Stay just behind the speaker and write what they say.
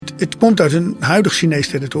Het komt uit een huidig Chinees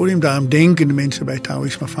territorium. Daarom denken de mensen bij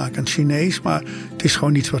Taoïsme vaak aan Chinees. Maar het is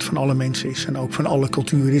gewoon iets wat van alle mensen is. En ook van alle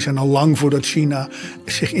culturen is. En al lang voordat China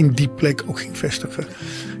zich in die plek ook ging vestigen.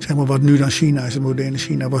 Zeg maar wat nu dan China is, het moderne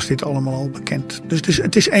China, was dit allemaal al bekend. Dus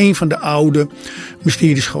het is een van de oude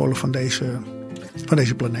mysteriescholen van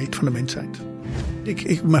deze planeet, van de mensheid.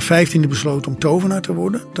 Ik op mijn 15e besloten om tovenaar te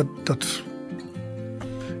worden.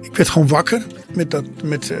 Ik werd gewoon wakker.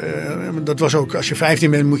 Dat was ook, als je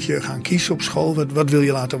 15 bent moet je gaan kiezen op school. Wat wil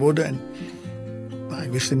je laten worden? En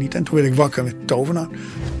ik wist het niet. En toen werd ik wakker met tovenaar.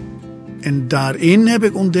 En daarin heb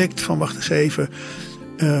ik ontdekt van wacht eens even.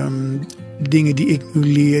 Dingen die ik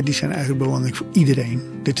nu leer, die zijn eigenlijk belangrijk voor iedereen.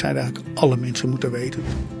 Dit zijn eigenlijk alle mensen moeten weten.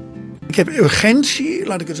 Ik heb urgentie,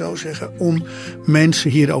 laat ik het zo zeggen, om mensen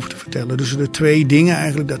hierover te vertellen. Dus de 2 dingen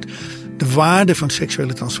eigenlijk, dat de waarde van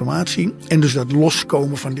seksuele transformatie en dus dat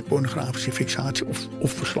loskomen van die pornografische fixatie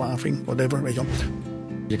of verslaving, whatever, weet je wel.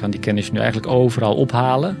 Je kan die kennis nu eigenlijk overal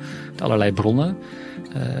ophalen, uit allerlei bronnen.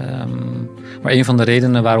 Maar een van de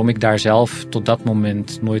redenen waarom ik daar zelf tot dat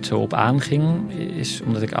moment nooit zo op aanging, is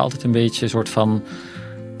omdat ik altijd een beetje een soort van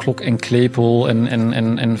klok en klepel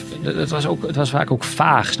en het was vaak ook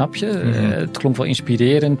vaag, snap je? Het klonk wel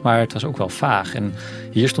inspirerend, maar het was ook wel vaag. En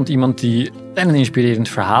hier stond iemand die een inspirerend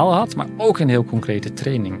verhaal had, maar ook een heel concrete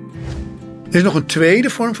training. Er is nog een tweede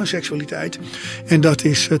vorm van seksualiteit en dat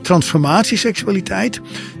is transformatieseksualiteit.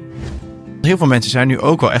 Heel veel mensen zijn nu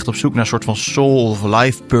ook wel echt op zoek naar een soort van soul of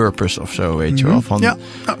life purpose of zo, weet je wel. Ja,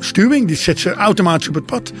 stuwing, die zet ze automatisch op het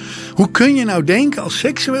pad. Hoe kun je nou denken als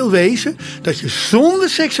seksueel wezen dat je zonder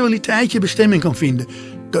seksualiteit je bestemming kan vinden?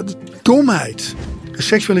 Dat is domheid. De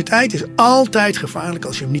seksualiteit is altijd gevaarlijk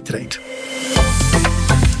als je hem niet traint.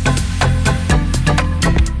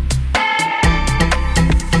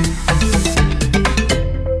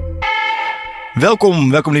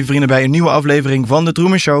 Welkom lieve vrienden bij een nieuwe aflevering van de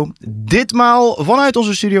Trueman Show. Ditmaal vanuit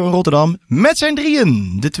onze studio in Rotterdam met z'n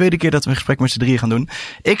drieën. De tweede keer dat we een gesprek met z'n drieën gaan doen.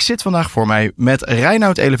 Ik zit vandaag voor mij met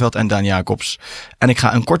Reinoud, Eleveld en Daan Jacobs. En ik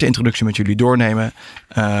ga een korte introductie met jullie doornemen.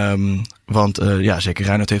 Want zeker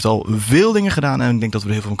Reinoud heeft al veel dingen gedaan. En ik denk dat we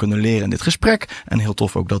er heel veel van kunnen leren in dit gesprek. En heel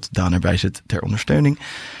tof ook dat Daan erbij zit ter ondersteuning.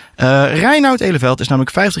 Reinoud Eleveld is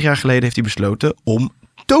namelijk 50 jaar geleden heeft hij besloten om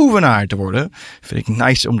tovenaar te worden. Vind ik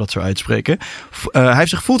nice om dat zo uit te spreken. Hij heeft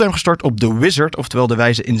zich fulltime gestart op The Wizard, oftewel de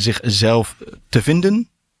wijze in zichzelf te vinden.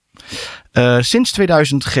 Sinds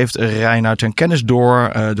 2000 geeft Reinoud zijn kennis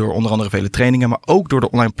door onder andere vele trainingen, maar ook door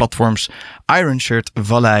de online platforms Iron Shirt,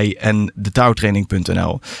 Vallei en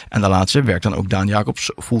detouwtraining.nl. En de laatste werkt dan ook Daan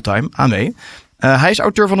Jacobs fulltime aan mee. Hij is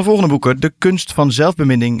auteur van de volgende boeken: De kunst van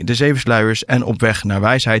zelfbeminding, De 7 sluiers en Op weg naar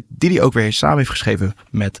wijsheid, die hij ook weer samen heeft geschreven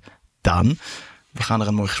met Daan. We gaan er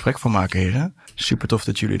een mooi gesprek van maken, heren. Super tof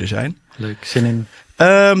dat jullie er zijn. Leuk, zin in.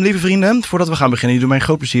 Lieve vrienden, voordat we gaan beginnen, jullie doen mij een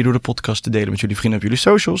groot plezier door de podcast te delen met jullie vrienden op jullie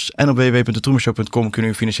socials. En op www.truemanshow.com kunnen jullie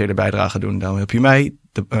een financiële bijdrage doen. Daarom help je mij,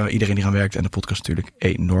 iedereen die gaan werkt en de podcast natuurlijk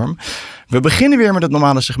enorm. We beginnen weer met het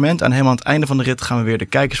normale segment. En helemaal aan het einde van de rit gaan we weer de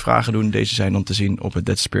kijkersvragen doen. Deze zijn dan te zien op het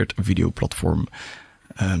Dead Spirit videoplatform.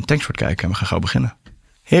 Thanks voor het kijken en we gaan gauw beginnen.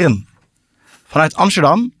 Heren, vanuit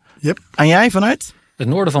Amsterdam. Yep. En jij vanuit? Het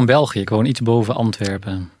noorden van België, ik woon iets boven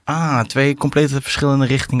Antwerpen. 2 complete verschillende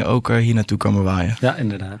richtingen ook hier naartoe komen waaien. Ja,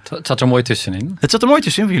 inderdaad. Het zat er mooi tussenin. Het zat er mooi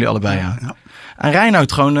tussenin voor jullie allebei, ja. En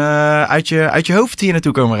Reinoud, gewoon uit je hoofd hier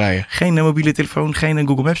naartoe komen rijden. Geen mobiele telefoon, geen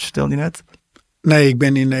Google Maps, vertelde je net. Nee, ik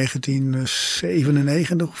ben in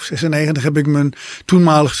 1997 of 96 heb ik mijn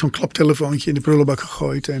toenmalig zo'n klaptelefoontje in de prullenbak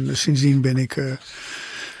gegooid. En sindsdien ben ik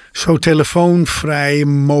zo telefoonvrij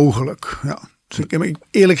mogelijk, ja. Dus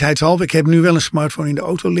eerlijkheidshalve, ik heb nu wel een smartphone in de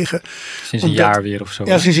auto liggen. Sinds een jaar weer of zo?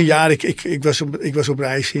 Ja, sinds een jaar. Ik was op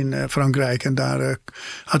reis in Frankrijk en daar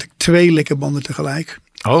had ik 2 lekke banden tegelijk.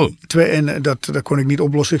 Oh. 2, en dat kon ik niet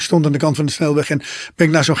oplossen. Ik stond aan de kant van de snelweg en ben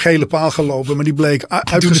ik naar zo'n gele paal gelopen. Maar die bleek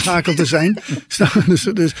uitgeschakeld te zijn.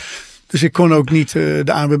 Dus ik kon ook niet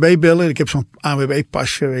de ANWB bellen. Ik heb zo'n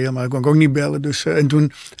ANWB-pasje, maar ik kon ook niet bellen. Dus, en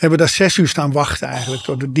toen hebben we daar 6 uur staan wachten eigenlijk,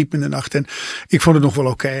 tot diep in de nacht. En ik vond het nog wel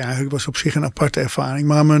oké eigenlijk. Het was op zich een aparte ervaring.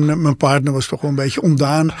 Maar mijn partner was toch wel een beetje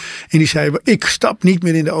ontdaan. En die zei, ik stap niet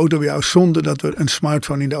meer in de auto bij jou zonder dat we een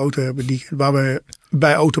smartphone in de auto hebben waar we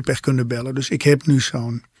bij autopech kunnen bellen. Dus ik heb nu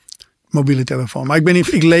zo'n mobiele telefoon. Maar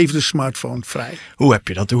ik leef dus smartphone vrij. Hoe heb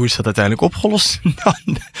je dat? Hoe is dat uiteindelijk opgelost?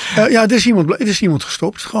 Er is iemand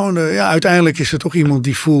gestopt. Gewoon, uiteindelijk is er toch iemand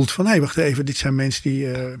die voelt van, hé, wacht even, dit zijn mensen die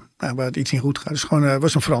waar het iets niet goed gaat. Dus gewoon,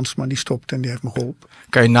 was een Fransman die stopt en die heeft me geholpen.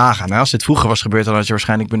 Kan je nagaan, hè? Als dit vroeger was gebeurd, dan had je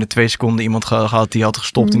waarschijnlijk binnen 2 seconden iemand gehad die had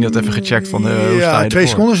gestopt en die had even gecheckt van hoe sta je 2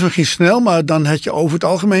 seconden is misschien snel, maar dan had je over het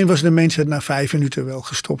algemeen was de mensen na 5 minuten wel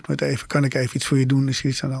gestopt met even, kan ik even iets voor je doen? Is er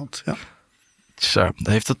iets aan de hand? Ja. Zo,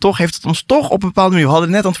 heeft het ons toch op een bepaalde manier. We hadden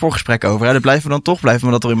het net aan het voorgesprek over. Hè? Dat blijven we dan toch, blijven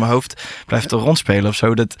we dat er in mijn hoofd blijft er rondspelen of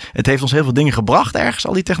zo. Het heeft ons heel veel dingen gebracht ergens,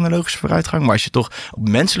 al die technologische vooruitgang. Maar als je toch op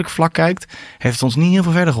menselijk vlak kijkt, heeft het ons niet heel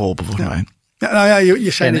veel verder geholpen volgens mij. Ja, nou ja,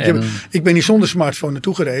 je zei ik ben niet zonder smartphone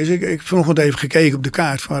naartoe gereisd. Ik heb vanochtend even gekeken op de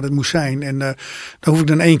kaart van waar het moest zijn. En daar hoef ik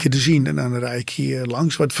dan 1 keer te zien. En dan rijd ik hier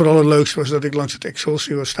langs. Wat vooral het leukste was dat ik langs het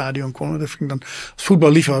Excelsior stadion kon. Dat vind ik dan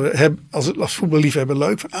als voetballiefhebber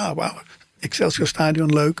leuk. Van, wauw, Excelsior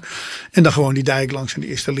stadion leuk. En dan gewoon die dijk langs en de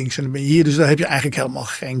eerste links. En dan ben je hier. Dus daar heb je eigenlijk helemaal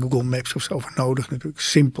geen Google Maps of zo voor nodig natuurlijk.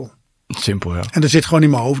 Simpel. Simpel, ja. En dat zit gewoon in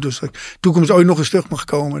mijn hoofd. Dus als ik toekomst ooit nog eens terug mag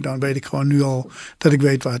komen, dan weet ik gewoon nu al dat ik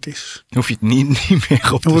weet waar het is. Hoef je het niet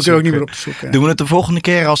meer op te zoeken. Hoef ik er ook niet meer op te zoeken. Ja. Doen we het de volgende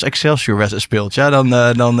keer als Excelsior speelt? Ja, dan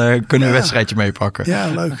kunnen we een wedstrijdje meepakken. Ja,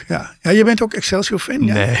 leuk. Ja, je bent ook Excelsior fan?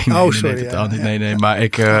 Ja? Nee, sorry. Totaal niet. Nee, maar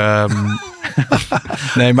ik...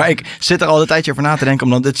 nee, maar ik zit er al een tijdje over na te denken.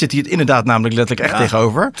 Omdat het zit hier inderdaad namelijk letterlijk echt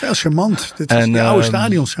tegenover. Het is heel charmant. Die oude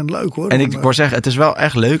stadions zijn leuk hoor. En ik wou zeggen, het is wel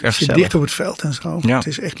echt leuk. Je zit dicht op het veld en zo. Ja. Het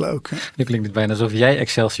is echt leuk. Hè? Nu klinkt het bijna alsof jij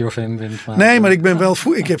Excelsior fan bent. Maar... Nee, maar ik ben wel...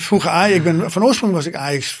 Ik heb vroeger Ajax... Van oorsprong was ik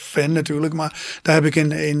Ajax fan natuurlijk. Maar daar heb ik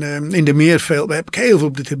in de Meerveld... Heb ik heel veel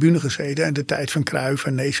op de tribune gezeten. En de tijd van Cruijff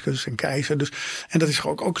en Neeskens en Keizer. Dus, en dat is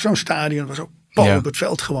ook zo'n stadion. Was ook pal op het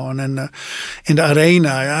veld gewoon. En in de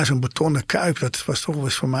arena, zo'n betonnen kuip. Dat was toch wel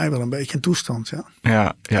eens voor mij wel een beetje een toestand.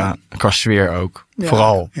 Ja. Qua sfeer ook.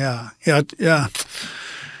 Vooral. Ja.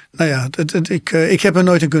 Nou ja, ik heb er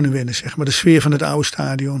nooit aan kunnen winnen, zeg maar. De sfeer van het oude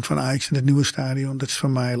stadion, van Ajax en het nieuwe stadion, dat is voor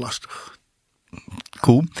mij lastig.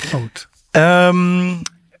 Cool. Goed.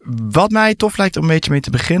 Wat mij tof lijkt om een beetje mee te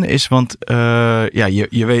beginnen is, want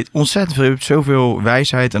je weet ontzettend veel, je hebt zoveel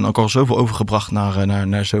wijsheid en ook al zoveel overgebracht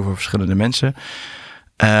naar zoveel verschillende mensen.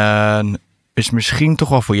 Is misschien toch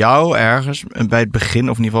wel voor jou ergens bij het begin,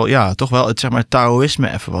 of in ieder geval, toch wel het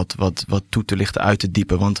Taoïsme even wat toe te lichten, uit te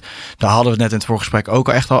diepen. Want daar hadden we het net in het voorgesprek ook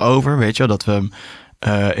echt al over, weet je, dat we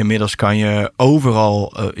inmiddels kan je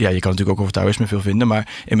overal, je kan natuurlijk ook over Taoïsme veel vinden,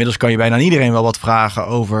 maar inmiddels kan je bijna iedereen wel wat vragen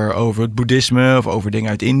over het boeddhisme of over dingen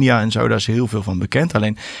uit India en zo. Daar is heel veel van bekend.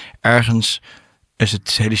 Alleen ergens is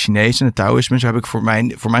het hele Chinees en het Taoïsme, zo heb ik voor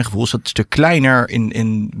mijn gevoel, is dat een stuk kleiner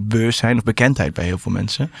in bewustzijn of bekendheid bij heel veel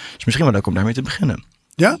mensen. Dus misschien wel leuk om daarmee te beginnen.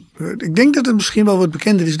 Ja, ik denk dat het misschien wel wat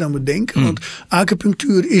bekender is dan we denken. Want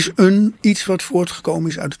acupunctuur is iets wat voortgekomen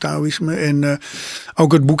is uit het Taoïsme. En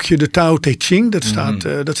ook het boekje De Tao Te Ching.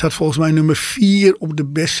 Dat staat volgens mij nummer 4 op de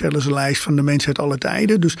bestsellerslijst van de mensheid alle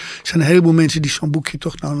tijden. Dus er zijn een heleboel mensen die zo'n boekje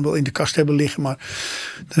toch nou wel in de kast hebben liggen. Maar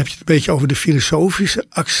dan heb je het een beetje over de filosofische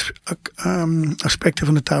aspecten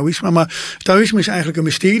van het Taoïsme. Maar het Taoïsme is eigenlijk een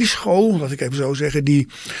mysterieschool, laat ik even zo zeggen, die...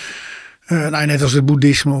 net als het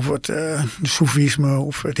boeddhisme of het soefisme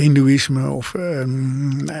of het hindoeïsme of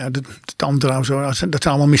de tantra of zo. Dat zijn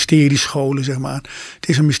allemaal mysteriescholen, zeg maar. Het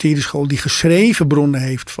is een mysterieschool die geschreven bronnen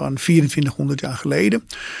heeft van 2400 jaar geleden.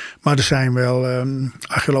 Maar er zijn wel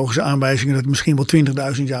archeologische aanwijzingen dat het misschien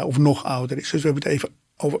wel 20.000 jaar of nog ouder is. Dus we hebben het even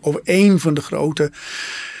over één van de grote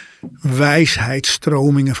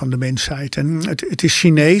wijsheidsstromingen van de mensheid. En het is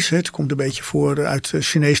Chinees. Het komt een beetje voor uit het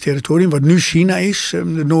Chinees territorium, wat nu China is.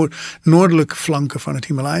 De noordelijke flanken van het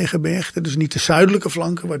Himalaya-gebergte. Dus niet de zuidelijke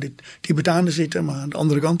flanken waar de Tibetanen zitten, maar aan de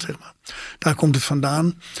andere kant, zeg maar. Daar komt het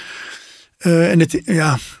vandaan.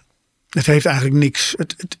 Het heeft eigenlijk niks.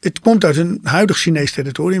 Het komt uit een huidig Chinees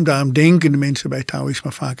territorium. Daarom denken de mensen bij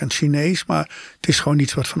Taoïsme vaak aan Chinees. Maar het is gewoon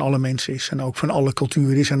iets wat van alle mensen is. En ook van alle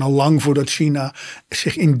culturen is. En al lang voordat China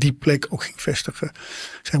zich in die plek ook ging vestigen.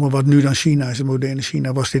 Zeg maar wat nu dan China is, het moderne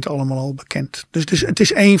China, was dit allemaal al bekend. Dus het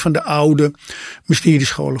is een van de oude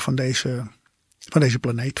mysteriescholen van deze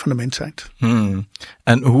planeet, van de mensheid.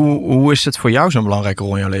 En hoe is het voor jou zo'n belangrijke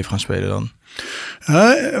rol in jouw leven gaan spelen dan?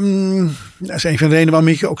 Dat is een van de redenen waarom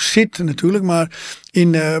ik hier ook zit natuurlijk. Maar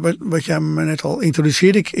in wat jij me net al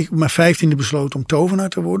introduceerde. Ik op mijn 15e besloten om tovenaar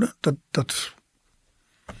te worden.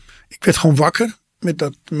 Ik werd gewoon wakker.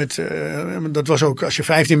 Dat was ook, als je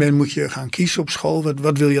 15 bent moet je gaan kiezen op school.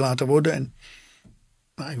 Wat wil je laten worden? En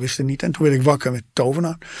ik wist het niet. En toen werd ik wakker met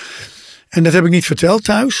tovenaar. En dat heb ik niet verteld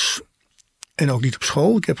thuis. En ook niet op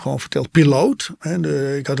school. Ik heb gewoon verteld piloot.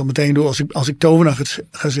 Ik had al meteen door, als ik tovenaar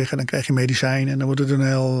ga zeggen, dan krijg je medicijnen. En dan wordt het een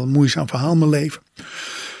heel moeizaam verhaal, mijn leven.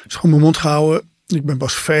 Dus gewoon mijn mond gehouden. Ik ben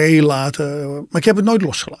pas veel later. Maar ik heb het nooit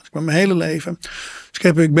losgelaten. Ik ben mijn hele leven.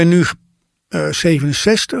 Dus ik ben nu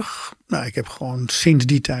 67. Nou, ik heb gewoon sinds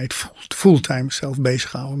die tijd fulltime mezelf bezig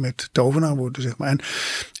gehouden met tovenaar worden, zeg maar. En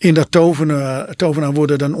in dat tovenaar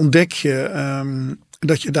worden, dan ontdek je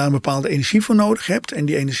dat je daar een bepaalde energie voor nodig hebt. En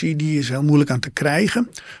die energie die is heel moeilijk aan te krijgen.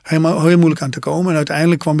 Heel moeilijk aan te komen. En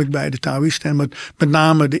uiteindelijk kwam ik bij de Taoïsten en met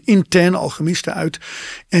name de interne alchemisten uit.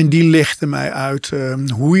 En die legden mij uit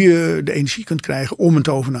hoe je de energie kunt krijgen om een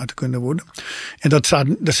tovenaar te kunnen worden. En dat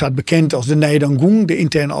staat bekend als de Neidangung, de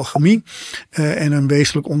interne alchemie. En een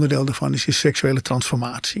wezenlijk onderdeel daarvan is je seksuele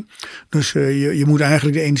transformatie. Dus je moet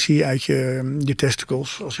eigenlijk de energie uit je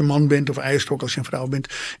testicles, als je man bent, of eierstok als je een vrouw bent,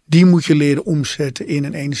 die moet je leren omzetten in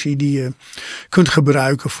een energie die je kunt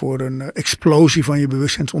gebruiken voor een explosie van je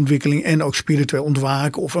bewustzijnsontwikkeling en ook spiritueel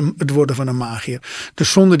ontwaken of het worden van een magier.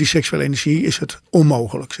 Dus zonder die seksuele energie is het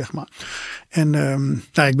onmogelijk, zeg maar. En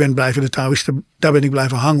ik ben blijven de Taoïsten, daar ben ik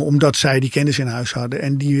blijven hangen omdat zij die kennis in huis hadden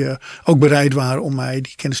en die ook bereid waren om mij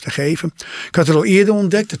die kennis te geven. Ik had het al eerder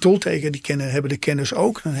ontdekt, de Tolteker hebben de kennis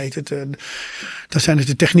ook. Dan heet het, dan zijn het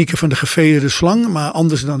de technieken van de gevederde slang, maar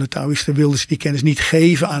anders dan de Taoïsten wilden ze die kennis niet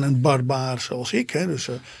geven aan een barbaar zoals ik. Hè. Dus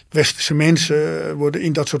westerse mensen worden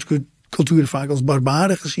in dat soort culturen vaak als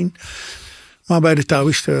barbaren gezien. Maar bij de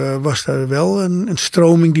Taoïsten was daar wel een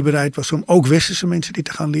stroming die bereid was om ook westerse mensen die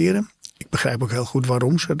te gaan leren. Ik begrijp ook heel goed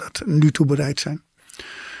waarom ze dat nu toe bereid zijn.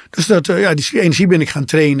 Dus die energie ben ik gaan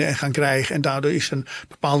trainen en gaan krijgen. En daardoor is een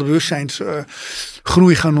bepaalde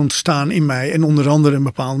bewustzijnsgroei gaan ontstaan in mij. En onder andere een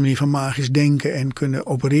bepaalde manier van magisch denken en kunnen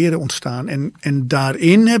opereren ontstaan. En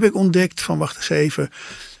daarin heb ik ontdekt van wacht eens even.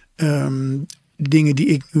 Dingen die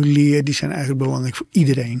ik nu leer, die zijn eigenlijk belangrijk voor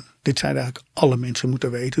iedereen. Dit zouden eigenlijk alle mensen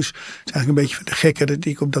moeten weten. Dus het is eigenlijk een beetje van de gekke dat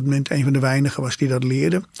ik op dat moment een van de weinigen was die dat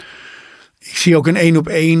leerde. Ik zie ook een 1-op-1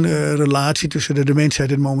 relatie tussen de mensheid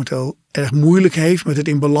het momenteel erg moeilijk heeft met het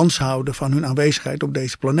in balans houden van hun aanwezigheid op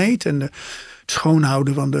deze planeet. En het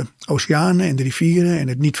schoonhouden van de oceanen en de rivieren en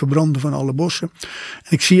het niet verbranden van alle bossen.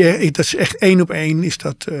 En ik zie dat is echt 1-op-1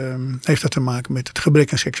 heeft dat te maken met het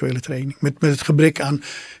gebrek aan seksuele training. Met het gebrek aan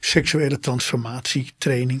seksuele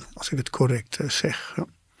transformatietraining, als ik het correct zeg. Ja.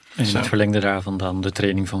 En in het verlengde daarvan dan de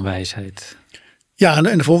training van wijsheid. Ja,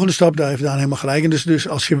 en de volgende stap, daar heeft Daan helemaal gelijk in. Dus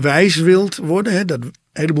als je wijs wilt worden, dat een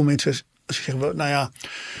heleboel mensen, als je zegt, nou ja,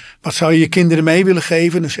 wat zou je je kinderen mee willen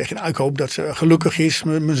geven? Dan zeg je, nou, ik hoop dat ze gelukkig is,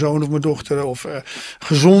 mijn zoon of mijn dochter. Of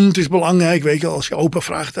gezond is belangrijk. Weet je, als je opa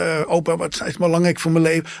vraagt, opa, wat is belangrijk voor mijn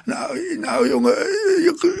leven? Nou jongen,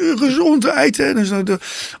 je gezondheid. Hè?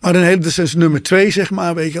 Dat is nummer 2, zeg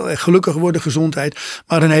maar. Weet je, gelukkig worden, gezondheid.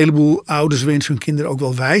 Maar een heleboel ouders wensen hun kinderen ook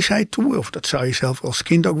wel wijsheid toe. Of dat zou je zelf als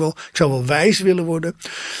kind ook wel. Ik zou wel wijs willen worden.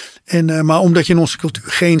 Maar omdat je in onze cultuur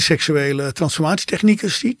geen seksuele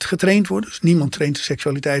transformatietechnieken ziet getraind worden. Dus niemand traint de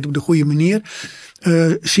seksualiteit op de goede manier.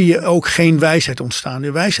 Zie je ook geen wijsheid ontstaan.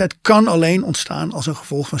 De wijsheid kan alleen ontstaan als een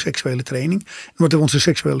gevolg van seksuele training. Omdat we onze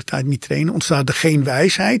seksualiteit niet trainen, ontstaat er geen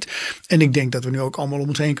wijsheid. En ik denk dat we nu ook allemaal om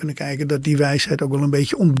ons heen kunnen kijken dat die wijsheid ook wel een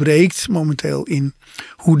beetje ontbreekt momenteel in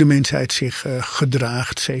hoe de mensheid zich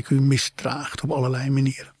gedraagt, CQ misdraagt op allerlei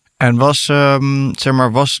manieren. En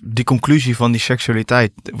was die conclusie van die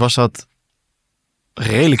seksualiteit, was dat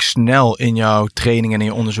redelijk snel in jouw training en in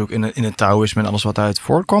je onderzoek in het Taoïsme en alles wat daaruit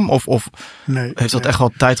voorkwam? Of nee, heeft dat echt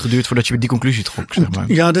wel tijd geduurd voordat je die conclusie trok? Zeg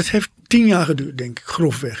maar? Ja, dat heeft 10 jaar geduurd, denk ik,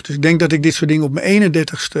 grofweg. Dus ik denk dat ik dit soort dingen op mijn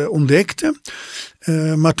 31ste ontdekte.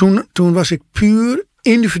 Maar toen was ik puur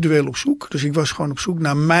individueel op zoek. Dus ik was gewoon op zoek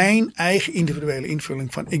naar mijn eigen individuele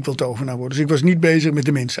invulling van ik wil tovenaar worden. Dus ik was niet bezig met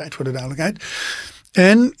de mensheid, voor de duidelijkheid.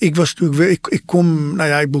 En ik was natuurlijk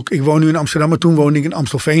ik woon nu in Amsterdam, maar toen woonde ik in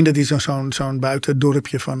Amstelveen. Dat is zo'n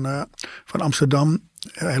buitendorpje van Amsterdam.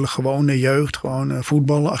 Hele gewone jeugd, gewoon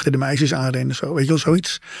voetballen, achter de meisjes aanrennen, zo. Weet je wel,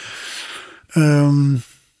 zoiets.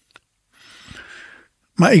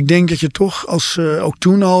 Maar ik denk dat je toch ook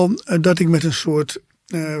toen al, dat ik met een soort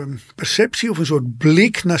perceptie of een soort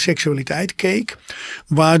blik naar seksualiteit keek,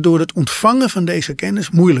 waardoor het ontvangen van deze kennis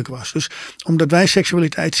moeilijk was. Dus omdat wij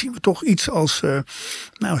seksualiteit zien we toch iets als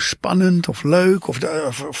spannend of leuk of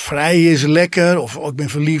vrij is lekker of ik ben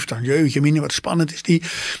verliefd, dan jeugdje minder wat spannend is die.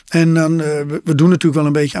 En dan we doen natuurlijk wel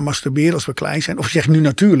een beetje aan masturberen als we klein zijn. Of je zegt nu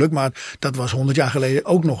natuurlijk, maar dat was 100 jaar geleden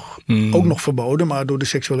ook nog verboden. Maar door de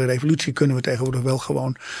seksuele revolutie kunnen we tegenwoordig wel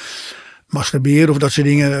gewoon masturberen of dat soort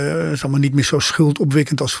dingen. Is allemaal niet meer zo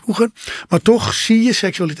schuldopwekkend als vroeger. Maar toch zie je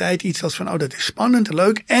seksualiteit iets als van, dat is spannend en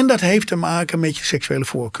leuk. En dat heeft te maken met je seksuele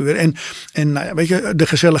voorkeur. En weet je, de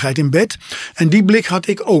gezelligheid in bed. En die blik had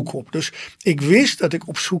ik ook op. Dus ik wist dat ik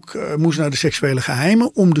op zoek moest naar de seksuele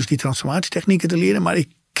geheimen. Om dus die transformatietechnieken te leren. Maar ik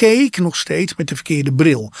keek nog steeds met de verkeerde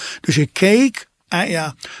bril. Dus ik keek,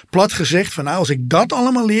 plat gezegd van als ik dat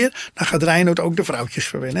allemaal leer, dan gaat Reinoud ook de vrouwtjes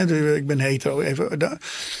verwennen. Dus ik ben hetero.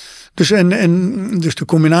 Dus de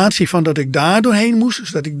combinatie van dat ik daar doorheen moest.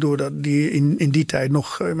 Dus dat ik in die tijd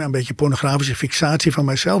nog een beetje pornografische fixatie van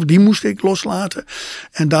mijzelf. Die moest ik loslaten.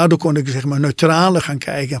 En daardoor kon ik zeg maar neutraler gaan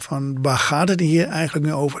kijken van waar gaat het hier eigenlijk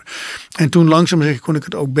nu over. En toen langzaam maar zeker kon ik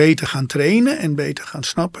het ook beter gaan trainen. En beter gaan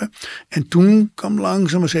snappen. En toen kwam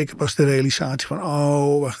langzaam maar zeker pas de realisatie van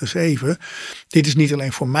wacht eens even. Dit is niet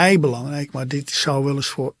alleen voor mij belangrijk. Maar dit zou wel eens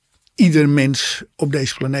voor ieder mens op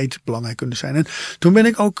deze planeet belangrijk kunnen zijn. En toen ben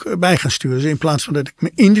ik ook bij gaan sturen. Dus in plaats van dat ik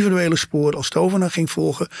mijn individuele spoor als tovenaar ging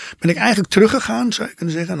volgen, ben ik eigenlijk teruggegaan, zou je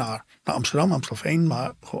kunnen zeggen, naar Amsterdam, Amstelveen.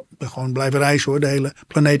 Maar gewoon blijven reizen hoor, de hele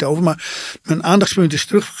planeet over. Maar mijn aandachtspunt is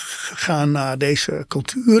teruggegaan naar deze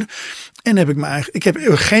cultuur. En ik heb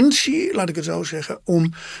urgentie, laat ik het zo zeggen,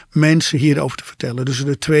 om mensen hierover te vertellen. Dus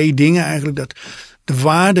de twee dingen eigenlijk, dat de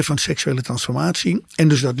waarde van seksuele transformatie. En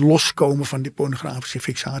dus dat loskomen van die pornografische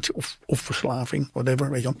fixatie of verslaving, whatever,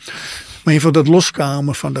 weet je wel. Maar in ieder geval dat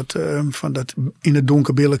loskomen van dat in het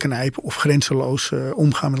donker billen knijpen of grenzeloos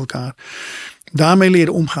omgaan met elkaar. Daarmee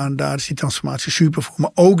leren omgaan, daar is die transformatie super voor.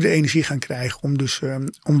 Maar ook de energie gaan krijgen om dus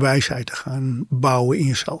om wijsheid te gaan bouwen in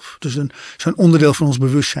jezelf. Dus zo'n onderdeel van ons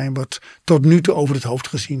bewustzijn wat tot nu toe over het hoofd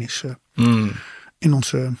gezien is in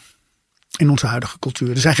onze huidige cultuur.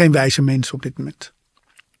 Er zijn geen wijze mensen op dit moment.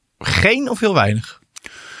 Geen of heel weinig?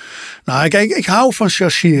 Nou, kijk, ik hou van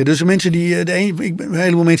chargeren. Dus mensen een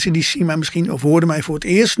heleboel mensen die zien mij misschien of hoorden mij voor het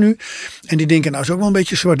eerst nu. En die denken, nou is ook wel een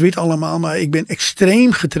beetje zwart-wit allemaal. Maar ik ben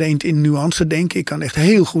extreem getraind in nuance denken. Ik kan echt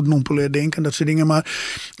heel goed non-polair denken en dat soort dingen. Maar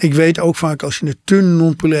ik weet ook vaak als je het te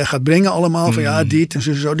non-polair gaat brengen allemaal. Van ja, dit en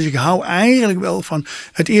zo. Dus ik hou eigenlijk wel van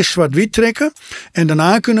het eerst zwart-wit trekken. En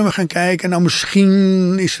daarna kunnen we gaan kijken. Nou,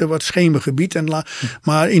 misschien is er wat schemergebied.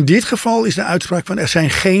 Maar in dit geval is de uitspraak van er zijn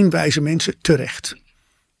geen wijze mensen terecht.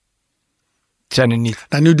 Zijn er niet.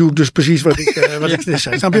 Nou, nu doe ik dus precies wat ik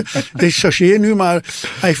zei. Snap je? Ik chargeer nu, maar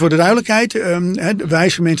even voor de duidelijkheid.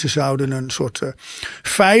 Wijze mensen zouden een soort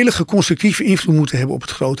veilige, constructieve invloed moeten hebben op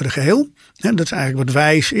het grotere geheel. Dat is eigenlijk wat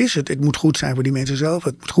wijs is. Het moet goed zijn voor die mensen zelf.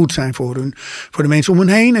 Het moet goed zijn voor de mensen om hen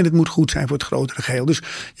heen. En het moet goed zijn voor het grotere geheel. Dus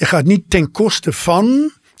je gaat niet ten koste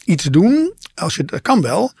van iets doen. Dat kan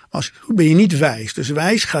wel, maar als je het doet ben je niet wijs. Dus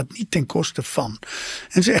wijs gaat niet ten koste van. En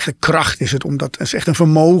het is echt een kracht het is echt een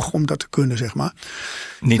vermogen om dat te kunnen, zeg maar.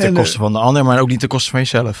 Niet ten koste van de ander, maar ook niet ten koste van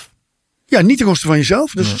jezelf. Ja, niet ten koste van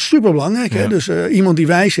jezelf. Dat is super belangrijk. Ja. Dus iemand die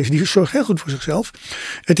wijs is, die zorgt heel goed voor zichzelf.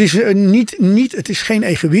 Het is het is geen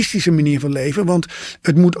egoïstische manier van leven. Want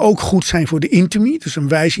het moet ook goed zijn voor de intimie. Dus een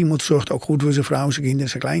wijs iemand zorgt ook goed voor zijn vrouw, zijn kinderen,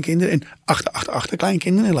 zijn kleinkinderen. En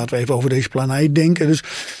achterkleinkinderen. En laten we even over deze planeet denken. Dus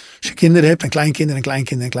als je kinderen hebt en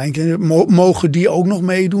kleinkinderen, mogen die ook nog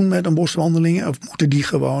meedoen met een boswandelingen? Of moeten die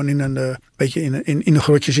gewoon in een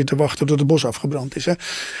grotje zitten wachten tot het bos afgebrand is? Hè?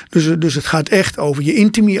 Dus het gaat echt over je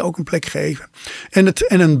intimie ook een plek geven. En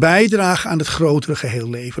een bijdrage aan het grotere geheel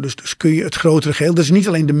leven. Dus kun je het grotere geheel, dat is niet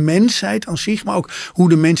alleen de mensheid aan zich, maar ook hoe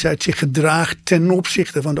de mensheid zich gedraagt ten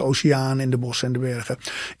opzichte van de oceaan en de bossen en de bergen.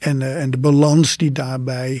 En de balans die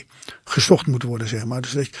daarbij gezocht moet worden, zeg maar.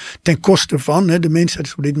 Dus ten koste van, de mensheid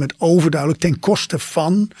is op dit moment overduidelijk ten koste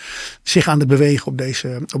van zich aan het bewegen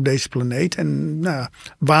op deze planeet. En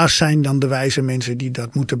waar zijn dan de wijze mensen die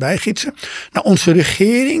dat moeten bijgidsen? Nou, onze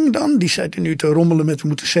regering dan, die zit nu te rommelen met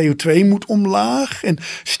CO2 moet omlaag en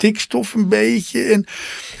stikstof een beetje.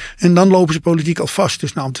 En dan lopen ze politiek al vast.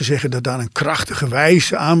 Dus om te zeggen dat daar een krachtige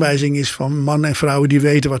wijze aanwijzing is van mannen en vrouwen die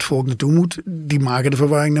weten waar het volk naartoe moet, die maken de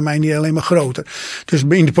verwarring naar mij niet alleen maar groter. Dus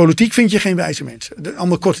in de politiek vind je geen wijze mensen.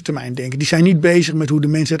 Allemaal korte termijn denken. Die zijn niet bezig met hoe de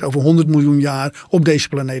mensheid over 100 miljoen jaar op deze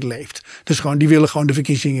planeet leeft. Dus die willen gewoon de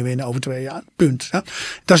verkiezingen winnen over 2 jaar. Punt. Ja?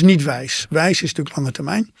 Dat is niet wijs. Wijs is natuurlijk lange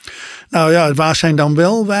termijn. Nou ja, waar zijn dan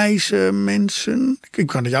wel wijze mensen? Ik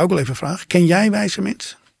kan het jou ook wel even vragen. Ken jij wijze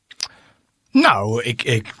mensen? Nou,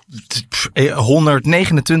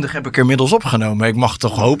 129 heb ik er inmiddels opgenomen. Ik mag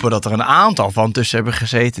toch hopen dat er een aantal van tussen hebben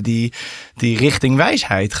gezeten die richting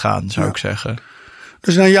wijsheid gaan, zou ik zeggen.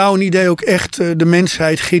 Dus naar jouw idee ook echt de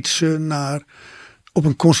mensheid gidsen naar op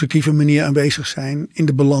een constructieve manier aanwezig zijn in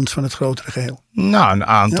de balans van het grotere geheel? Nou, een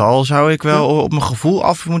aantal zou ik wel op mijn gevoel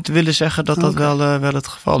af moeten willen zeggen dat dat wel het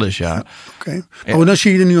geval is, ja. Oké. Maar dan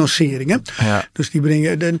zie je de nuancering, hè? Ja. Dus die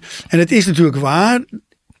brengen. En het is natuurlijk waar,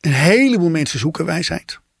 een heleboel mensen zoeken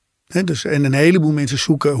wijsheid. En een heleboel mensen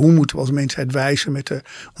zoeken hoe moeten we als mensheid wijzen met de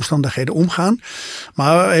omstandigheden omgaan.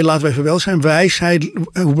 Maar laten we even wel zijn, wijsheid,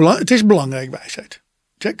 het is belangrijk wijsheid.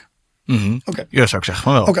 Check. Mm-hmm. Okay. Ja, zou ik zeggen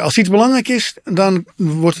van wel. Oké, als iets belangrijk is, dan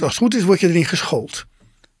wordt het als het goed is, word je erin geschoold.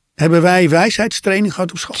 Hebben wij wijsheidstraining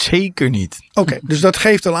gehad op school? Zeker niet. Oké, dus dat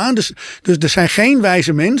geeft al aan. Dus er zijn geen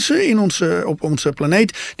wijze mensen op onze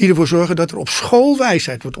planeet die ervoor zorgen dat er op school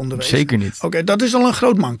wijsheid wordt onderwezen. Zeker niet. Oké, dat is al een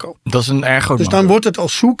groot manco. Dat is een erg groot manco. Dan wordt het al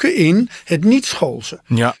zoeken in het niet-schoolse.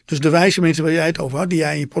 Ja. Dus de wijze mensen waar jij het over had, die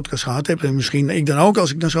jij in je podcast gehad hebt, en misschien ik dan ook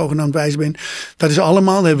als ik dan zogenaamd wijs ben, dat is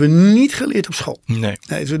allemaal, dat hebben we niet geleerd op school. Nee.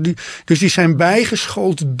 Dus die zijn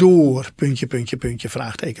bijgeschoold door puntje,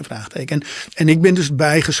 vraagteken. En ik ben dus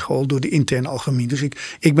bijgeschoold door de interne alchemie. Dus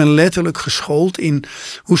ik ben letterlijk geschoold in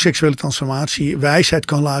hoe seksuele transformatie wijsheid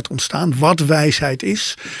kan laten ontstaan. Wat wijsheid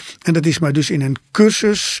is. En dat is mij dus in een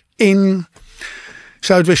cursus in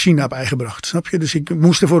Zuidwest-China bijgebracht. Snap je? Dus ik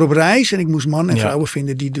moest ervoor op reis en ik moest mannen en vrouwen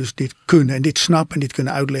vinden die dus dit kunnen. En dit snappen en dit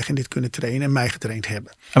kunnen uitleggen en dit kunnen trainen en mij getraind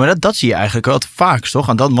hebben. Ja, maar dat zie je eigenlijk wel het vaakst, toch?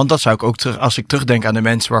 Want dat zou ik ook als ik terugdenk aan de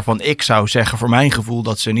mensen waarvan ik zou zeggen, voor mijn gevoel,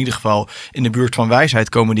 dat ze in ieder geval in de buurt van wijsheid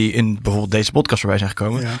komen, die in bijvoorbeeld deze podcast voorbij zijn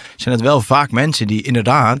gekomen. Ja. Zijn het wel vaak mensen die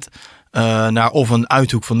inderdaad naar of een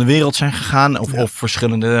uithoek van de wereld zijn gegaan. Of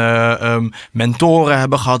verschillende mentoren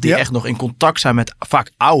hebben gehad. Die echt nog in contact zijn met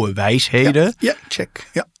vaak oude wijsheden. Ja, check.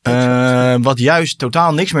 Ja. Wat juist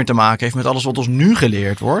totaal niks meer te maken heeft met alles wat ons nu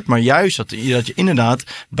geleerd wordt. Maar juist dat je inderdaad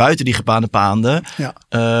buiten die gebaande paden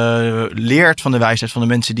leert van de wijsheid van de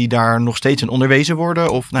mensen die daar nog steeds in onderwezen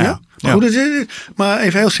worden. Of, Goed, maar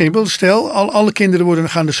even heel simpel. Stel, alle kinderen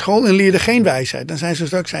gaan naar school en leren geen wijsheid. Dan zijn ze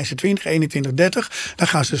straks 20, 21, 30. Dan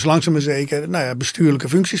gaan ze dus langzaam maar zeker bestuurlijke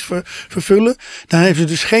functies vervullen. Dan hebben ze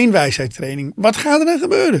dus geen wijsheidstraining. Wat gaat er dan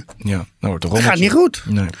gebeuren? Ja, dat gaat niet goed.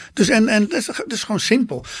 Nee. Dus en dat is gewoon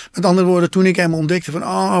simpel. Met andere woorden, toen ik helemaal ontdekte van,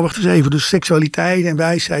 wacht eens even, dus seksualiteit en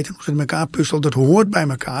wijsheid en hoe ze met elkaar puzzelt, dat hoort bij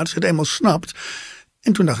elkaar. Dus het helemaal snapt.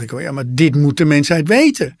 En toen dacht ik, maar dit moet de mensheid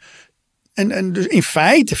weten. En dus in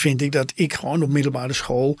feite vind ik dat ik gewoon op middelbare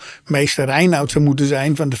school meester Reinoud zou moeten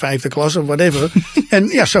zijn van de 5e klas of whatever.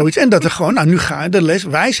 En zoiets. En dat er gewoon, nu ga je de les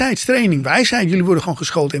wijsheidstraining, wijsheid. Jullie worden gewoon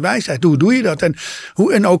geschoold in wijsheid. Hoe doe je dat?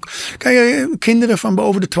 En ook, kijk, kinderen van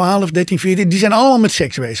boven de 12, 13, 14, die zijn allemaal met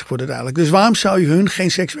seks bezig worden dadelijk. Dus waarom zou je hun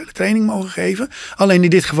geen seksuele training mogen geven? Alleen in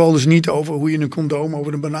dit geval dus niet over hoe je een condoom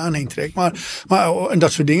over een banaan heen trekt. Maar en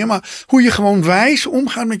dat soort dingen. Maar hoe je gewoon wijs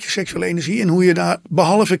omgaat met je seksuele energie. En hoe je daar,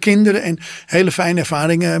 behalve kinderen en hele fijne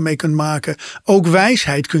ervaringen mee kunt maken. Ook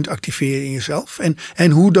wijsheid kunt activeren in jezelf.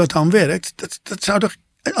 En hoe dat dan werkt. Dat zou toch,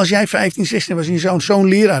 als jij 15, 16 was en je zou zo'n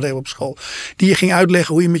leraar hebben op school. Die je ging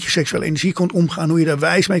uitleggen hoe je met je seksuele energie kon omgaan. Hoe je daar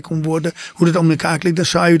wijs mee kon worden. Hoe dat om elkaar klikt. Dan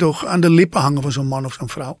zou je toch aan de lippen hangen van zo'n man of zo'n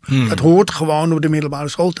vrouw. Dat hoort gewoon op de middelbare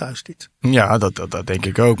school thuis dit. Ja, dat denk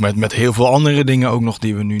ik ook. Met heel veel andere dingen ook nog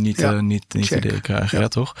die we nu niet te deel krijgen. Ja,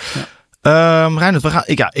 toch? Ja. Reinoud,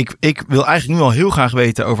 ik wil eigenlijk nu al heel graag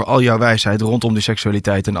weten over al jouw wijsheid rondom die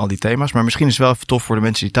seksualiteit en al die thema's. Maar misschien is het wel even tof voor de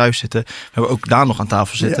mensen die thuis zitten. We hebben ook Daan nog aan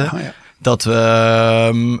tafel zitten. Ja. Dat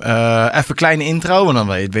we even een kleine intro. En dan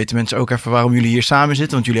weten mensen ook even waarom jullie hier samen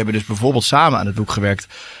zitten. Want jullie hebben dus bijvoorbeeld samen aan het boek gewerkt.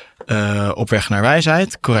 Op weg naar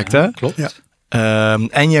wijsheid. Correct, hè? Klopt. Ja.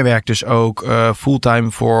 En jij werkt dus ook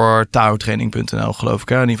fulltime voor taotraining.nl, geloof ik.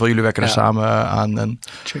 Hè? In ieder geval, jullie werken er samen aan. En...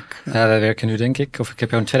 Check. Ja, wij werken nu, denk ik, of ik heb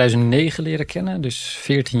jou in 2009 leren kennen. Dus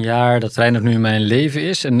 14 jaar dat Reinoud nu in mijn leven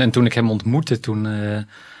is. En toen ik hem ontmoette, toen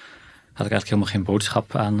had ik eigenlijk helemaal geen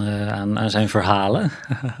boodschap aan zijn verhalen.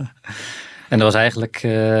 En dat was eigenlijk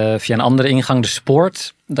via een andere ingang, de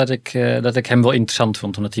sport, dat ik hem wel interessant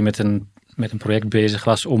vond. Omdat hij met een project bezig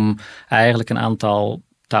was om eigenlijk een aantal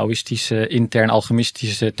Taoïstische, intern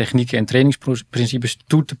alchemistische technieken en trainingsprincipes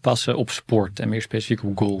toe te passen op sport en meer specifiek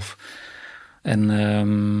op golf. En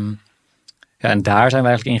daar zijn we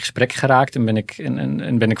eigenlijk in gesprek geraakt en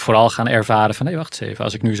ben ik vooral gaan ervaren van, wacht eens even,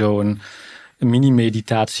 als ik nu zo een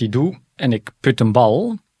mini-meditatie doe en ik put een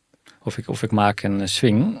bal of ik maak een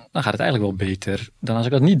swing, dan gaat het eigenlijk wel beter dan als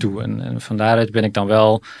ik dat niet doe. En van daaruit ben ik dan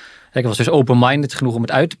wel, ik was dus open-minded genoeg om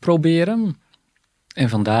het uit te proberen. En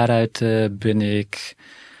van daaruit ben ik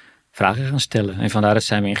vragen gaan stellen. En van daaruit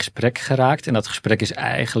zijn we in gesprek geraakt. En dat gesprek is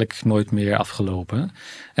eigenlijk nooit meer afgelopen.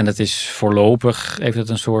 En dat is voorlopig, heeft het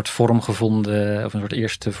een soort vorm gevonden, of een soort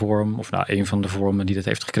eerste vorm, of een van de vormen die dat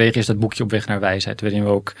heeft gekregen, is dat boekje Op weg naar wijsheid. Waarin we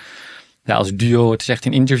ook als duo, het is echt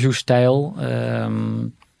in interviewstijl.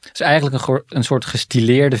 Het is eigenlijk een soort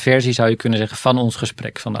gestileerde versie, zou je kunnen zeggen, van ons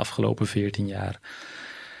gesprek van de afgelopen 14 jaar.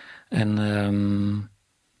 En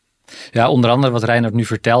onder andere wat Reinoud nu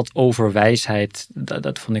vertelt over wijsheid,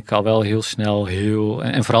 dat vond ik al wel heel snel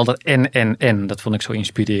en vooral dat en, dat vond ik zo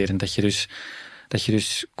inspirerend. Dat je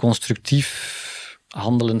dus constructief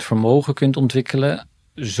handelend vermogen kunt ontwikkelen,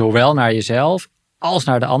 zowel naar jezelf, als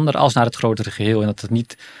naar de ander, als naar het grotere geheel. En dat het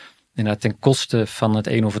niet inderdaad ten koste van het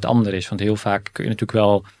een of het ander is. Want heel vaak kun je natuurlijk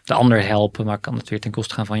wel de ander helpen, maar kan het weer ten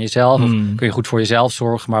koste gaan van jezelf. Of kun je goed voor jezelf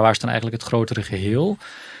zorgen, maar waar is dan eigenlijk het grotere geheel?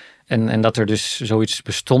 En dat er dus zoiets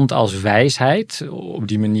bestond als wijsheid, op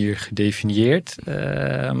die manier gedefinieerd.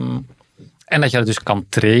 En dat je dat dus kan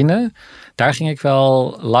trainen. Daar ging ik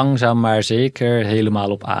wel langzaam maar zeker helemaal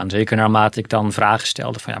op aan. Zeker naarmate ik dan vragen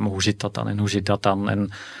stelde van maar hoe zit dat dan en hoe zit dat dan? En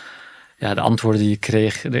ja, de antwoorden die ik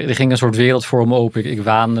kreeg, er ging een soort wereld voor me open. Ik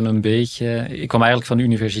waande me een beetje. Ik kwam eigenlijk van de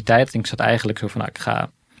universiteit en ik zat eigenlijk zo van ik ga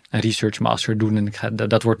een research master doen en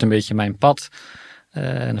dat wordt een beetje mijn pad.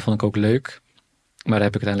 En dat vond ik ook leuk. Maar dat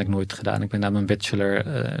heb ik uiteindelijk nooit gedaan. Ik ben na mijn bachelor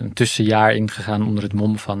een tussenjaar ingegaan onder het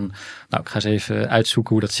mom van ik ga eens even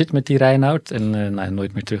uitzoeken hoe dat zit met die Reinoud. En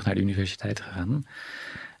nooit meer terug naar de universiteit gegaan.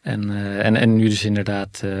 En nu dus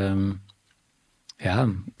inderdaad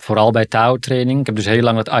vooral bij touwtraining. Ik heb dus heel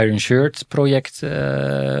lang het Iron Shirt project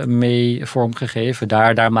mee vormgegeven.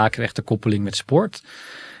 Daar maken we echt de koppeling met sport.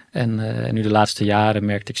 En nu de laatste jaren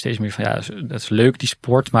merkte ik steeds meer van dat is leuk die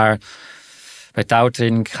sport, maar bij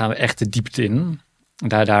touwtraining gaan we echt de diepte in.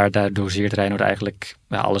 Daar doseert Reinoud eigenlijk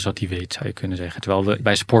alles wat hij weet, zou je kunnen zeggen. Terwijl we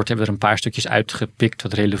bij sport hebben we er een paar stukjes uitgepikt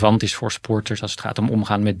wat relevant is voor sporters als het gaat om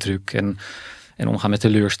omgaan met druk en omgaan met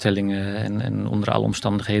teleurstellingen en onder alle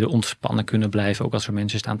omstandigheden ontspannen kunnen blijven. Ook als er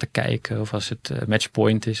mensen staan te kijken of als het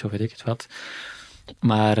matchpoint is of weet ik het wat.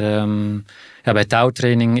 Maar bij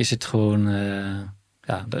touwtraining is het gewoon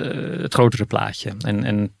het grotere plaatje.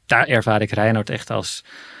 En daar ervaar ik Reinoud echt als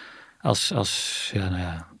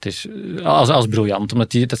briljant.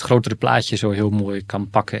 Omdat hij het grotere plaatje zo heel mooi kan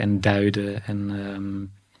pakken en duiden.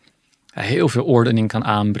 En heel veel ordening kan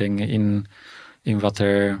aanbrengen in wat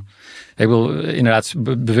er... Ik wil inderdaad,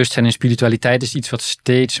 bewustzijn en spiritualiteit is iets wat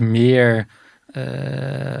steeds meer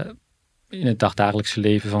in het dagdagelijkse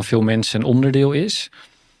leven van veel mensen een onderdeel is.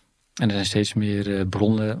 En er zijn steeds meer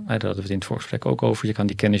bronnen. Daar hadden we het in het voorgesprek ook over. Je kan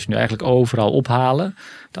die kennis nu eigenlijk overal ophalen.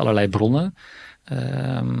 Uit allerlei bronnen.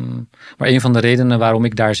 Maar een van de redenen waarom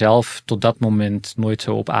ik daar zelf tot dat moment nooit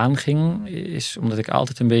zo op aanging, is omdat ik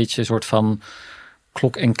altijd een beetje een soort van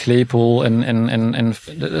klok en klepel en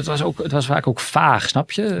het was vaak ook vaag,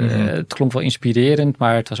 snap je? Het klonk wel inspirerend,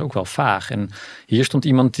 maar het was ook wel vaag. En hier stond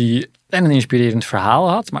iemand die een inspirerend verhaal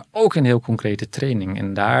had, maar ook een heel concrete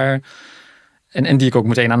training. En die ik ook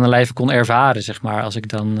meteen aan de lijve kon ervaren, zeg maar, als ik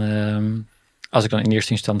dan in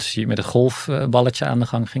eerste instantie met het golfballetje aan de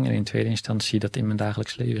gang ging en in tweede instantie dat in mijn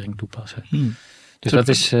dagelijks leven ging toepassen. Dus dat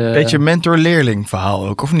is... Een beetje mentor-leerling verhaal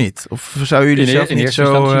ook, of niet? Of zou jullie zelf in niet eerste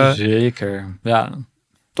zo... instantie zeker, ja.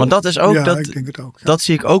 Want dat is ook... ik denk het ook. Ja. Dat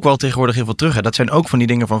zie ik ook wel tegenwoordig heel veel terug. Hè. Dat zijn ook van die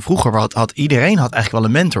dingen van vroeger. Iedereen had eigenlijk wel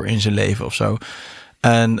een mentor in zijn leven of zo.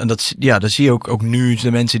 En dat zie je ook nu.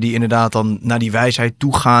 De mensen die inderdaad dan naar die wijsheid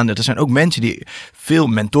toe gaan. Er zijn ook mensen die veel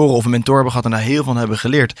mentoren of een mentor hebben gehad en daar heel van hebben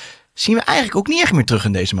geleerd. Zien we eigenlijk ook niet echt meer terug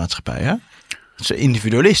in deze maatschappij. Hè? Zo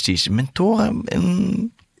individualistisch. Mentoren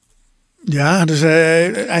en... Ja, dus het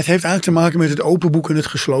heeft eigenlijk te maken met het open boek en het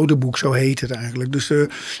gesloten boek, zo heet het eigenlijk. Dus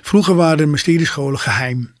vroeger waren de mysteriescholen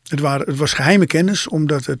geheim. Het was geheime kennis,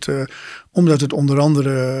 omdat het onder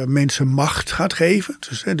andere mensen macht gaat geven.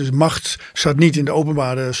 Dus macht zat niet in de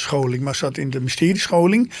openbare scholing, maar zat in de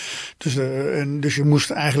mysteriescholing. Dus je moest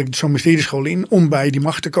eigenlijk zo'n mysterieschool in om bij die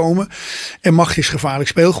macht te komen. En macht is gevaarlijk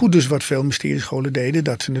speelgoed. Dus wat veel mysteriescholen deden,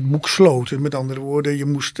 dat ze het boek sloten. Met andere woorden,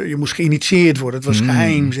 je moest geïnitieerd worden. Het was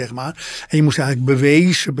geheim, zeg maar. En je moest eigenlijk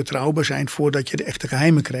bewezen, betrouwbaar zijn voordat je de echte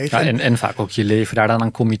geheimen kreeg. Ja, en vaak ook je leven daar dan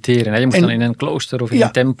aan committeren. Hè? Je moest dan in een klooster of in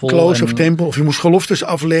een tempel. Klooster of tempel. Of je moest geloftes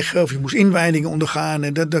afleggen. Of je moest inwijdingen ondergaan.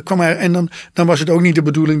 En dan was het ook niet de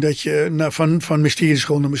bedoeling dat je van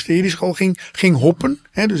mysterieschool naar mysterieschool ging hoppen.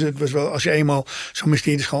 Hè? Dus het was wel, als je eenmaal zo'n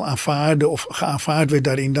mysterieschool aanvaarde of geaanvaard werd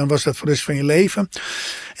daarin, dan was dat voor de rest van je leven.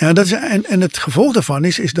 Ja, en het gevolg daarvan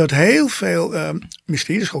is dat heel veel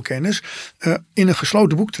mysterieschoolkennis in een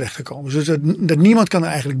gesloten boek terechtgekomen is. Dus dat niemand kan er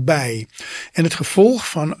eigenlijk bij. En het gevolg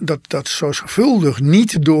van dat zo zorgvuldig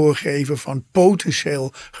niet doorgeven van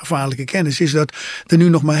potentieel gevaarlijke kennis is dat er nu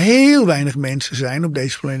nog maar heel weinig mensen zijn op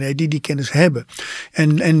deze planeet die kennis hebben.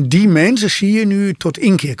 En die mensen zie je nu tot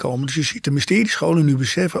inkeer komen. Dus je ziet de mysteriescholen nu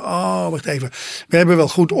beseffen, wacht even, we hebben wel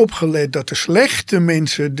goed opgelet dat de slechte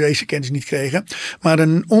mensen deze kennis niet kregen, maar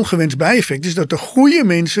een ongewenst bijeffect is dat de goede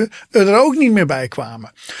mensen er ook niet meer bij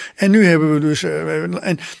kwamen. En nu hebben we dus,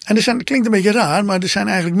 het klinkt een beetje raar, maar er zijn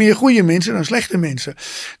eigenlijk meer goede mensen dan slechte mensen.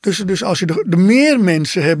 Dus als je de meer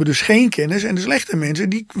mensen hebben dus geen kennis en de slechte mensen,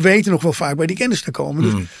 die weten nog wel vaak bij die kennis te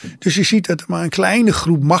komen. Dus je ziet dat er maar een kleine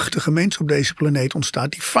groep machtige mensen op deze planeet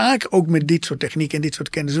ontstaat, die vaak ook met dit soort techniek en dit soort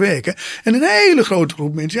kennis werken. En een hele grote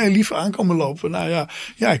groep mensen liever aankomen lopen. Nou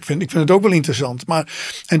ja, ik vind het ook wel interessant.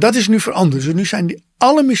 En dat is nu veranderd. Dus nu zijn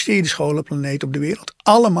alle mysteriescholenplaneten op de wereld.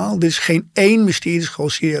 Allemaal. Er is geen één mysterieschool,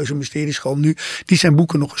 serieuze mysterieschool nu, die zijn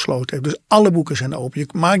boeken nog gesloten heeft. Dus alle boeken zijn open. Je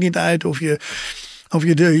maakt niet uit of je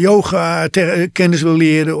de yoga kennis wil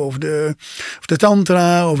leren, of de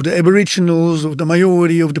tantra, of de aboriginals, of de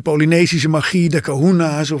Maori, of de Polynesische magie, de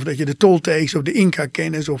kahuna's, of dat je de Toltecs, of de Inca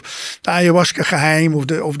kennis, of de ayahuasca geheim,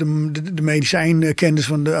 of de medicijnkennis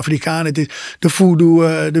van de Afrikanen, de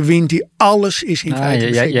voodoo, de winti, alles is in feite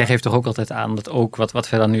jij geeft toch ook altijd aan dat ook wat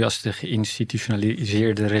we dan nu als de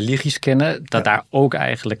geïnstitutionaliseerde religies kennen, dat daar ook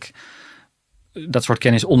eigenlijk dat soort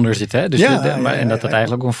kennis onder zit. Hè? Dus dat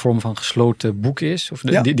eigenlijk ook een vorm van gesloten boek is. Of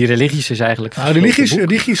die religies is eigenlijk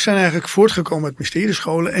religies zijn eigenlijk voortgekomen uit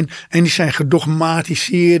mysteriescholen. En die zijn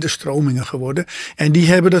gedogmatiseerde stromingen geworden. En die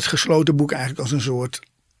hebben dat gesloten boek eigenlijk als een soort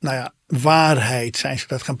waarheid zijn ze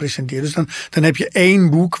dat gaan presenteren. Dus dan heb je één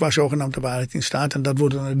boek waar zogenaamd de waarheid in staat. En dat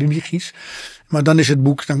worden dan religies. Maar dan is het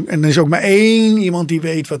boek, en er is ook maar één iemand die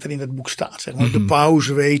weet wat er in dat boek staat. Zeg maar. Mm-hmm. De paus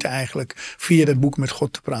weet eigenlijk via dat boek met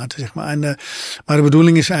God te praten. Zeg maar. Maar de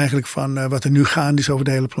bedoeling is eigenlijk van wat er nu gaande is over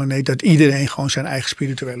de hele planeet. Dat iedereen gewoon zijn eigen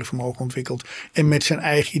spirituele vermogen ontwikkelt. En met zijn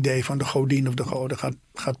eigen idee van de godin of de goden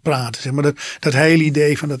gaat praten. Zeg maar. Dat hele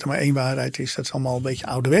idee van dat er maar één waarheid is. Dat is allemaal een beetje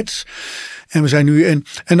ouderwets. En we zijn nu,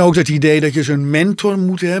 en ook dat idee dat je zo'n mentor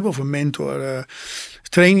moet hebben. Of een mentor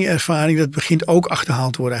trainingervaring, dat begint ook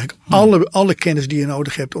achterhaald te worden. Eigenlijk alle kennis die je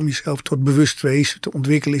nodig hebt om jezelf tot bewust wezen te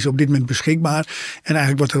ontwikkelen is op dit moment beschikbaar. En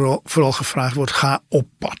eigenlijk wat er vooral gevraagd wordt, ga op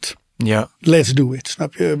pad. Ja. Let's do it.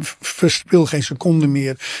 Snap je? Verspil geen seconde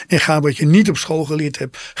meer. En ga wat je niet op school geleerd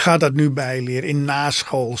hebt, ga dat nu bijleren in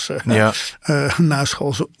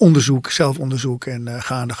naschoolse onderzoek, zelfonderzoek en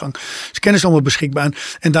ga aan de gang. Dus kennis is allemaal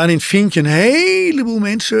beschikbaar. En daarin vind je een heleboel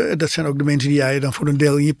mensen, dat zijn ook de mensen die jij dan voor een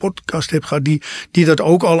deel in je podcast hebt gehad, die dat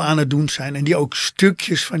ook al aan het doen zijn. En die ook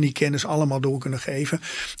stukjes van die kennis allemaal door kunnen geven.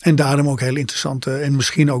 En daarom ook heel interessante en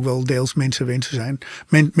misschien ook wel deels mensen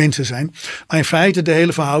zijn. Maar in feite de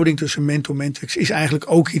hele verhouding tussen mentor-mentor is eigenlijk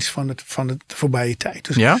ook iets van het voorbije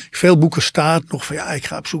tijd. Dus veel boeken staat nog van ik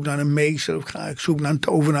ga op zoek naar een meester of ik zoek naar een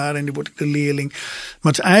tovenaar en dan word ik de leerling.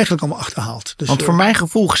 Maar het is eigenlijk allemaal achterhaald. Dus, want voor mijn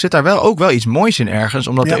gevoel zit daar ook wel iets moois in ergens.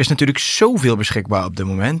 Omdat er is natuurlijk zoveel beschikbaar op dit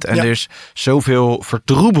moment. En er is zoveel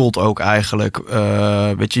vertroebeld ook eigenlijk.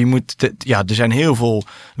 Weet je, er zijn heel veel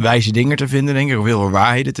wijze dingen te vinden, denk ik. Of heel veel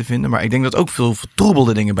waarheden te vinden. Maar ik denk dat ook veel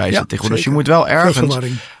vertroebelde dingen bij zitten. Dus je moet wel ergens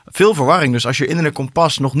veel verwarring. Dus als je innerlijk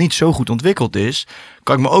kompas nog niet zo goed ontwikkeld is,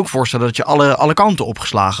 kan ik me ook voorstellen dat je alle kanten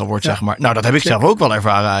opgeslagen wordt, zeg maar. Nou, dat heb ik zelf ook wel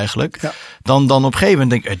ervaren eigenlijk. Ja. Dan op een gegeven moment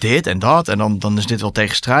denk ik dit en dat. En dan is dit wel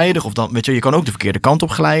tegenstrijdig. Of dan, weet je kan ook de verkeerde kant op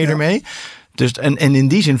glijden ermee. Dus, en in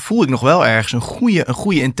die zin voel ik nog wel ergens een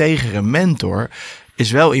goede integere mentor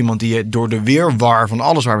is wel iemand die je door de weerwar van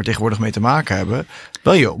alles waar we tegenwoordig mee te maken hebben,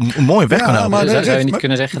 wel je een mooie weg kan helpen. Zou je niet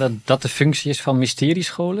kunnen zeggen dat dat de functie is van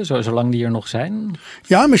mysteriescholen, zolang die er nog zijn?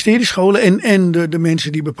 Ja, mysteriescholen en de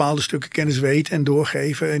mensen die bepaalde stukken kennis weten en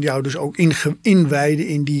doorgeven en jou dus ook inwijden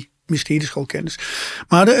in die mysterieschoolkennis.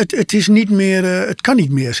 Maar het is niet meer, het kan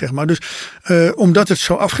niet meer, zeg maar. Dus omdat het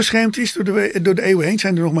zo afgeschermd is door de eeuwen heen,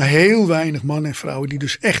 zijn er nog maar heel weinig mannen en vrouwen die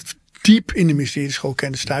dus echt diep in de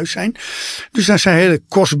mysterieschoolkennis thuis zijn. Dus daar zijn hele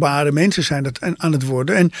kostbare mensen zijn dat aan het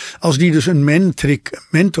worden. En als die dus een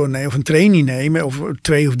mentor nemen of een trainee nemen, of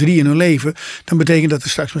 2 of 3 in hun leven, dan betekent dat er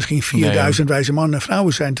straks misschien 4000 wijze mannen en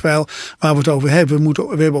vrouwen zijn. Terwijl waar we het over hebben, we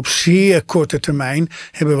hebben op zeer korte termijn,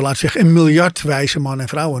 laten we zeggen, 1 miljard wijze mannen en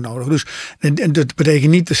vrouwen nodig. Dus en dat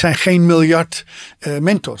betekent niet, er zijn geen miljard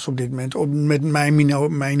mentors op dit moment, met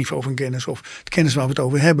mijn niveau van kennis of het kennis waar we het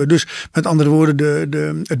over hebben. Dus met andere woorden,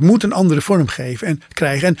 het moet een andere vorm geven en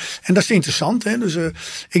krijgen. En dat is interessant. Hè? Dus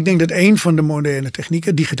ik denk dat een van de moderne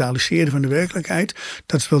technieken, digitaliseren van de werkelijkheid,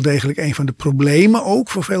 dat is wel degelijk een van de problemen ook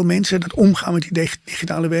voor veel mensen, dat omgaan met die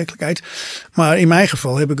digitale werkelijkheid. Maar in mijn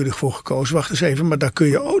geval heb ik ervoor gekozen, wacht eens even, maar dat kun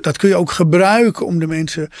je ook gebruiken om de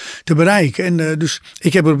mensen te bereiken. En dus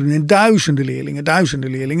ik heb er duizenden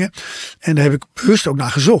leerlingen. En daar heb ik bewust ook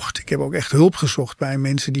naar gezocht. Ik heb ook echt hulp gezocht bij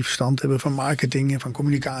mensen die verstand hebben van marketing en van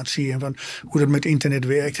communicatie en van hoe dat met internet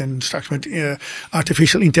werkt en straks met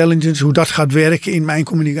artificial intelligence, hoe dat gaat werken in mijn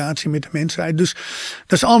communicatie met de mensheid. Dus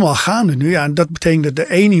dat is allemaal gaande nu. Ja, en dat betekent dat de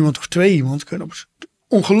 1 iemand of 2 iemand kunnen op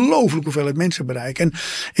ongelooflijk hoeveelheid mensen bereiken. En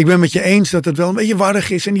ik ben met je eens dat het wel een beetje warrig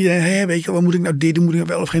is. En iedereen, weet je, wat moet ik nou dit doen? Moet ik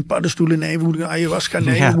nou wel of geen paddenstoelen nemen? Moet ik nou ayahuasca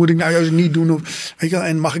nemen? Ja. Moet ik nou juist niet doen? Of, weet je,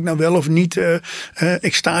 en mag ik nou wel of niet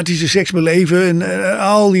extatische seks beleven? En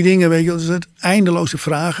al die dingen, weet je, dat is het eindeloze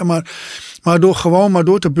vragen. Maar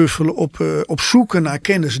door te buffelen op zoeken naar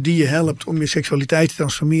kennis die je helpt om je seksualiteit te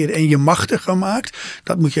transformeren en je machtiger maakt.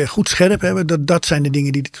 Dat moet je goed scherp hebben. Dat zijn de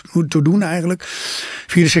dingen die te doen eigenlijk.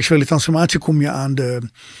 Via de seksuele transformatie kom je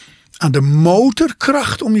aan de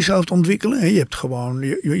motorkracht om jezelf te ontwikkelen. Je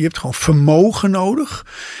hebt gewoon vermogen nodig.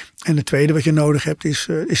 En het tweede wat je nodig hebt is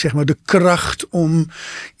zeg maar de kracht om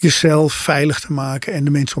jezelf veilig te maken en de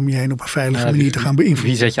mensen om je heen op een veilige manier te gaan beïnvloeden.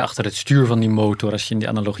 Wie zet je achter het stuur van die motor als je in die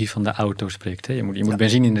analogie van de auto spreekt? Hè? Je moet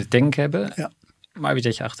benzine in de tank hebben. Ja. Maar wie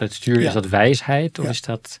zet je achter het stuur? Ja. Is dat wijsheid of is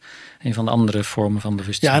dat een van de andere vormen van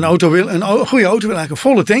bewustzijn? Ja, een goede auto wil eigenlijk een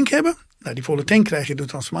volle tank hebben. Nou, die volle tank krijg je door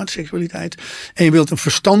transformatieseksualiteit. En je wilt een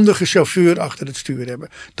verstandige chauffeur achter het stuur hebben.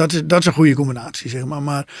 Dat is een goede combinatie, zeg maar.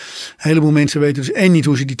 Maar een heleboel mensen weten dus niet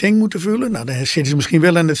hoe ze die tank moeten vullen. Nou, dan zitten ze misschien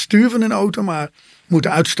wel aan het stuur van een auto, maar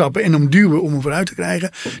moeten uitstappen en hem duwen om hem vooruit te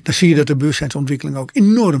krijgen. Dan zie je dat de bewustzijnsontwikkeling ook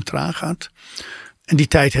enorm traag gaat. En die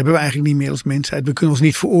tijd hebben we eigenlijk niet meer als mensheid. We kunnen ons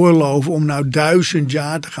niet veroorloven om nou 1000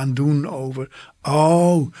 jaar te gaan doen over...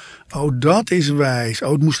 Oh, dat is wijs.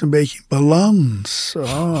 Oh, het moest een beetje in balans.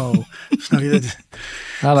 Oh, snap je dat?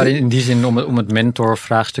 Nou, maar in die zin, om het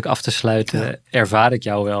mentorvraagstuk af te sluiten, ervaar ik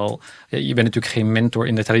jou wel. Je bent natuurlijk geen mentor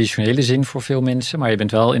in de traditionele zin voor veel mensen. Maar je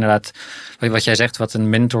bent wel inderdaad, wat jij zegt, wat een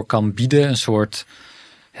mentor kan bieden. Een soort,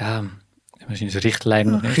 misschien is richtlijn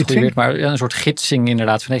nog niet goed weer, maar een soort gidsing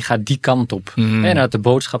inderdaad. Van ga die kant op. En inderdaad de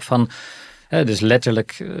boodschap van... dus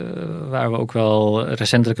letterlijk, waar we ook wel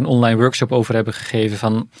recentelijk een online workshop over hebben gegeven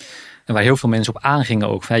van, en waar heel veel mensen op aangingen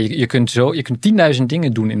ook. Van, je kunt 10.000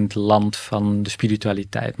 dingen doen in het land van de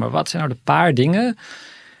spiritualiteit. Maar wat zijn nou de paar dingen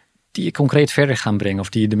die je concreet verder gaan brengen of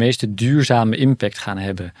die de meeste duurzame impact gaan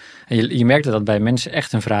hebben? En je merkt dat dat bij mensen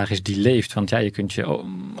echt een vraag is die leeft. Want je kunt je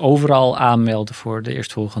overal aanmelden voor de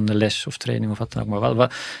eerstvolgende les of training of wat dan ook.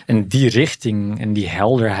 Maar en die richting en die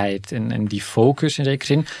helderheid en die focus in zekere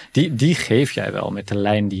zin, die geef jij wel met de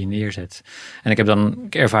lijn die je neerzet. En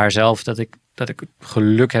ik ervaar zelf dat ik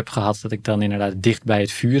geluk heb gehad dat ik dan inderdaad dicht bij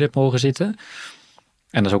het vuur heb mogen zitten.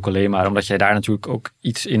 En dat is ook alleen maar omdat jij daar natuurlijk ook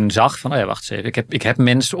iets in zag van, wacht eens even. Ik heb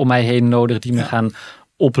mensen om mij heen nodig die me gaan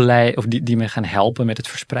opleiden of die me gaan helpen met het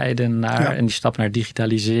verspreiden en die stap naar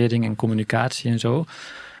digitalisering en communicatie en zo. Want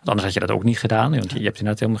anders had je dat ook niet gedaan. Want je hebt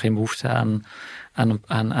inderdaad helemaal geen behoefte aan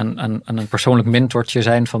een persoonlijk mentortje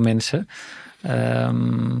zijn van mensen.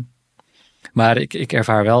 Maar ik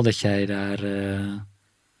ervaar wel dat jij daar...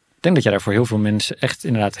 Ik denk dat jij daar voor heel veel mensen echt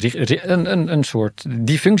inderdaad een soort,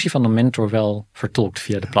 die functie van een mentor wel vertolkt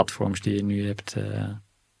via de platforms die je nu hebt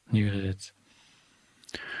neergezet.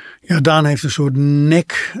 Ja, Daan heeft een soort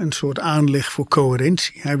nek, een soort aanleg voor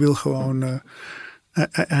coherentie. Hij wil gewoon,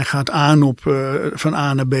 hij gaat aan op van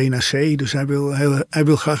A naar B naar C. Dus hij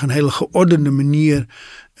wil graag een hele geordende manier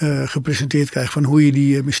gepresenteerd krijgen van hoe je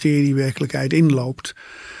die mysteriewerkelijkheid inloopt.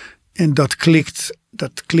 En dat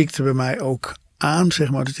klikte bij mij ook aan,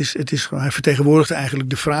 zeg maar. Hij vertegenwoordigt eigenlijk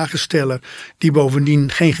de vragensteller die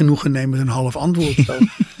bovendien geen genoegen neemt met een half antwoord.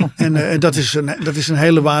 En dat is een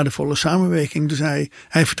hele waardevolle samenwerking. Dus hij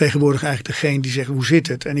vertegenwoordigt eigenlijk degene die zegt hoe zit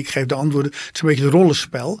het? En ik geef de antwoorden. Het is een beetje een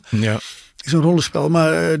rollenspel. Ja. Het is een rollenspel,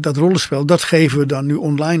 maar dat rollenspel, dat geven we dan nu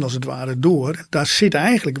online als het ware door. Daar zit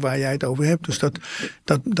eigenlijk waar jij het over hebt. Dus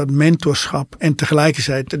dat mentorschap en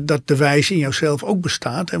tegelijkertijd dat de wijze in jouzelf ook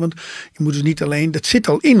bestaat. Hè? Want je moet dus niet alleen, dat zit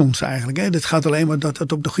al in ons eigenlijk. Hè? Het gaat alleen maar dat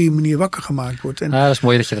het op de goede manier wakker gemaakt wordt. En, dat is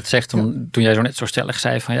mooi dat je dat zegt. Toen jij zo net zo stellig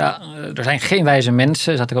zei van er zijn geen wijze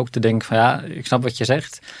mensen, zat ik ook te denken van ik snap wat je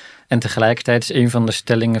zegt. En tegelijkertijd is een van de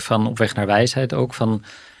stellingen van op weg naar wijsheid ook van...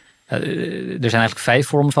 er zijn eigenlijk 5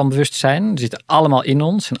 vormen van bewustzijn. Die zitten allemaal in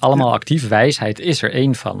ons en allemaal actief. Wijsheid is er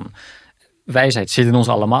 1 van. Wijsheid zit in ons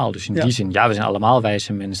allemaal. Dus in die zin, we zijn allemaal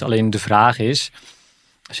wijze mensen. Alleen de vraag is,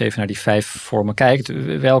 als je even naar die 5 vormen kijkt,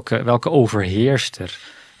 welke overheerst er?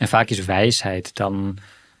 En vaak is wijsheid dan...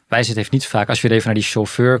 Wijsheid heeft niet vaak, als je weer even naar die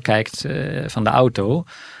chauffeur kijkt van de auto.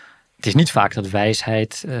 Het is niet vaak dat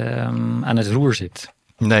wijsheid aan het roer zit.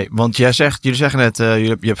 Nee, want jullie zeggen net,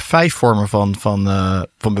 je hebt 5 vormen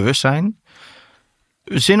van bewustzijn.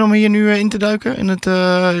 Zin om hier nu in te duiken? In het,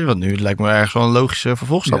 want nu lijkt me ergens wel een logische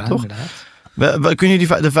vervolgstap, toch? Inderdaad. Kun je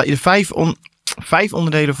de 5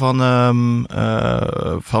 onderdelen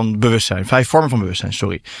van bewustzijn, 5 vormen van bewustzijn,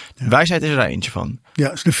 sorry. Ja. Wijsheid is er daar eentje van. Ja,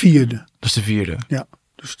 dat is de 4e. Dat is de 4e. Ja.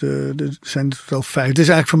 Dus er zijn totaal 5. Het is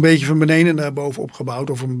eigenlijk een beetje van beneden naar boven opgebouwd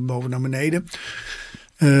of van boven naar beneden.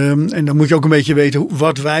 En dan moet je ook een beetje weten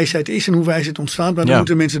wat wijsheid is en hoe wijsheid ontstaat. Maar dan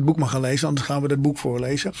moeten mensen het boek maar gaan lezen, anders gaan we dat boek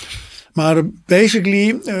voorlezen. Maar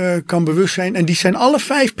basically kan bewustzijn, en die zijn alle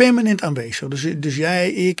 5 permanent aanwezig. Dus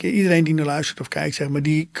jij, ik, iedereen die naar luistert of kijkt, zeg maar,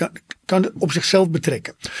 die kan op zichzelf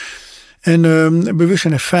betrekken. En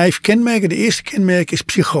bewustzijn heeft 5 kenmerken. De eerste kenmerk is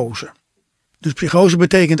psychose. Dus psychose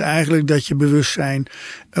betekent eigenlijk dat je bewustzijn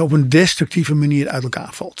op een destructieve manier uit elkaar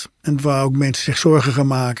valt. En waar ook mensen zich zorgen gaan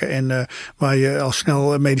maken. En waar je al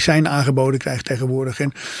snel medicijnen aangeboden krijgt tegenwoordig.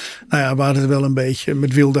 En waar het wel een beetje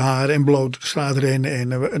met wilde haren en bloot de straat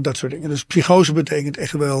rennen en dat soort dingen. Dus psychose betekent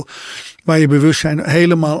echt wel waar je bewustzijn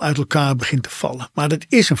helemaal uit elkaar begint te vallen. Maar dat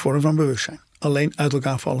is een vorm van bewustzijn. Alleen uit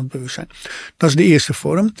elkaar vallend bewustzijn. Dat is de eerste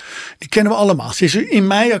vorm. Die kennen we allemaal. Ze is in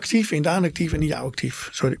mij actief, in Daan actief en in jou actief.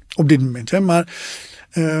 Sorry, op dit moment. Hè. Maar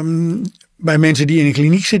bij mensen die in een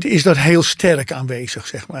kliniek zitten is dat heel sterk aanwezig.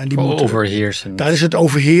 Zeg maar. En die overheersend. Daar is het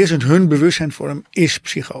overheersend. Hun bewustzijnvorm is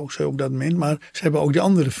psychose op dat moment. Maar ze hebben ook die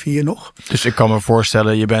andere 4 nog. Dus ik kan me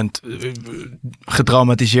voorstellen, je bent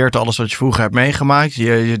getraumatiseerd door alles wat je vroeger hebt meegemaakt.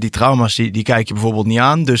 Die trauma's, die kijk je bijvoorbeeld niet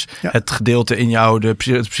aan. Dus het gedeelte in jou,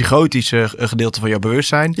 het psychotische gedeelte van jouw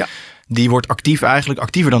bewustzijn, die wordt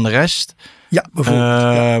actiever dan de rest. Ja,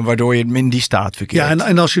 bijvoorbeeld. Waardoor je in die staat verkeert. Ja,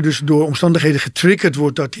 en als je dus door omstandigheden getriggerd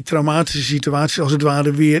wordt dat die traumatische situaties als het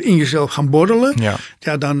ware weer in jezelf gaan borrelen.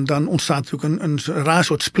 Ja, dan ontstaat natuurlijk een raar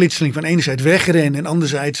soort splitseling van enerzijds wegrennen en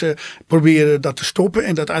anderzijds proberen dat te stoppen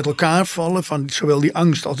en dat uit elkaar vallen van zowel die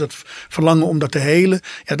angst als het verlangen om dat te helen.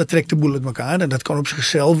 Ja, dat trekt de boel uit elkaar en dat kan op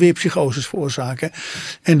zichzelf weer psychoses veroorzaken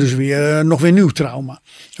en dus nog weer nieuw trauma.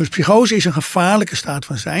 Dus psychose is een gevaarlijke staat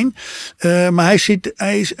van zijn, maar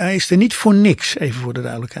hij is er niet voor niks, even voor de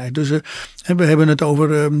duidelijkheid. Dus we hebben het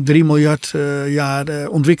over 3 miljard jaar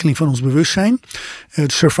ontwikkeling van ons bewustzijn.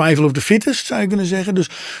 Survival of the fittest, zou je kunnen zeggen.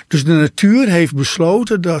 Dus de natuur heeft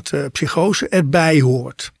besloten dat psychose erbij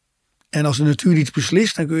hoort. En als de natuur iets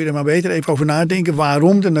beslist, dan kun je er maar beter even over nadenken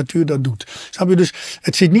waarom de natuur dat doet. Snap je? Dus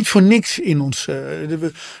het zit niet voor niks in ons.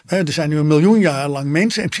 Er zijn nu 1 miljoen jaar lang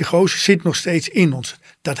mensen en psychose zit nog steeds in ons.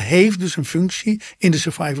 Dat heeft dus een functie in de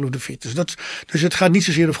survival of the fittest. Dus het gaat niet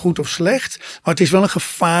zozeer of goed of slecht, maar het is wel een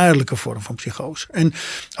gevaarlijke vorm van psychose. En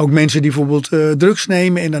ook mensen die bijvoorbeeld drugs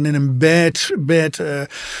nemen en dan in een bad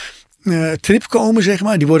trip komen, zeg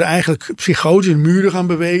maar. Die worden eigenlijk psychotisch in muren gaan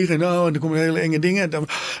bewegen. En dan komen hele enge dingen.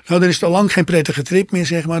 Dan is het al lang geen prettige trip meer,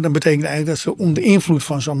 zeg maar. Dan betekent eigenlijk dat ze onder invloed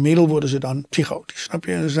van zo'n middel worden ze dan psychotisch. Snap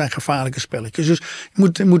je? Dat zijn gevaarlijke spelletjes. Dus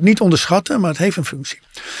je moet niet onderschatten, maar het heeft een functie.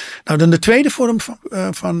 Nou, dan de tweede vorm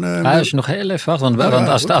van als je nog heel even wacht, want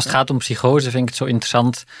als het gaat om psychose vind ik het zo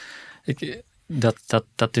interessant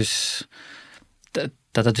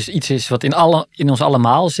dat het dus iets is wat in ons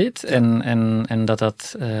allemaal zit. En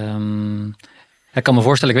dat ik kan me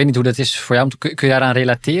voorstellen, ik weet niet hoe dat is voor jou. Kun je daaraan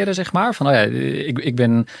relateren, zeg maar? Van,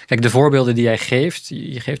 kijk, de voorbeelden die jij geeft.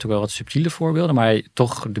 Je geeft ook wel wat subtiele voorbeelden. Maar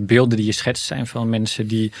toch, de beelden die je schetst zijn van mensen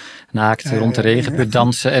die naakt rond de regenput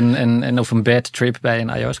dansen. En of een bad trip bij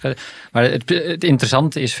een ayahuasca. Maar het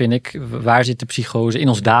interessante is, vind ik, waar zit de psychose in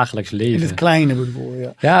ons dagelijks leven? In het kleine bedoel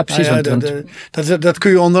je. Ja, precies. Dat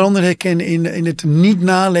kun je onder andere herkennen in het niet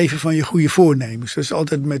naleven van je goede voornemens. Dus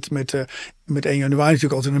altijd met 1 januari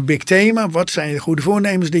natuurlijk altijd een big thema. Wat zijn je goede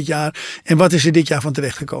voornemens dit jaar? En wat is er dit jaar van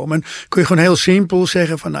terechtgekomen? En kun je gewoon heel simpel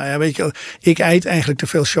zeggen van, weet je, ik eet eigenlijk te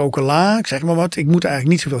veel chocola. Ik zeg maar wat, ik moet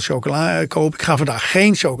eigenlijk niet zoveel chocola kopen. Ik ga vandaag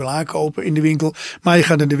geen chocola kopen in de winkel. Maar je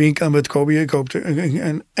gaat naar de winkel en wat koop je? Je koopt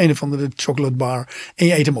een of andere chocolate bar en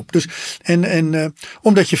je eet hem op. Dus,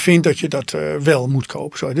 omdat je vindt dat je dat wel moet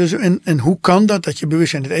kopen. Sorry. Dus, en hoe kan dat je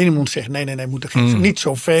bewustzijn het ene mond zegt, nee, moet er niet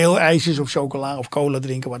zoveel ijsjes of chocola of cola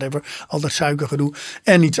drinken, whatever. Altijd suikergedoe.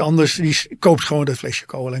 En iets anders, die koopt gewoon dat flesje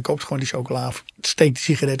cola en koopt gewoon die chocola of steekt die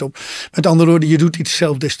sigaret op. Met andere woorden, je doet iets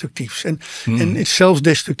zelfdestructiefs. En iets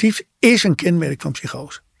zelfdestructiefs is een kenmerk van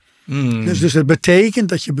psychose. Dus dat betekent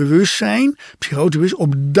dat je bewustzijn, psychotisch,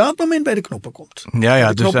 op dat moment bij de knoppen komt.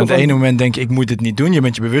 Ja, dus aan het ene moment denk je, ik moet het niet doen. Je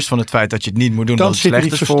bent je bewust van het feit dat je het niet moet doen, dan dat het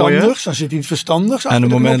slecht is voor je. Dan zit iets verstandigs. En een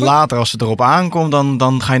moment later, als het erop aankomt,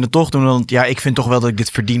 dan ga je het toch doen. Want ik vind toch wel dat ik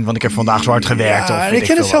dit verdien, want ik heb vandaag zo hard gewerkt. Ja, ik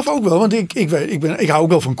ken het zelf ook wel, want ik hou ook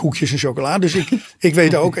wel van koekjes en chocola. Dus ik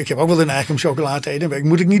weet ook, ik heb ook wel de neiging om chocola te eten. Dat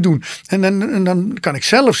moet ik niet doen. En dan kan ik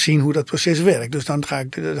zelf zien hoe dat proces werkt. Dus dan ga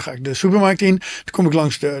ik de supermarkt in. Dan kom ik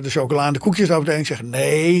langs de chocola en de koekjes op en ik zeg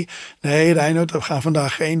nee Reinoud, we gaan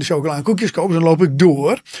vandaag geen chocola en koekjes kopen. Dan loop ik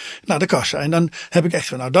door naar de kassa en dan heb ik echt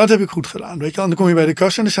van, dat heb ik goed gedaan, weet je wel. En dan kom je bij de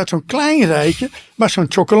kassa en er staat zo'n klein rijtje waar zo'n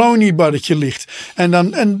chocoloni barretje ligt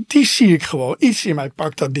en die zie ik gewoon, iets in mij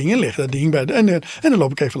pakt dat ding en legt dat ding bij en dan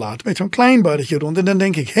loop ik even later met zo'n klein barretje rond en dan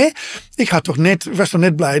denk ik, ik was toch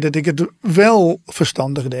net blij dat ik het wel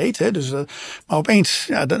verstandig deed, dus maar opeens,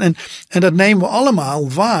 en dat nemen we allemaal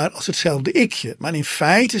waar als hetzelfde ikje, maar in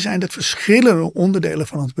feite zijn dat verschillende onderdelen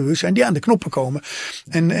van ons bewustzijn die aan de knoppen komen.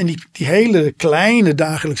 En die hele kleine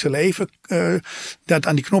dagelijkse leven dat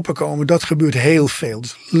aan die knoppen komen, dat gebeurt heel veel.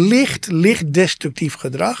 Dus licht destructief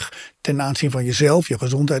gedrag ten aanzien van jezelf, je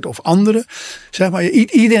gezondheid of anderen. Zeg maar,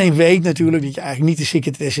 iedereen weet natuurlijk dat je eigenlijk niet de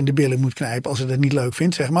secretaresse in de billen moet knijpen als je dat niet leuk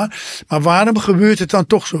vindt, zeg maar. Maar waarom gebeurt het dan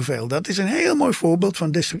toch zoveel? Dat is een heel mooi voorbeeld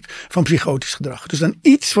van psychotisch gedrag. Dus dan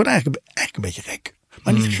iets wordt eigenlijk een beetje gek.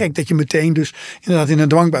 Maar niet gek dat je meteen dus inderdaad in een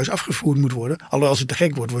dwangbuis afgevoerd moet worden. Alhoewel als het te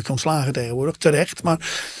gek wordt, word je ontslagen tegenwoordig. Terecht.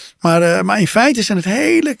 Maar in feite zijn het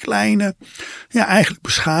hele kleine, eigenlijk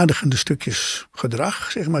beschadigende stukjes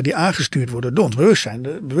gedrag, zeg maar, die aangestuurd worden door ons bewustzijn.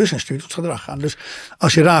 De bewustzijn stuurt het gedrag aan. Dus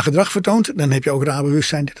als je raar gedrag vertoont, dan heb je ook raar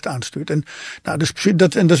bewustzijn dat het aanstuurt. En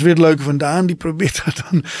dat is weer het leuke van Daan, die probeert dat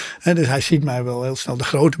dan. Dus hij ziet mij wel heel snel de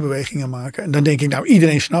grote bewegingen maken. En dan denk ik, nou,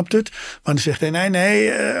 iedereen snapt het. Maar dan zegt hij,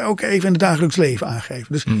 nee, ook even in het dagelijks leven aangeven.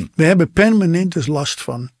 Dus we hebben permanent dus last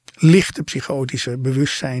van lichte psychotische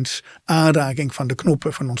bewustzijnsaanraking van de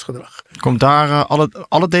knoppen van ons gedrag. Komt daar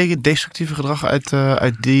alle destructieve gedrag uit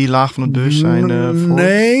die laag van het bewustzijn voor?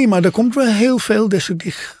 Nee, maar er komt wel heel veel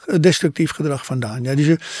destructief gedrag vandaan. Ja, dus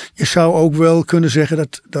je zou ook wel kunnen zeggen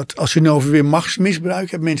dat als je nou over weer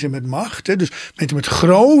machtsmisbruik hebt, mensen met macht, hè, dus mensen met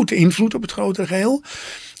grote invloed op het grotere geheel.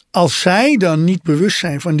 Als zij dan niet bewust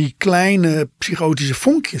zijn van die kleine psychotische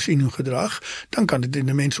vonkjes in hun gedrag, dan kan het in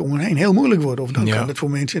de mensen om hen heen heel moeilijk worden. Of dan kan het voor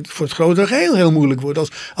mensen voor het grotere geheel heel moeilijk worden.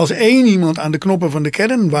 Als één iemand aan de knoppen van de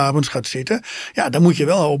kernwapens gaat zitten, dan moet je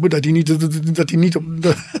wel hopen dat hij niet op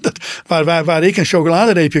waar ik een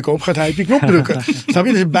chocoladereepje koop, gaat hij op die knop drukken. Snap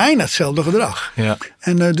je? Dat is bijna hetzelfde gedrag. Ja.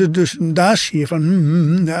 En dus daar zie je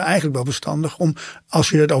van eigenlijk wel verstandig om, als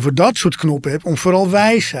je het over dat soort knoppen hebt, om vooral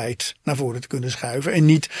wijsheid naar voren te kunnen schuiven. En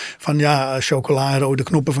niet van chocola, rode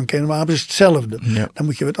knoppen van kernwapens is hetzelfde. Ja. Daar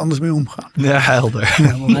moet je wat anders mee omgaan. Ja, helder.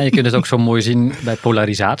 Je kunt het ook zo mooi zien bij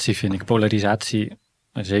polarisatie, vind ik. Polarisatie,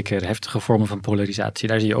 zeker heftige vormen van polarisatie,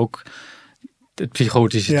 daar zie je ook het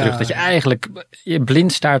psychotische terug. Dat je eigenlijk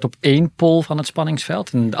blind staart op één pol van het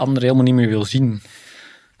spanningsveld en de andere helemaal niet meer wil zien.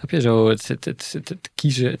 Heb je zo het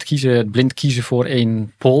blind kiezen voor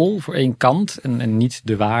één pol, voor één kant en niet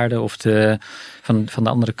de waarde of van de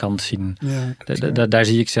andere kant zien. Ja, daar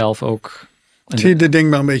zie ik zelf ook. Denk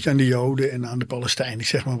maar een beetje aan de Joden en aan de Palestijnen,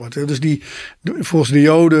 zeg maar wat. Dus volgens de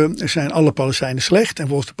Joden zijn alle Palestijnen slecht en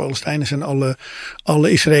volgens de Palestijnen zijn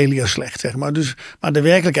alle Israëliërs slecht, zeg maar. Maar de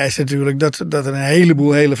werkelijkheid is natuurlijk dat er een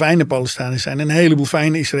heleboel hele fijne Palestijnen zijn en een heleboel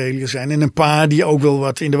fijne Israëliërs zijn en een paar die ook wel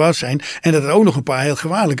wat in de war zijn en dat er ook nog een paar heel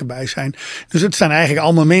gevaarlijke bij zijn. Dus het zijn eigenlijk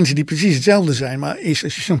allemaal mensen die precies hetzelfde zijn, maar als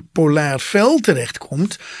je zo'n polair veld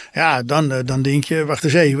terechtkomt, dan denk je, wacht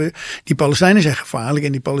eens even, die Palestijnen zijn gevaarlijk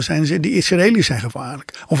en die Israëliërs zijn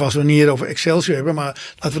gevaarlijk. Of als we het niet over Excelsior hebben,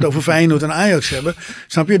 maar laten we het over Feyenoord en Ajax hebben.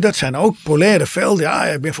 Snap je? Dat zijn ook polaire velden. Ja,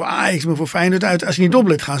 ik ben voor Ajax, ik ben voor Feyenoord uit. Als je niet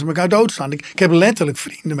oplet, gaan ze elkaar doodslaan. Ik heb letterlijk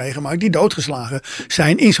vrienden meegemaakt die doodgeslagen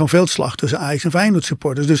zijn in zo'n veldslag tussen Ajax en Feyenoord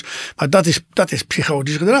supporters. Dus, maar dat is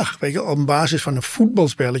psychotisch gedrag. Weet je, op basis van een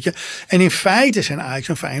voetbalspelletje. En in feite zijn Ajax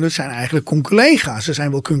en Feyenoord zijn eigenlijk collega's. Ze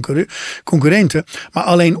zijn wel concurrenten. Maar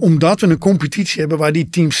alleen omdat we een competitie hebben waar die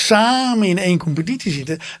teams samen in één competitie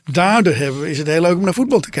zitten, daardoor is het heel leuk om naar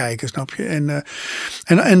voetbal te kijken, snap je?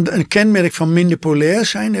 En een kenmerk van minder polair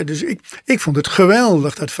zijn. Dus ik vond het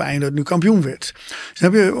geweldig dat Feyenoord nu kampioen werd.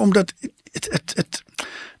 Snap je? Omdat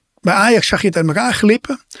bij Ajax zag je het uit elkaar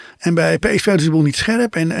glippen. En bij PSV is de boel niet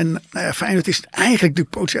scherp. En Feyenoord is eigenlijk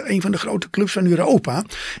een van de grote clubs van Europa.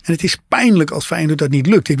 En het is pijnlijk als Feyenoord dat niet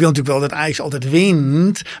lukt. Ik wil natuurlijk wel dat Ajax altijd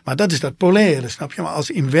wint. Maar dat is dat polaire, snap je? Maar als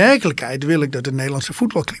in werkelijkheid wil ik dat het Nederlandse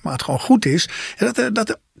voetbalklimaat gewoon goed is. En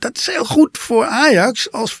dat is heel goed voor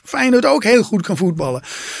Ajax als Feyenoord ook heel goed kan voetballen.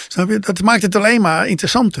 Snap je? Dat maakt het alleen maar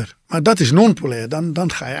interessanter. Maar dat is non-polair.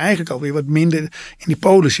 Dan ga je eigenlijk alweer wat minder in die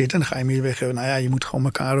polen zitten. En dan ga je meer weg. Je moet gewoon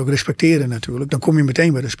elkaar ook respecteren natuurlijk. Dan kom je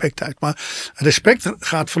meteen bij respect uit. Maar respect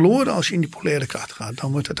gaat verloren als je in die polaire kracht gaat.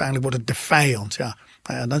 Dan wordt uiteindelijk de vijand. Ja.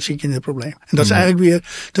 Dan zit je in het probleem. En dat is eigenlijk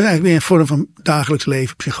weer een vorm van dagelijks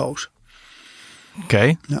leven, psychose.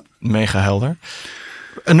 Oké, mega helder.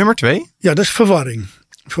 En nummer 2? Ja, dat is verwarring.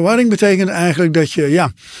 Verwarring betekent eigenlijk dat je,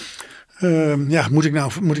 moet ik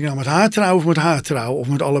nou met haar trouwen of met haar trouwen of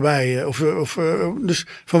met allebei? Dus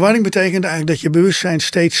verwarring betekent eigenlijk dat je bewustzijn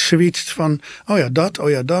steeds switcht van, dat.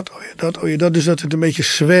 Dus dat het een beetje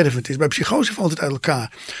zwervend is. Bij psychose valt het uit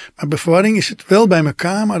elkaar. Maar bij verwarring is het wel bij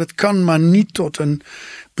elkaar, maar het kan maar niet tot een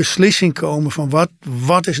beslissing komen van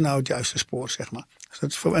wat is nou het juiste spoor, zeg maar.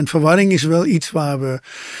 En verwarring is wel iets waar we,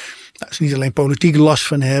 is niet alleen politiek last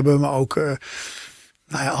van hebben, maar ook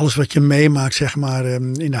Nou ja, alles wat je meemaakt, zeg maar,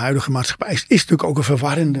 in de huidige maatschappij is natuurlijk ook een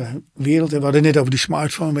verwarrende wereld. En we hadden net over die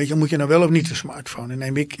smartphone, weet je, moet je nou wel of niet een smartphone? En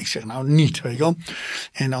neem ik zeg nou niet, weet je wel.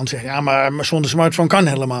 En dan zeg je, ja, maar zonder smartphone kan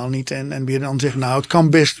helemaal niet. En weer dan zegt, nou, het kan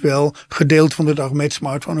best wel gedeeld van de dag met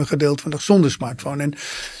smartphone en gedeeld van de dag zonder smartphone.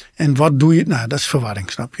 En wat doe je? Nou, dat is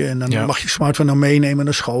verwarring, snap je? En dan mag je smartphone nou meenemen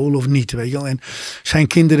naar school of niet, weet je wel. En zijn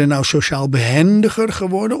kinderen nou sociaal behendiger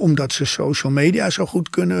geworden omdat ze social media zo goed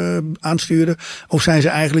kunnen aansturen? Of zijn ze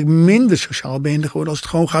eigenlijk minder sociaal behendig geworden als het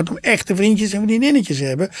gewoon gaat om echte vriendjes en vriendinnetjes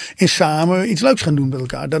hebben en samen iets leuks gaan doen met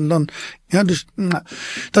elkaar? Dus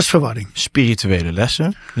dat is verwarring. Spirituele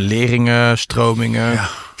lessen, leringen, stromingen,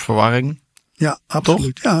 verwarring. Ja,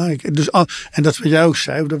 absoluut. Toch? Ja, en dat wat jij ook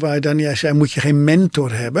zei, jij zei, moet je geen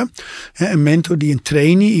mentor hebben. Een mentor die een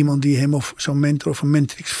trainee, iemand die hem of zo'n mentor of een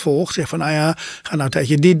mentrix volgt, zegt van, nou ja, ga nou een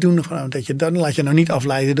tijdje dit doen, of ga nou een tijdje dat, laat je nou niet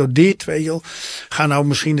afleiden door dit, weet je wel. Ga nou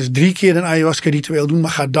misschien eens 3 keer een ayahuasca ritueel doen,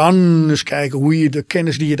 maar ga dan eens kijken hoe je de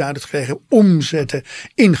kennis die je daar hebt gekregen omzetten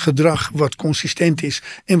in gedrag wat consistent is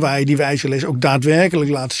en waar je die wijze les ook daadwerkelijk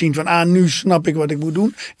laat zien van, nu snap ik wat ik moet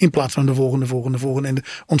doen, in plaats van de volgende. En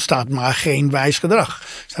er ontstaat maar geen wijs gedrag.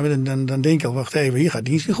 Dan denk je al, wacht even, hier gaat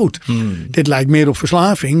iets niet goed. Dit lijkt meer op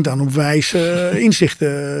verslaving dan op wijze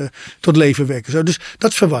inzichten tot leven wekken. Zo, dus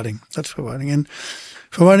dat is verwarring. En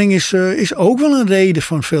verwarring is ook wel een reden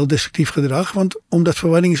van veel destructief gedrag, want omdat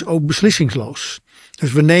verwarring is ook beslissingsloos.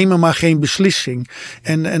 Dus we nemen maar geen beslissing.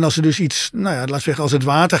 En als er dus iets, laten we zeggen, als het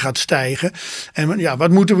water gaat stijgen. En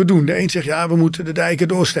wat moeten we doen? De een zegt, we moeten de dijken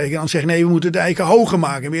doorsteken. De ander zegt, nee, we moeten de dijken hoger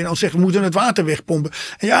maken. En de ander zegt, we moeten het water wegpompen.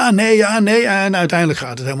 En nee. En uiteindelijk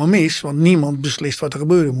gaat het helemaal mis. Want niemand beslist wat er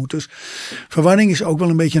gebeuren moet. Dus verwarring is ook wel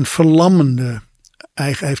een beetje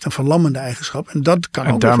heeft een verlammende eigenschap. En dat kan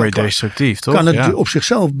ook daarmee destructief, toch? Kan het op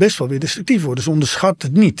zichzelf best wel weer destructief worden. Dus onderschat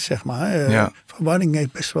het niet, zeg maar. Verwarring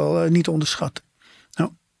heeft best wel niet onderschat.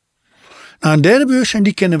 Nou, een derde bewustzijn,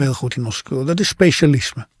 die kennen we heel goed in onze cultuur. Dat is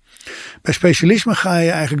specialisme. Bij specialisme ga je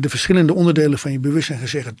eigenlijk de verschillende onderdelen van je bewustzijn gaan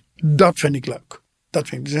zeggen, dat vind ik leuk. Dat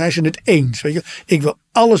vind ik. Dus hij is het eens. Weet je? Ik wil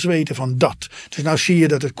alles weten van dat. Dus nou zie je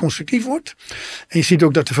dat het constructief wordt. En je ziet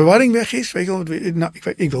ook dat de verwarring weg is. Weet je wel?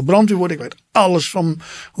 Ik wil brandweer worden. Ik weet alles van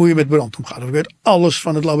hoe je met brand omgaat. Of ik weet alles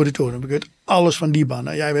van het laboratorium. Ik weet alles van die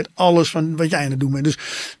banen. Jij weet alles van wat jij aan het doen bent. Dus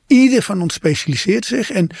ieder van ons specialiseert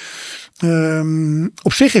zich. En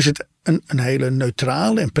op zich is het een hele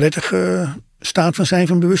neutrale en prettige staat van zijn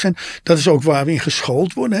van bewustzijn. Dat is ook waar we in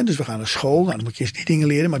geschoold worden. Hè. Dus we gaan naar school. Nou, dan moet je eens die dingen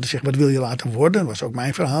leren. Maar dan zeg wat wil je laten worden? Dat was ook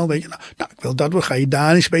mijn verhaal. Weet je. Nou, ik wil dat worden. Ga je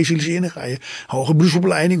daarin specialiseren. Dan ga je hoge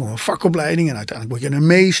beroepsopleiding of een vakopleiding. En uiteindelijk word je een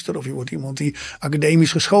meester. Of je wordt iemand die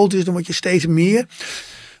academisch geschoold is. Dan word je steeds meer.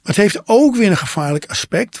 Maar het heeft ook weer een gevaarlijk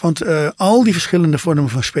aspect. Want al die verschillende vormen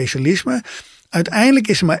van specialisme. Uiteindelijk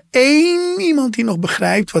is er maar één iemand die nog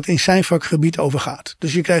begrijpt wat in zijn vakgebied over gaat.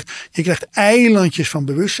 Dus je krijgt eilandjes van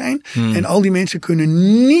bewustzijn. En al die mensen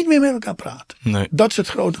kunnen niet meer met elkaar praten. Nee. Dat is het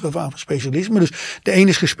grote gevaar van specialisme. Dus de een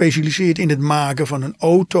is gespecialiseerd in het maken van een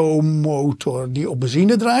automotor die op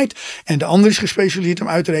benzine draait. En de ander is gespecialiseerd om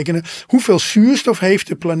uit te rekenen hoeveel zuurstof heeft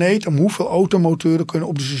de planeet. Om hoeveel automotoren kunnen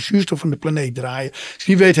op de zuurstof van de planeet draaien. Dus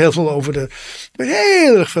die weet heel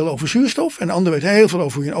erg veel over zuurstof. En de ander weet heel veel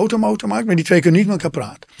over hoe je een automotor maakt. Maar die twee kunnen niet met elkaar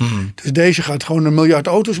praten. Dus deze gaat gewoon 1 miljard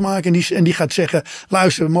auto's maken. En die gaat zeggen,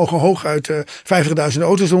 luister, we mogen hooguit 50.000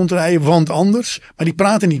 auto's rondrijden, want anders. Maar die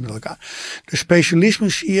praten niet met elkaar. Dus specialisme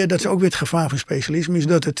zie je, dat is ook weer het gevaar van specialisme, is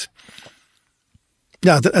dat het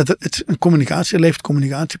levert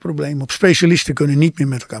communicatieproblemen op. Specialisten kunnen niet meer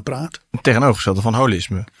met elkaar praten. Tegenovergestelde van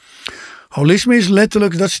holisme. Holisme is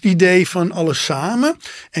letterlijk, dat is het idee van alles samen.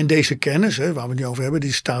 En deze kennis, waar we het nu over hebben,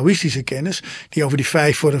 die Taoïstische kennis, die over die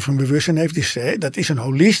 5 vormen van bewustzijn heeft, dat is een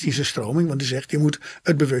holistische stroming. Want die zegt, je moet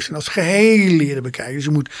het bewustzijn als geheel leren bekijken. Dus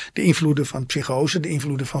je moet de invloeden van psychose, de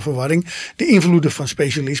invloeden van verwarring, de invloeden van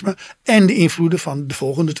specialisme en de invloeden van de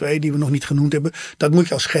volgende 2 die we nog niet genoemd hebben. Dat moet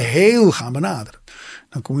je als geheel gaan benaderen.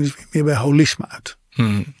 Dan kom je dus weer bij holisme uit.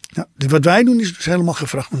 Nou, dus wat wij doen is dus helemaal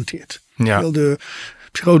gefragmenteerd. Ja. De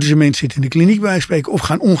psychotische mensen zitten in de kliniek bij spreken of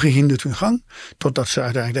gaan ongehinderd hun gang. Totdat ze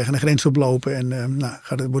uiteindelijk tegen een grens oplopen en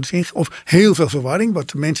gaat het worden zin. Of heel veel verwarring, wat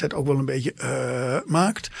de mensheid ook wel een beetje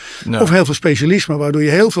maakt. Ja. Of heel veel specialisme, waardoor je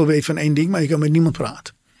heel veel weet van één ding, maar je kan met niemand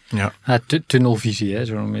praten. Ja. Tunnelvisie, hè,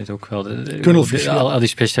 zo noem je het ook wel. Tunnelvisie, al die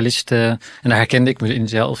specialisten. En daar herkende ik me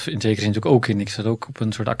zelf in zekere zin natuurlijk ook in. Ik zat ook op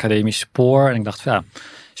een soort academisch spoor. En ik dacht,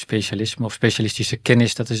 specialisme of specialistische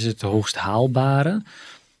kennis, dat is het hoogst haalbare.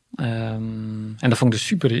 En dat vond ik dus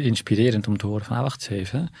super inspirerend om te horen van, wacht eens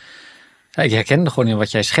even. Ik herkende gewoon in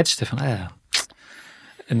wat jij schetste van,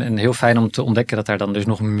 En heel fijn om te ontdekken dat daar dan dus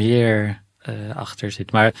nog meer achter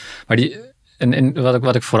zit. Maar En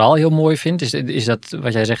wat ik vooral heel mooi vind, is dat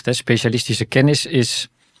wat jij zegt, hè, specialistische kennis is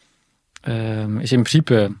in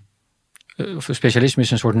principe... specialisme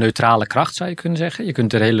is een soort neutrale kracht, zou je kunnen zeggen. Je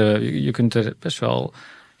kunt er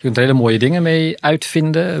hele mooie dingen mee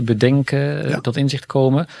uitvinden, bedenken, tot inzicht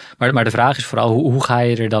komen. Maar de vraag is vooral, hoe ga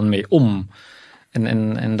je er dan mee om?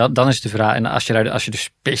 En dan is de vraag, en als je dus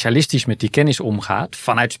specialistisch met die kennis omgaat,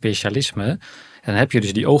 vanuit specialisme, dan heb je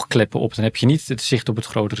dus die oogkleppen op. Dan heb je niet het zicht op het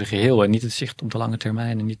grotere geheel en niet het zicht op de lange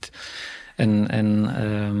termijn. En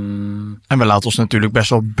we laten ons natuurlijk best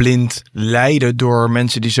wel blind leiden door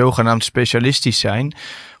mensen die zogenaamd specialistisch zijn,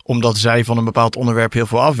 omdat zij van een bepaald onderwerp heel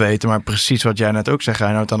veel afweten. Maar precies wat jij net ook zegt,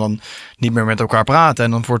 Reinoud, dan niet meer met elkaar praten.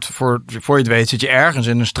 En dan voor je het weet zit je ergens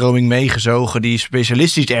in een stroming meegezogen die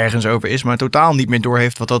specialistisch ergens over is, maar totaal niet meer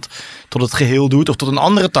doorheeft wat dat tot het geheel doet of tot een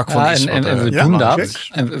andere tak van is. En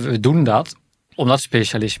we doen dat omdat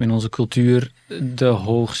specialisme in onze cultuur de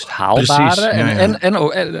hoogst haalbare en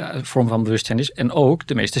ook vorm van bewustzijn is. En ook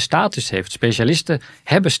de meeste status heeft. Specialisten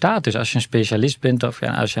hebben status. Als je een specialist bent of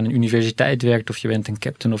als je aan een universiteit werkt of je bent een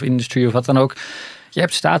captain of industry of wat dan ook. Je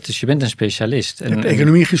hebt status, je bent een specialist. Je hebt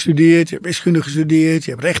economie gestudeerd, je hebt wiskunde gestudeerd,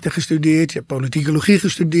 je hebt rechten gestudeerd, je hebt politicologie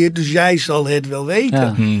gestudeerd. Dus jij zal het wel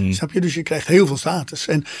weten. Ja. Snap je? Dus je krijgt heel veel status.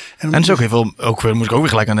 En er is ook heel veel, moet ik ook weer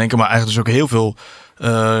gelijk aan denken, maar eigenlijk is ook heel veel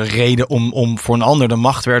reden om voor een ander de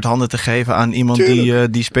macht weer uit handen te geven aan iemand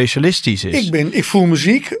die specialistisch is. Ik voel me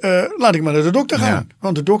ziek, laat ik maar naar de dokter gaan. Ja.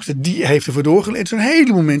 Want de dokter die heeft ervoor doorgeleerd. Zo'n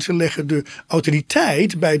heleboel mensen leggen de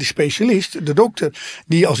autoriteit bij de specialist, de dokter,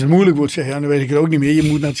 die als het moeilijk wordt zegt, dan weet ik het ook niet meer. Je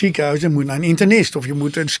moet naar het ziekenhuis, je moet naar een internist of je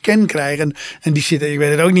moet een scan krijgen en die zit, ik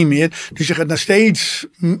weet het ook niet meer. Dus je gaat naar steeds,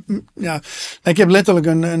 ik heb letterlijk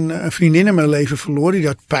een vriendin in mijn leven verloren, die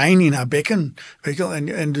had pijn in haar bekken, weet je wel.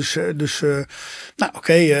 En dus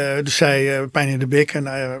zij pijn in de bek en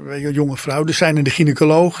een jonge vrouw. Dus zij naar de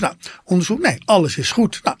gynaecoloog. Nou, onderzoek. Nee, alles is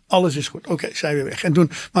goed. Nou, alles is goed. Oké, zij weer weg. En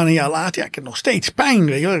toen, maar een jaar later, ik heb nog steeds pijn.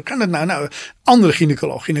 Weet je, kan het nou? Nou, andere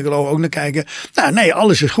gynaecoloog ook naar kijken. Nou, nee,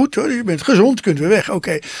 alles is goed hoor. Je bent gezond, kunt weer weg.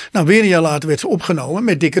 Oké. Nou, weer een jaar later werd ze opgenomen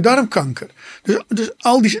met dikke darmkanker.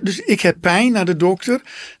 Dus ik heb pijn naar de dokter,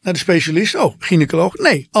 naar de specialist. Oh, gynaecoloog.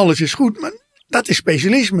 Nee, alles is goed. Maar dat is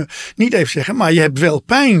specialisme. Niet even zeggen, maar je hebt wel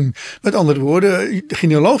pijn. Met andere woorden,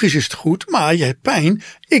 gynaecologisch is het goed, maar je hebt pijn.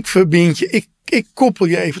 Ik verbind je, ik koppel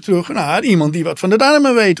je even terug naar iemand die wat van de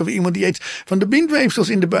darmen weet. Of iemand die iets van de bindweefsels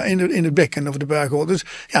in het bekken of de buik. Dus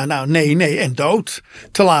nee. En dood.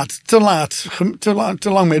 Te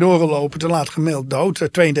lang mee doorgelopen, te laat gemeld dood.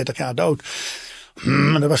 32 jaar dood.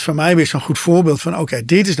 Dat was voor mij weer zo'n goed voorbeeld van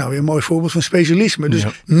dit is nou weer een mooi voorbeeld van specialisme. Dus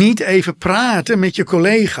niet even praten met je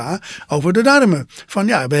collega over de darmen. Van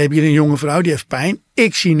we hebben hier een jonge vrouw die heeft pijn.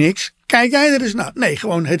 Ik zie niks. Kijk jij er eens naar? Nee,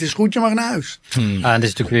 gewoon het is goed, je mag naar huis. Het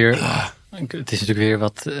is natuurlijk weer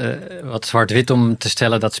wat zwart-wit om te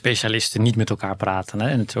stellen dat specialisten niet met elkaar praten. Hè?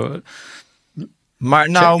 En het zo...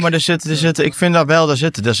 Maar er zit, ik vind dat wel,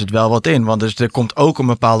 daar zit wel wat in. Want er komt ook een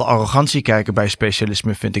bepaalde arrogantie kijken bij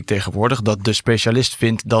specialisme, vind ik tegenwoordig. Dat de specialist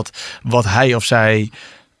vindt dat wat hij of zij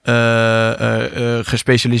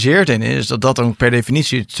gespecialiseerd in is, dat dan per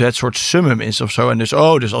definitie het soort summum is of zo. En dus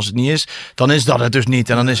als het niet is, dan is dat het dus niet.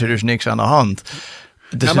 En dan is er dus niks aan de hand.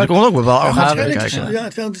 Dus er komt ook wel arrogantie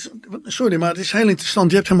kijken. Sorry, maar het is heel interessant.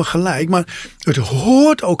 Je hebt helemaal gelijk. Maar het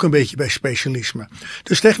hoort ook een beetje bij specialisme.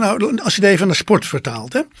 Dus als je het even naar sport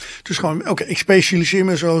vertaalt. Hè? Dus gewoon, ik specialiseer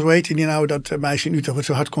me zoals, hoe heet die nou, dat meisje in Utrecht wat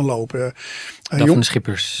zo hard kon lopen. Daphne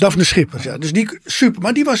Schippers. Daphne Schippers, ja. Dus die super.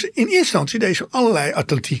 Maar die was in eerste instantie deed ze allerlei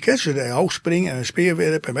atletiek. Hè? Ze deed hoogspringen en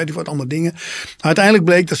speerwerp en weet je wat, allemaal dingen. Maar uiteindelijk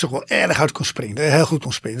bleek dat ze toch wel erg hard kon springen. Heel goed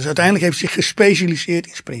kon springen. Dus uiteindelijk heeft ze zich gespecialiseerd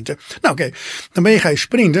in sprinten. Nou dan ben je gaan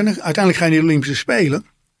sprinten. Uiteindelijk ga je naar de Olympische Spelen.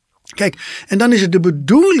 Kijk, en dan is het de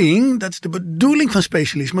bedoeling, dat is de bedoeling van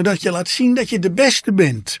specialisme, dat je laat zien dat je de beste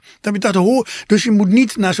bent. Dus je moet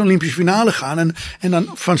niet naar zo'n Olympische finale gaan en dan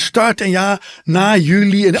van start en na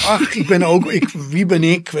juli en ik ben ook, wie ben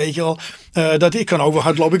ik, weet je wel. Dat ik kan ook wel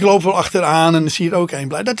hard lopen. Ik loop wel achteraan en dan zie je er ook één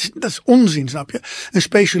blij. Dat is onzin, snap je? Een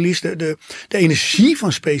specialist, de energie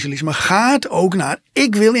van specialisme gaat ook naar,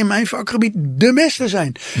 ik wil in mijn vakgebied de beste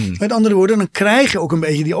zijn. Met andere woorden, dan krijg je ook een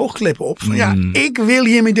beetje die oogkleppen op. Van, ik wil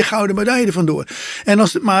hier met de gouden medaille er vandoor. En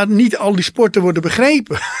maar niet al die sporten worden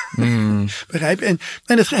begrepen. Begrijp? En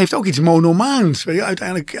het heeft ook iets monomaans. Weet je?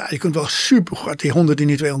 Uiteindelijk, je kunt wel super goed die 100 en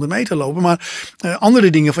die 200 meter lopen. Maar andere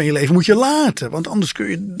dingen van je leven moet je laten. Want anders kun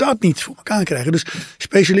je dat niet voor elkaar krijgen. Dus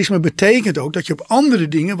specialisme betekent ook dat je op andere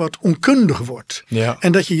dingen wat onkundig wordt. Ja.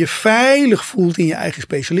 En dat je je veilig voelt in je eigen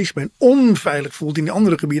specialisme. En onveilig voelt in die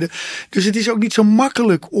andere gebieden. Dus het is ook niet zo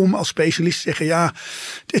makkelijk om als specialist te zeggen,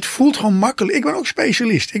 het voelt gewoon makkelijk. Ik ben ook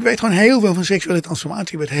specialist. Ik weet gewoon heel veel van seksuele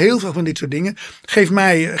transformatie. Ik weet heel veel van dit soort dingen. Geef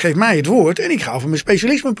mij het woord en ik ga over mijn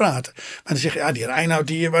specialisme praten. Maar dan zeg je, die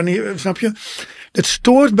Reinoud, wanneer, snap je? Het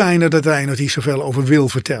stoort bijna dat Reinoud hier zoveel over wil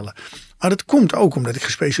vertellen. Maar dat komt ook omdat ik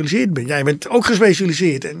gespecialiseerd ben. Jij bent ook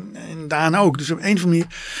gespecialiseerd en Daan ook. Dus op een of andere manier,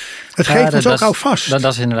 het geeft ons ook gauw vast.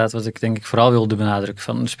 Dat is inderdaad wat ik denk ik vooral wilde benadrukken.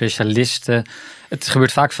 Van specialisten, het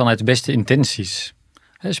gebeurt vaak vanuit de beste intenties.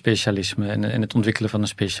 Specialisme en het ontwikkelen van een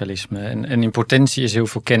specialisme. En in potentie is heel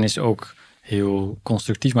veel kennis ook heel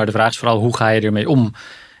constructief. Maar de vraag is vooral, hoe ga je ermee om?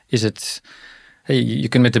 Is het... Je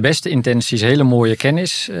kunt met de beste intenties hele mooie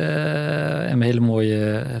kennis en hele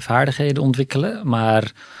mooie vaardigheden ontwikkelen.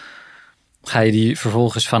 Maar ga je die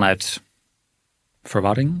vervolgens vanuit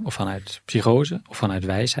verwarring of vanuit psychose of vanuit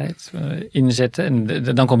wijsheid inzetten?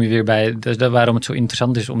 En dan kom je weer bij waarom het zo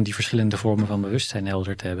interessant is om die verschillende vormen van bewustzijn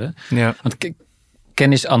helder te hebben. Ja. Want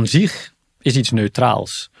kennis aan zich is iets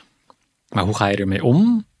neutraals. Maar hoe ga je ermee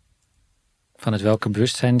om? Vanuit welke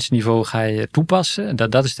bewustzijnsniveau ga je toepassen?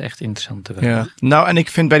 Dat is de echt interessante vraag. Ja. Nou, en ik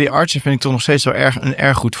vind bij die artsen toch nog steeds wel een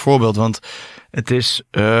erg goed voorbeeld. Want het is,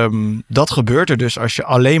 dat gebeurt er dus als je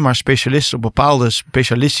alleen maar specialisten op bepaalde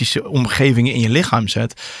specialistische omgevingen in je lichaam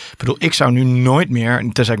zet. Ik bedoel, ik zou nu nooit meer,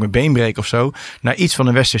 tenzij ik mijn been breek of zo, naar iets van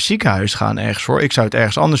een westers ziekenhuis gaan ergens voor. Ik zou het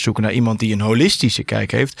ergens anders zoeken naar iemand die een holistische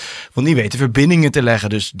kijk heeft. Want die weet de verbindingen te leggen.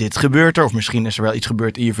 Dus dit gebeurt er. Of misschien is er wel iets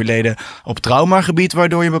gebeurd in je verleden op traumagebied,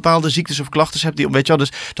 waardoor je bepaalde ziektes of klachten hebt. Weet je wel,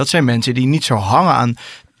 dus dat zijn mensen die niet zo hangen aan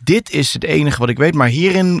dit is het enige wat ik weet. Maar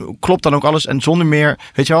hierin klopt dan ook alles en zonder meer,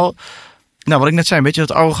 weet je wel. Nou, wat ik net zei, een beetje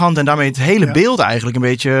dat arrogant en daarmee het hele beeld eigenlijk een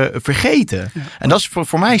beetje vergeten. Ja. En dat is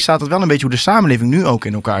voor mij staat het wel een beetje hoe de samenleving nu ook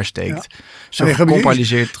in elkaar steekt. Ja. Zo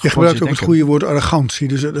gecomparaliseerd. Je gebruikt ook het goede woord arrogantie.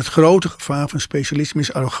 Dus het grote gevaar van specialisme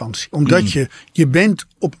is arrogantie. Omdat je bent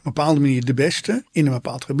op een bepaalde manier de beste in een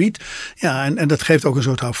bepaald gebied. Ja, en dat geeft ook een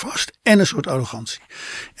soort houvast en een soort arrogantie.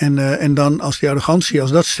 En dan als die arrogantie,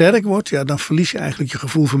 als dat sterk wordt, ja, dan verlies je eigenlijk je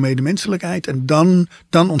gevoel voor medemenselijkheid. En dan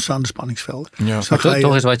ontstaan de spanningsvelden. Ja. Dus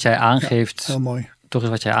toch is wat jij aangeeft. Ja, heel mooi. Toch is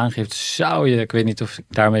wat jij aangeeft, zou je, ik weet niet of ik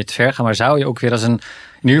daarmee te ver ga, maar zou je ook weer in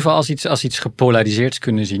ieder geval als iets gepolariseerds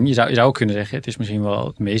kunnen zien. Je zou ook kunnen zeggen, het is misschien wel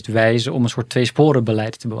het meest wijze om een soort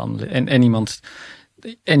tweesporenbeleid te bewandelen.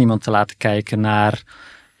 En iemand te laten kijken naar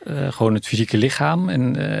gewoon het fysieke lichaam.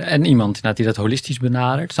 En iemand die dat holistisch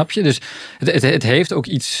benadert. Snap je? Dus het heeft ook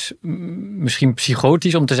iets misschien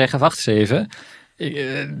psychotisch om te zeggen, wacht eens even.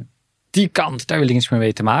 Die kant, daar wil ik niets meer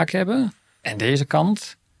mee te maken hebben. En deze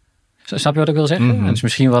kant... Snap je wat ik wil zeggen? Mm-hmm. Dus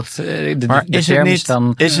misschien wat maar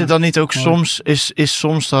is het dan niet ook soms is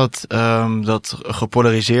soms dat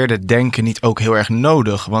gepolariseerde denken niet ook heel erg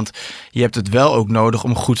nodig? Want je hebt het wel ook nodig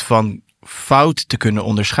om goed van fout te kunnen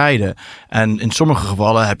onderscheiden. En in sommige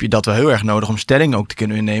gevallen heb je dat wel heel erg nodig om stelling ook te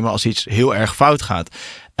kunnen innemen als iets heel erg fout gaat.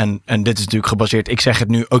 En dit is natuurlijk gebaseerd, ik zeg het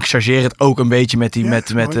nu, ik chargeer het ook een beetje met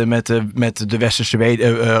de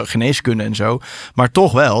westerse geneeskunde en zo. Maar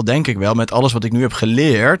toch wel, denk ik wel, met alles wat ik nu heb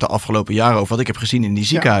geleerd de afgelopen jaren over wat ik heb gezien in die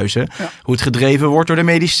ziekenhuizen, hoe het gedreven wordt door de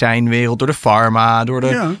medicijnwereld, door de farma, door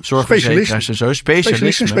de zorgverzekeraars en zo. Specialisme.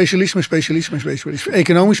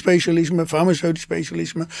 Economisch specialisme, farmaceutisch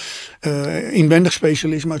specialisme, inwendig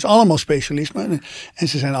specialisme. Het is allemaal specialisme. En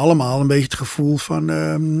ze zijn allemaal een beetje het gevoel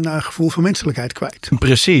van menselijkheid kwijt.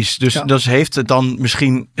 Precies, dus heeft het dan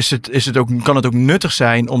misschien, kan het ook nuttig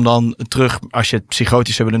zijn om dan terug, als je het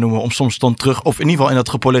psychotisch zou willen noemen, om soms dan terug, of in ieder geval in dat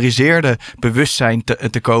gepolariseerde bewustzijn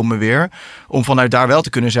te komen weer, om vanuit daar wel te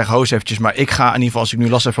kunnen zeggen, hoos eventjes, maar ik ga in ieder geval, als ik nu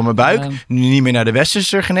last heb van mijn buik, niet meer naar de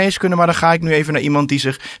westerse geneeskunde, maar dan ga ik nu even naar iemand die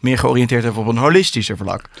zich meer georiënteerd heeft op een holistischer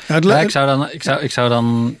vlak. Ik zou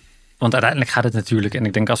dan want uiteindelijk gaat het natuurlijk, en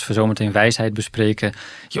ik denk als we zometeen wijsheid bespreken,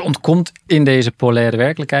 je ontkomt in deze polaire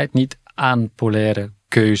werkelijkheid niet aan polaire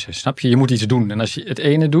keuzes. Snap je? Je moet iets doen. En als je het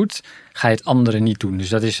ene doet, ga je het andere niet doen. Dus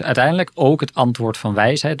dat is uiteindelijk ook het antwoord van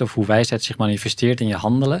wijsheid, of hoe wijsheid zich manifesteert in je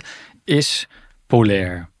handelen, is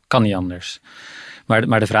polair. Kan niet anders.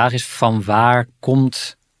 Maar de vraag is, van waar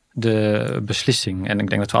komt de beslissing? En ik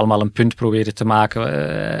denk dat we allemaal een punt proberen te maken,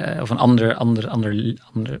 of een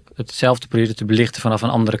hetzelfde proberen te belichten vanaf een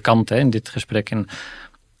andere kant in dit gesprek. En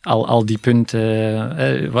al die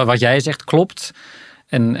punten, wat jij zegt, klopt.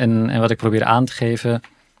 En wat ik probeer aan te geven,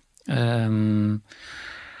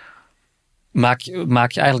 maak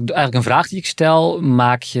je eigenlijk een vraag die ik stel,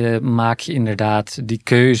 maak je inderdaad die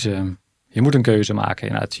keuze. Je moet een keuze maken.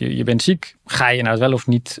 Inderdaad. Je bent ziek, ga je nou wel of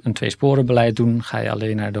niet een tweesporenbeleid doen? Ga je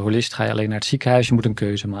alleen naar de holist? Ga je alleen naar het ziekenhuis? Je moet een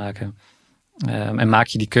keuze maken. En maak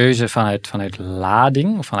je die keuze vanuit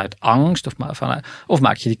lading of vanuit angst? Of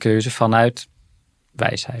maak je die keuze vanuit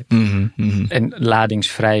wijsheid? Mm-hmm. En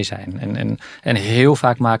ladingsvrij zijn. En heel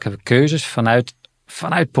vaak maken we keuzes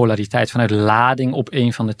vanuit polariteit, vanuit lading op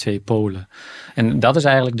een van de twee polen. En dat is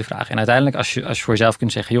eigenlijk de vraag. En uiteindelijk als je voor jezelf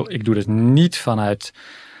kunt zeggen, joh, ik doe het niet vanuit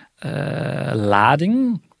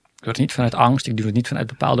lading. Ik doe het niet vanuit angst. Ik doe het niet vanuit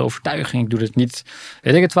bepaalde overtuiging. Ik doe het niet,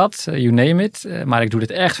 weet ik het wat, you name it. Maar ik doe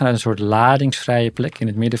het echt vanuit een soort ladingsvrije plek in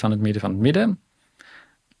het midden van het midden van het midden.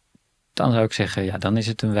 Dan zou ik zeggen, ja, dan is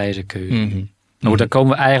het een wijze keuze. Mm-hmm. Nou, dan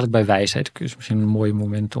komen we eigenlijk bij wijsheid. Dus misschien een mooi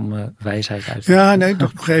moment om wijsheid uit te Ja, nee,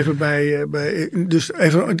 nog even bij dus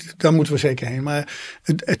even, daar moeten we zeker heen. Maar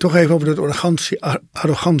toch even over dat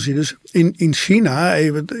arrogantie. Dus in China,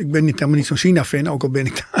 ik ben helemaal niet zo'n China-fan, ook al ben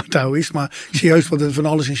ik Taoïst, maar ik zie juist wat er van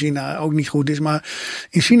alles in China ook niet goed is. Maar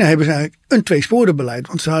in China hebben ze eigenlijk een tweesporenbeleid.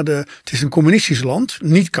 Want het is een communistisch land,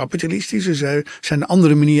 niet kapitalistisch. Dus ze zijn een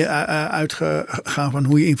andere manier uitgegaan van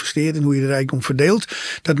hoe je investeert en hoe je de rijkdom verdeelt.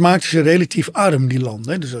 Dat maakt ze relatief arm, die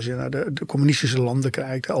landen. Dus als je naar de communistische landen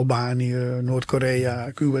kijkt, Albanië,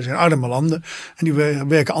 Noord-Korea, Cuba, zijn arme landen. En die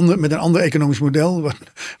werken met een ander economisch model,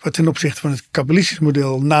 wat ten opzichte van het kapitalistische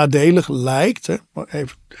model nadelig lijkt. Hè.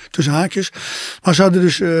 Even tussen haakjes. Maar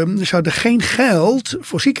ze hadden geen geld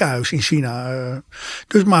voor ziekenhuis in China.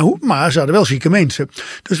 Maar ze hadden wel zieke mensen.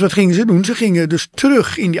 Dus wat gingen ze doen? Ze gingen dus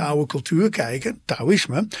terug in die oude cultuur kijken,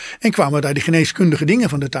 Taoïsme. En kwamen daar die geneeskundige dingen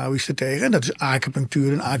van de Taoïsten tegen. En dat is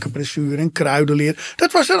acupunctuur en acupressuur en kruidenleer.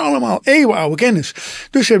 Dat was dan allemaal eeuwenoude kennis.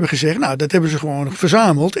 Dus ze hebben gezegd, nou, dat hebben ze gewoon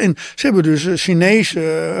verzameld. En ze hebben dus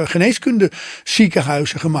Chinese geneeskunde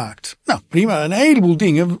ziekenhuizen gemaakt. Nou, prima. Een heleboel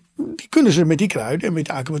dingen, die kunnen ze met die kruiden en met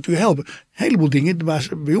de acupunctuur helpen. Een heleboel dingen waar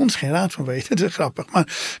ze bij ons geen raad van weten. Dat is grappig.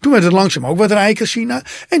 Maar toen werd het langzaam ook wat rijker, China.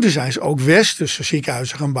 En toen zijn ze ook westerse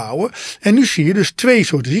ziekenhuizen gaan bouwen. En nu zie je dus 2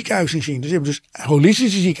 soorten ziekenhuizen in China. Dus je hebt dus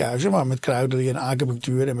holistische ziekenhuizen, waar met kruidenleer en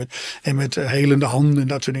acupunctuur en met helende handen en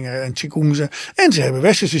dat soort dingen. En qigongsen. En ze hebben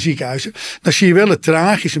westerse ziekenhuizen. Dan zie je wel het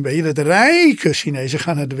tragisch een beetje dat de rijke Chinezen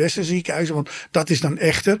gaan naar de westerse ziekenhuizen. Want dat is dan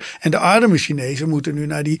echter. En de arme Chinezen moeten nu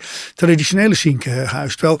naar die traditionele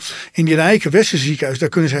ziekenhuizen. Terwijl in die rijke westerse ziekenhuizen, daar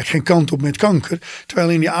kunnen ze eigenlijk geen kant op met kanker. Terwijl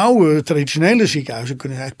in die oude traditionele ziekenhuizen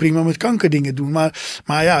kunnen ze eigenlijk prima met kankerdingen doen. Maar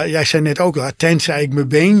ja, jij zei net ook, tenzij ik mijn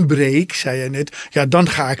been breek, zei jij net, ja, dan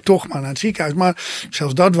ga ik toch maar naar het ziekenhuis. Maar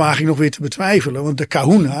zelfs dat waag ik nog weer te betwijfelen. Want de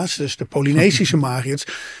kahuna's, dus de Polynesische magiërs,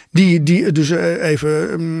 die dus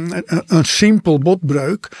even een simpel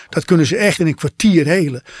botbreuk, dat kunnen ze echt in een kwartier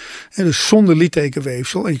helen. En dus zonder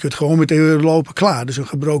littekenweefsel. En je kunt gewoon meteen lopen klaar. Dus een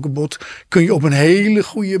gebroken bot kun je op een hele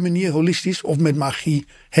goede manier holistisch of met magie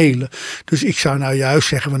helen. Dus ik zou nou juist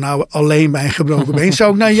zeggen, nou alleen bij een gebroken been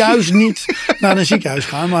zou ik nou juist niet naar een ziekenhuis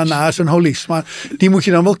gaan, maar naar een holist. Maar die moet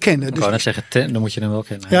je dan wel kennen. Ik wou net zeggen, dan moet je hem wel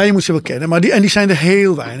kennen. Ja, je moet ze wel kennen. Maar die zijn er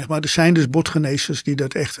heel weinig. Maar er zijn dus botgeneesers die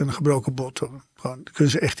dat echt een gebroken bot gewoon,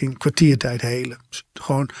 kunnen ze echt in kwartiertijd helen. Dus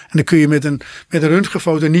gewoon, en dan kun je met een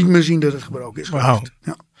röntgenfoto niet meer zien dat het gebroken is. Wow.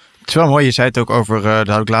 Ja. Het is wel mooi, je zei het ook over, daar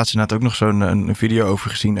had ik laatst inderdaad ook nog zo'n video over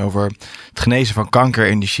gezien, over het genezen van kanker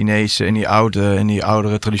in die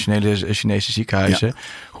oudere traditionele Chinese ziekenhuizen. Ja.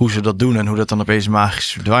 Hoe ze dat doen en hoe dat dan opeens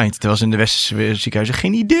magisch verdwijnt. Terwijl ze in de westerse ziekenhuizen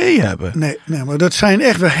geen idee hebben. Nee, maar dat zijn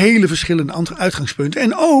echt wel hele verschillende uitgangspunten.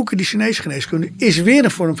 En ook die Chinese geneeskunde is weer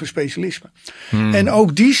een vorm van specialisme. En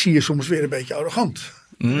ook die zie je soms weer een beetje arrogant.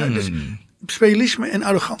 Dus specialisme en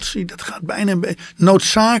arrogantie, dat gaat bijna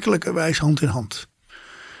noodzakelijkerwijs hand in hand.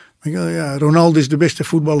 Ja, Ronaldo is de beste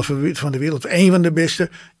voetballer van de wereld. Een van de beste.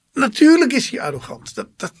 Natuurlijk is hij arrogant.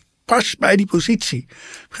 Dat past bij die positie.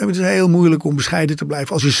 Het is heel moeilijk om bescheiden te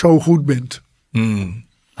blijven als je zo goed bent.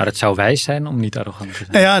 Maar het zou wijs zijn om niet arrogant te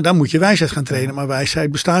zijn. Nou ja, dan moet je wijsheid gaan trainen. Maar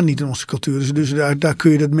wijsheid bestaat niet in onze cultuur. Dus daar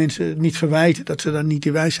kun je dat mensen niet verwijten dat ze dan niet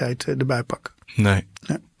die wijsheid erbij pakken. Nee.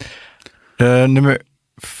 Nummer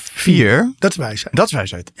 4. Dat is wijsheid. Dat is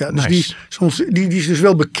wijsheid. Ja, dus nice. die is dus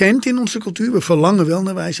wel bekend in onze cultuur. We verlangen wel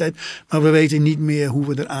naar wijsheid. Maar we weten niet meer hoe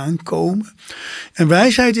we eraan komen. En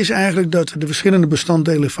wijsheid is eigenlijk dat de verschillende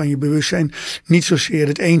bestanddelen van je bewustzijn niet zozeer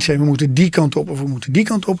het eens zijn. We moeten die kant op of we moeten die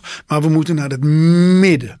kant op. Maar we moeten naar het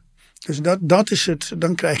midden. Dus dat is het.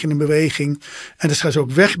 Dan krijg je een beweging. En dat gaat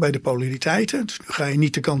ook weg bij de polariteiten. Dus nu ga je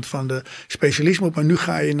niet de kant van de specialisme op. Maar nu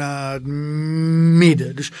ga je naar het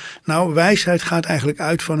midden. Dus nou, wijsheid gaat eigenlijk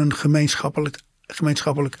uit van een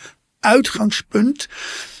gemeenschappelijk uitgangspunt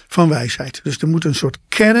van wijsheid. Dus er moet een soort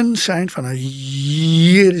kern zijn van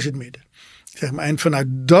hier is het midden. Zeg maar. En vanuit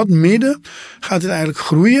dat midden gaat het eigenlijk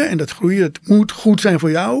groeien. En dat groeien, dat moet goed zijn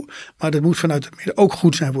voor jou. Maar dat moet vanuit het midden ook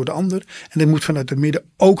goed zijn voor de ander. En dat moet vanuit het midden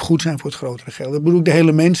ook goed zijn voor het grotere geheel. Dat bedoel ik de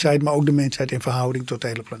hele mensheid, maar ook de mensheid in verhouding tot de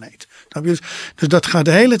hele planeet. Dus dat gaat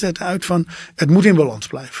de hele tijd uit van, het moet in balans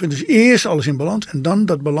blijven. Dus eerst alles in balans. En dan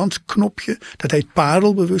dat balansknopje, dat heet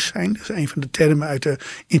parelbewustzijn. Dat is een van de termen uit de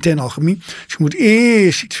interne alchemie. Dus je moet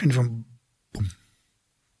eerst iets vinden van, boem.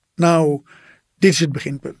 Nou, Dit is het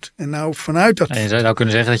beginpunt. En nou vanuit dat... En je zou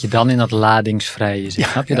kunnen zeggen dat je dan in dat ladingsvrije zit.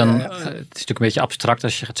 Snap je? Dan, ja. Het is natuurlijk een beetje abstract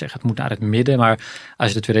als je gaat zeggen het moet naar het midden. Maar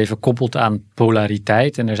als je het weer even koppelt aan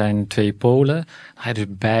polariteit en er zijn 2 polen. Dan ga je dus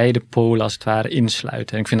beide polen als het ware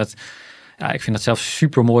insluiten. En ik vind dat zelf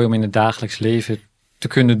super mooi om in het dagelijks leven te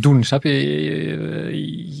kunnen doen. Snap je?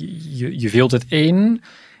 Je wilt het een...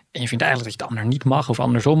 En je vindt eigenlijk dat je het ander niet mag of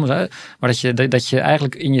andersom. Maar dat je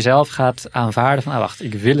eigenlijk in jezelf gaat aanvaarden van... wacht,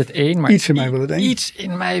 ik wil het een, maar iets in mij wil het een. Iets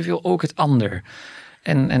in mij wil ook het ander.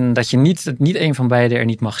 En dat je niet een van beide er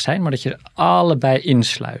niet mag zijn... maar dat je allebei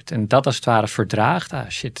insluit. En dat als het ware verdraagt.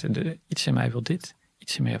 Iets in mij wil dit,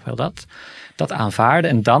 iets in mij wil dat. Dat aanvaarden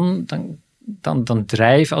en dan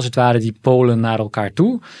drijven als het ware die polen naar elkaar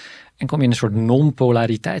toe... En kom je in een soort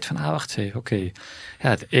non-polariteit van, wacht even, oké. Ja,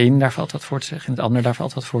 het een, daar valt wat voor te zeggen. En het ander, daar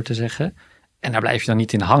valt wat voor te zeggen. En daar blijf je dan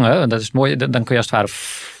niet in hangen. En dat is mooi. Dan kun je als het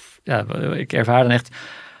ware, ik ervaar dan echt,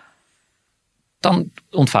 dan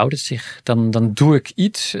ontvouwt het zich. Dan doe ik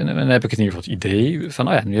iets. En dan heb ik in ieder geval het idee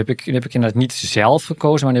van, nu heb ik inderdaad niet zelf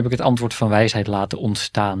gekozen, maar nu heb ik het antwoord van wijsheid laten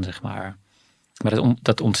ontstaan, zeg maar. Maar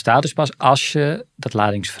dat ontstaat dus pas als je dat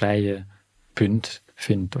ladingsvrije punt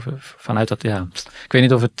vindt. Of vanuit dat, ik weet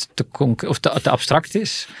niet of het te abstract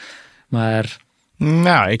is, maar...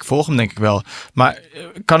 Nou, ik volg hem denk ik wel. Maar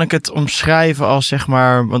kan ik het omschrijven als zeg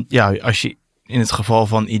maar... Want ja, als je in het geval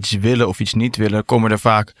van iets willen of iets niet willen... komen er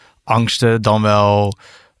vaak angsten dan wel...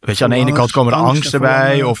 Weet je, aan de ene kant komen er angsten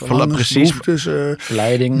bij. Of precies.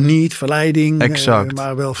 Verleiding. Niet verleiding. Exact.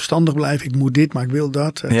 Maar wel verstandig blijven. Ik moet dit, maar ik wil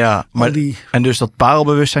dat. En dus dat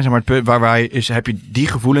parelbewustzijn, zeg maar, het punt waar heb je die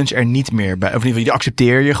gevoelens er niet meer bij. Of in ieder geval, die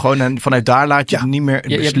accepteer je gewoon. En vanuit daar laat je niet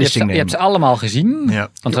meer een beslissing nemen. Je hebt ze allemaal gezien. Ja.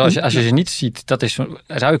 Want als je ze niet ziet, dat is,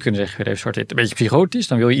 zou je kunnen zeggen, weer een beetje psychotisch.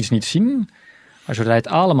 Dan wil je iets niet zien. Maar zodra je het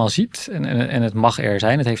allemaal ziet en het mag er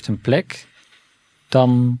zijn, het heeft een plek,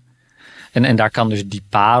 dan... En daar kan dus die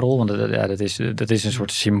parel, want dat is een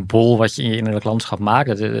soort symbool wat je in je innerlijk landschap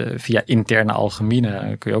maakt. Via interne alchemie,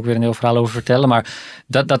 daar kun je ook weer een heel verhaal over vertellen. Maar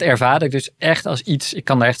dat ervaar ik dus echt als iets, ik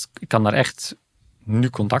kan daar echt nu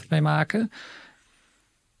contact mee maken.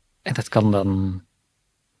 En dat kan dan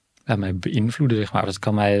mij beïnvloeden, zeg maar.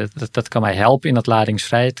 Dat kan mij helpen in dat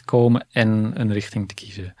ladingsvrij te komen en een richting te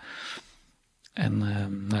kiezen. En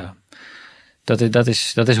Dat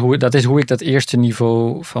is hoe ik dat eerste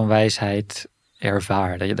niveau van wijsheid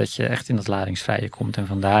ervaar. Dat je echt in dat ladingsvrije komt en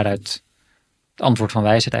van daaruit het antwoord van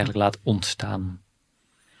wijsheid eigenlijk laat ontstaan.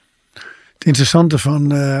 Het interessante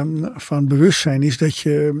van bewustzijn is dat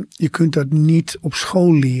je kunt dat niet op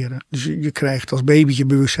school leren. Dus je krijgt als babytje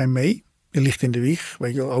bewustzijn mee. Je ligt in de wieg.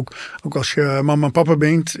 Weet je wel, ook als je mama en papa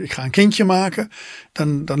bent, ik ga een kindje maken.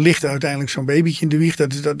 Dan ligt er uiteindelijk zo'n babytje in de wieg.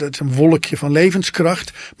 Dat is een wolkje van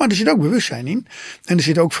levenskracht. Maar er zit ook bewustzijn in. En er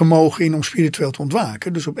zit ook vermogen in om spiritueel te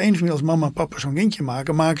ontwaken. Dus op een of andere manier als mama en papa zo'n kindje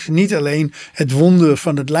maken ze niet alleen het wonder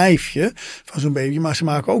van het lijfje van zo'n baby. Maar ze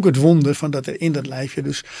maken ook het wonder van dat er in dat lijfje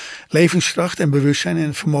dus levenskracht en bewustzijn en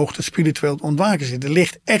het vermogen tot spiritueel te ontwaken zit. Er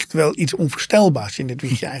ligt echt wel iets onvoorstelbaars in dit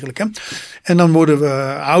wiegje eigenlijk. Hè? En dan worden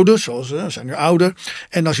we ouder, zoals we zijn nu ouder.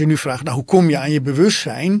 En als je nu vraagt, hoe kom je aan je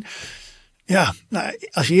bewustzijn? Ja,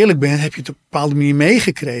 als je eerlijk bent, heb je het op een bepaalde manier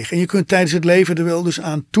meegekregen. En je kunt tijdens het leven er wel dus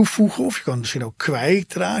aan toevoegen. Of je kan misschien ook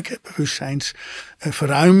kwijtraken.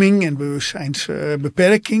 Bewustzijnsverruiming en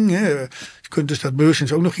bewustzijnsbeperking. Je kunt dus dat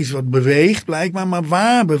bewustzijn ook nog iets wat beweegt blijkbaar. Maar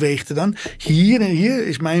waar beweegt het dan? Hier en hier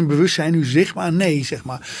is mijn bewustzijn nu zichtbaar? Nee, zeg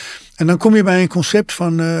maar. En dan kom je bij een concept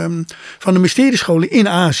van de mysteriescholen in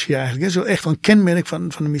Azië eigenlijk. Hè. Zo echt een kenmerk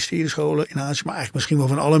van de mysteriescholen in Azië. Maar eigenlijk misschien wel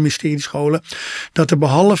van alle mysteriescholen. Dat er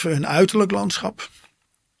behalve een uiterlijk landschap.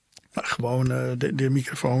 Gewoon de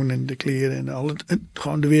microfoon en de kleren en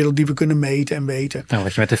gewoon de wereld die we kunnen meten en weten. Nou,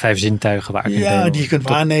 wat je met de 5 zintuigen waar die je kunt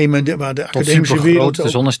waarnemen. Waar de academische wereld. De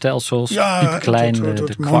zonnestelsels, piepklein,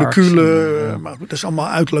 tot moleculen. Maar dat is allemaal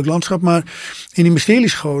uiterlijk landschap. Maar in die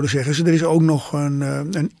mysteriescholen zeggen ze, er is ook nog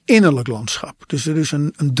een innerlijk landschap. Dus er is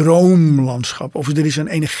een droomlandschap. Of er is een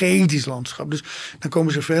energetisch landschap. Dus dan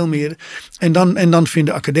komen ze veel meer. En dan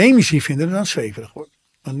vinden academici het dan zweverig worden.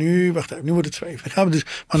 Maar nu wordt het zweverig.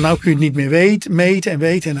 Maar nou kun je het niet meer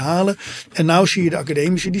meten en halen. En nou zie je de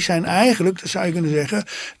academici, die zijn eigenlijk, dat zou je kunnen zeggen,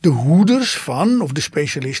 de hoeders van, of de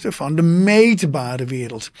specialisten van de meetbare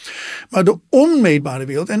wereld. Maar de onmeetbare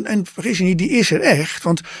wereld, en vergis je niet, die is er echt.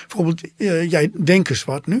 Want bijvoorbeeld, jij denkt eens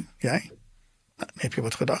wat nu, jij. dan heb je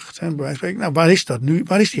wat gedacht. Hè, bij wijze van spreken. Nou, waar is dat nu?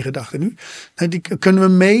 Waar is die gedachte nu? Nou, die kunnen we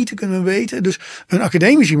meten, kunnen we weten. Dus een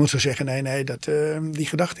academisch iemand zou zeggen, nee, die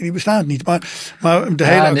gedachte die bestaat niet. Maar de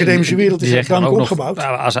hele academische wereld is dan ook opgebouwd.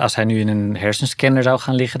 Als hij nu in een hersenscanner zou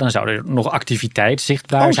gaan liggen, dan zou er nog activiteit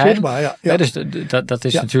zichtbaar zijn. Zichtbaar, ja. Dus dat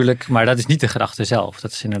is natuurlijk, maar dat is niet de gedachte zelf.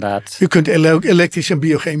 Dat is inderdaad. Je kunt elektrische en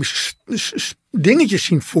biochemische dingetjes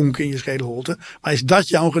zien vonken in je schedelholte. Maar is dat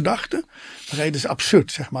jouw gedachte? Dat is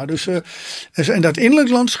absurd, zeg maar. Dus, en dat innerlijk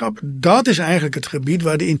landschap, dat is eigenlijk het gebied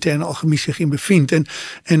waar de interne alchemie zich in bevindt.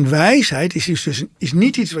 En wijsheid is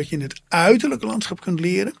niet iets wat je in het uiterlijke landschap kunt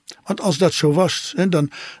leren. Want als dat zo was, dan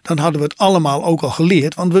hadden we het allemaal ook al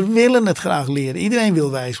geleerd. Want we willen het graag leren. Iedereen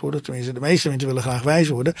wil wijs worden. Tenminste, de meeste mensen willen graag wijs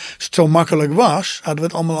worden. Als het zo makkelijk was, hadden we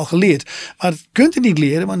het allemaal al geleerd. Maar het kunt het niet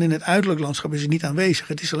leren, want in het uiterlijk landschap is het niet aanwezig.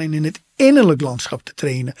 Het is alleen in het innerlijk landschap te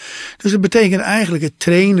trainen. Dus dat betekent eigenlijk het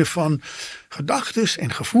trainen van gedachten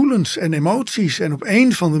en gevoelens en emoties. En op een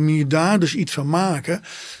of andere manier daar dus iets van maken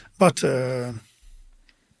wat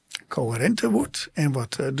coherenter wordt. En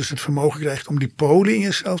wat dus het vermogen krijgt om die polen in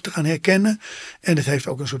jezelf te gaan herkennen. En het heeft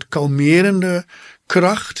ook een soort kalmerende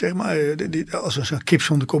kracht. Zeg maar. Als er zo'n kip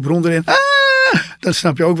zonder kop rondrent. Dan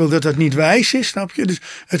snap je ook wel dat dat niet wijs is. Snap je? Dus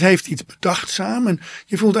het heeft iets bedachtzaam. En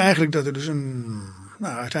je voelt eigenlijk dat er dus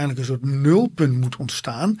uiteindelijk een soort nulpunt moet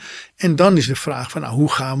ontstaan. En dan is de vraag van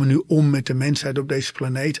hoe gaan we nu om met de mensheid op deze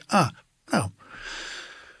planeet?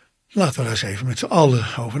 Laten we daar eens even met z'n allen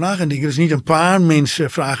over na gaan denken. Dus niet een paar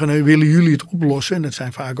mensen vragen, willen jullie het oplossen? En dat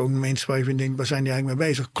zijn vaak ook mensen waar je denkt, waar zijn die eigenlijk mee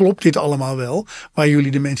bezig? Klopt dit allemaal wel? Waar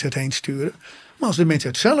jullie de mensheid heen sturen? Maar als de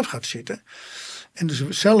mensheid zelf gaat zitten en dus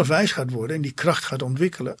zelf wijs gaat worden en die kracht gaat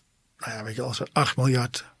ontwikkelen. Weet je, als er 8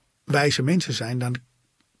 miljard wijze mensen zijn, dan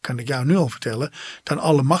kan ik jou nu al vertellen, dan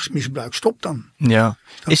alle machtsmisbruik stopt dan. Ja.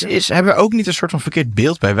 Hebben we ook niet een soort van verkeerd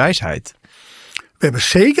beeld bij wijsheid? We hebben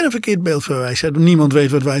zeker een verkeerd beeld van wijsheid. Niemand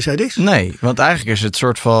weet wat wijsheid is. Nee, want eigenlijk is het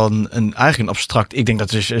soort van een abstract. Ik denk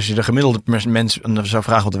dat als je de gemiddelde mens zou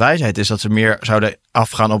vragen wat de wijsheid is, dat ze meer zouden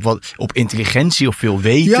afgaan op intelligentie of veel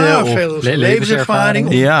weten. Ja, of veel levenservaring.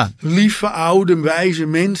 Of lieve, oude, wijze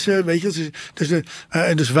mensen. Weet je,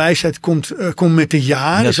 dus wijsheid komt met de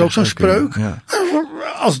jaren. Dat is ook zo'n spreuk. Ja.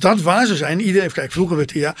 Als dat waar zou zijn, vroeger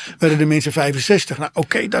werden de mensen 65.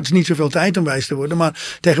 Dat is niet zoveel tijd om wijs te worden.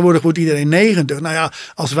 Maar tegenwoordig wordt iedereen 90.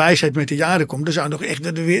 Als wijsheid met de jaren komt, dan zou nog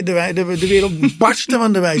echt de wereld barsten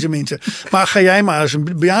van de wijze mensen. Maar ga jij maar eens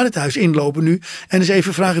een bejaardentehuis inlopen nu en eens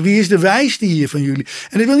even vragen, wie is de wijste hier van jullie?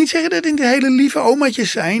 En dat wil niet zeggen dat het de hele lieve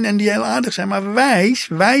omaatjes zijn en die heel aardig zijn, maar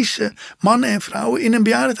wijze mannen en vrouwen in een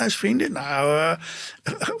bejaardentehuis vinden.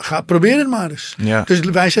 Probeer het maar eens. Ja. Dus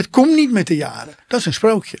de wijsheid komt niet met de jaren. Dat is een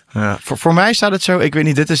sprookje. Ja. Voor mij staat het zo, ik weet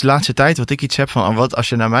niet, dit is de laatste tijd wat ik iets heb van, als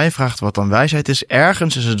je naar mij vraagt wat dan wijsheid is,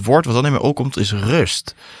 ergens is het woord wat dan in mij opkomt, is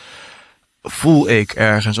rust. Voel ik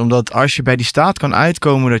ergens. Omdat als je bij die staat kan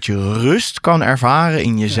uitkomen dat je rust kan ervaren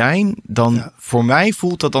in je zijn, dan voor mij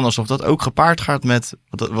voelt dat dan alsof dat ook gepaard gaat met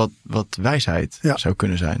wat wijsheid zou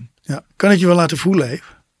kunnen zijn. Ja. Kan het je wel laten voelen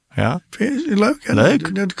even? Ja. Vind je het leuk? Ja,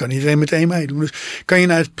 leuk. Dat kan iedereen meteen meedoen. Dus kan je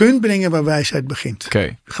naar het punt brengen waar wijsheid begint.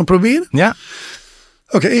 Oké. Gaan proberen? Ja.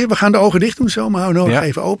 Oké, we gaan de ogen dicht doen zo, maar hou nog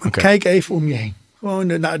even open. Okay. Kijk even om je heen. Gewoon,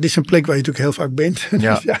 dit is een plek waar je natuurlijk heel vaak bent.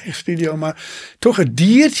 Dat is je eigen studio. Maar toch het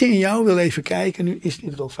diertje in jou wil even kijken. Nu is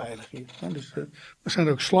dit wel veilig hier. Dus, er zijn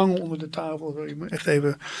ook slangen onder de tafel. Je moet echt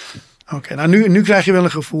even. Oké, nu krijg je wel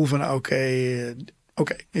een gevoel van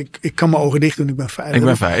ik kan mijn ogen dicht doen. Ik ben veilig. Ik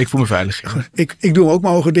ben veilig. Ik voel me veilig. Goed, ik doe ook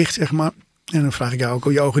mijn ogen dicht, zeg maar. En dan vraag ik jou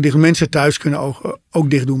ook je ogen dicht. Mensen thuis kunnen ogen ook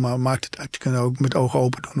dicht doen. Maar maakt het uit. Je kunt ook met ogen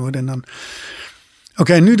open doen hoor. En dan.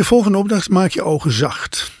 Oké, nu de volgende opdracht. Maak je ogen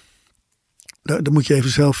zacht. Dat moet je even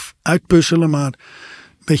zelf uitpuzzelen, maar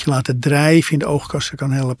een beetje laten drijven in de oogkassen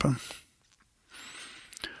kan helpen.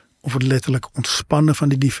 Of het letterlijk ontspannen van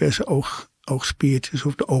die diverse oogspiertjes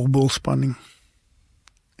of de oogbolspanning.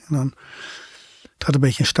 En dan het gaat een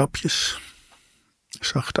beetje in stapjes.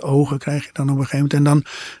 Zachte ogen krijg je dan op een gegeven moment. En dan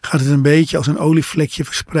gaat het een beetje als een olievlekje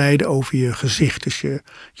verspreiden over je gezicht. Dus je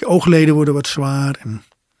oogleden worden wat zwaar en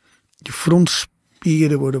je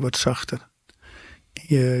frontspieren worden wat zachter.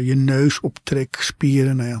 Je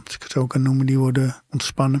neusoptrekspieren, als ik het zo kan noemen, die worden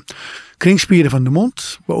ontspannen. Kringspieren van de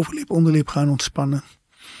mond, bovenlip, onderlip gaan ontspannen.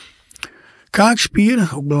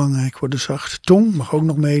 Kaakspieren, ook belangrijk, worden zacht. Tong mag ook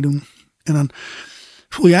nog meedoen. En dan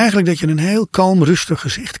voel je eigenlijk dat je een heel kalm, rustig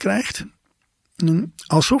gezicht krijgt.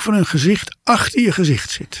 Alsof er een gezicht achter je gezicht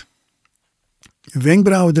zit. Je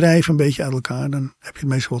wenkbrauwen drijven een beetje uit elkaar, dan heb je het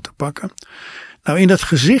meestal wel te pakken. Nou, in dat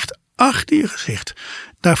gezicht, achter je gezicht,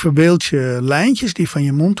 daar verbeeld je lijntjes die van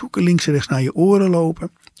je mondhoeken links en rechts naar je oren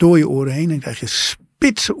lopen. Door je oren heen en dan krijg je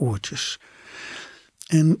spitse oortjes.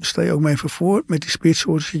 En stel je ook maar even voor, met die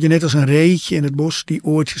spitsoortjes, dat je net als een reetje in het bos die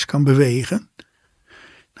oortjes kan bewegen.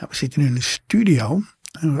 Nou, we zitten nu in een studio,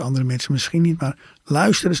 en andere mensen misschien niet, maar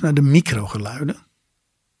luister eens naar de microgeluiden.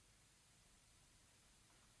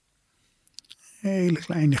 Hele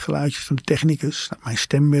kleine geluidjes van de technicus, nou, mijn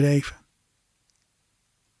stem weer even.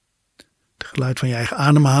 Het geluid van je eigen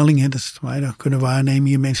ademhaling, hè, dat is wat wij dan kunnen waarnemen.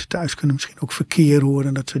 Hier mensen thuis kunnen misschien ook verkeer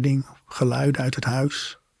horen, dat soort dingen. Geluiden uit het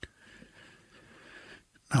huis.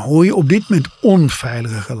 Nou hoor je op dit moment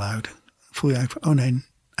onveilige geluiden. Voel je eigenlijk van, oh nee,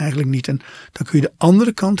 eigenlijk niet. En dan kun je de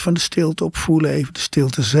andere kant van de stilte opvoelen even. De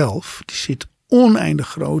stilte zelf, die zit oneindig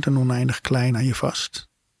groot en oneindig klein aan je vast.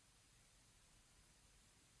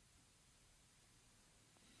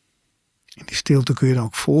 En die stilte kun je dan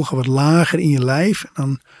ook volgen wat lager in je lijf. En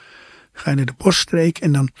dan ga je naar de borststreek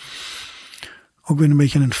en dan ook weer een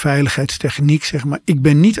beetje een veiligheidstechniek, zeg maar. Ik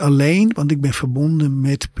ben niet alleen, want ik ben verbonden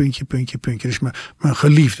met puntje, puntje, puntje. Dus mijn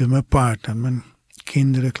geliefde, mijn partner, mijn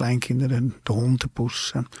kinderen, kleinkinderen, de hond, de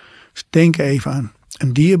poes. Dus denk even aan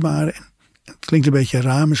een dierbare. Het klinkt een beetje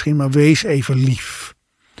raar misschien, maar wees even lief.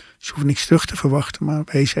 Dus je hoeft niks terug te verwachten, maar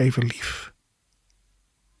wees even lief.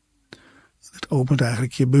 Het opent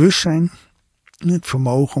eigenlijk je bewustzijn, het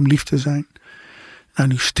vermogen om lief te zijn. Nou,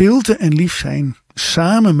 nu stilte en lief zijn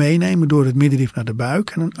samen meenemen door het middenrif naar de buik.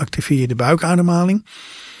 En dan activeer je de buikademhaling.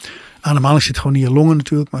 Ademhaling zit gewoon in je longen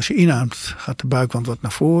natuurlijk. Maar als je inademt gaat de buikwand wat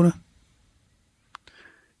naar voren.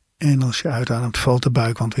 En als je uitademt valt de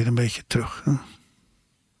buikwand weer een beetje terug.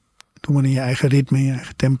 Doe maar in je eigen ritme, in je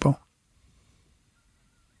eigen tempo.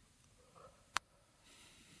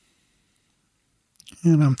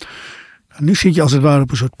 En dan... Nu zit je als het ware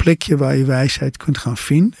op een soort plekje waar je wijsheid kunt gaan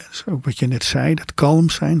vinden. Dat is ook wat je net zei, dat kalm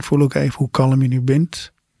zijn. Voel ook even hoe kalm je nu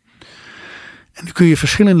bent. En dan kun je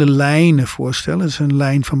verschillende lijnen voorstellen. Dat is een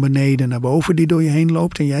lijn van beneden naar boven die door je heen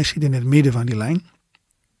loopt. En jij zit in het midden van die lijn.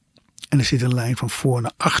 En er zit een lijn van voor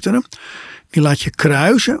naar achteren. Die laat je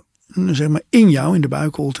kruisen, zeg maar in jou, in de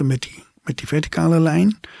buikholte met die verticale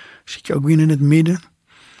lijn. Zit je ook weer in het midden.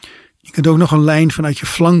 Je kunt ook nog een lijn vanuit je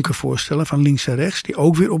flanken voorstellen, van links en rechts, die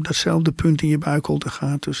ook weer op datzelfde punt in je buikholte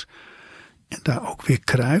gaat. Dus, en daar ook weer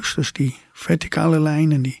kruis. Dus die verticale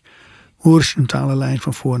lijn en die horizontale lijn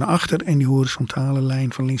van voor naar achter en die horizontale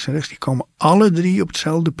lijn van links en rechts, die komen alle drie op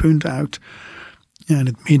hetzelfde punt uit, ja, in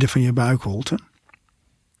het midden van je buikholte.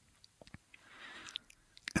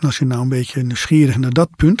 En als je nou een beetje nieuwsgierig naar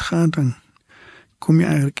dat punt gaat, dan kom je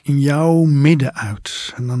eigenlijk in jouw midden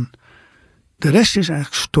uit. En dan de rest is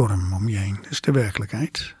eigenlijk storm om je heen. Dat is de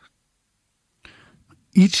werkelijkheid.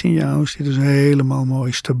 Iets in jou zit dus helemaal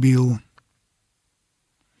mooi stabiel.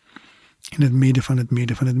 In het midden van het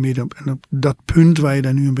midden van het midden. En op dat punt waar je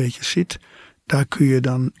daar nu een beetje zit, daar kun je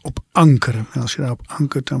dan op ankeren. En als je daarop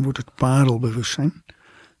ankert, dan wordt het parelbewustzijn.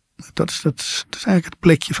 Dat is eigenlijk het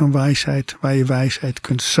plekje van wijsheid, waar je wijsheid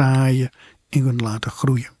kunt zaaien en kunt laten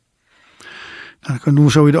groeien. Nou, dan doen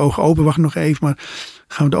we zo weer de ogen open. Wacht nog even, maar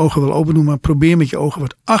gaan we de ogen wel open doen. Maar probeer met je ogen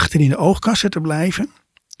wat achter in de oogkassen te blijven.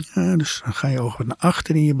 Dus dan ga je ogen wat naar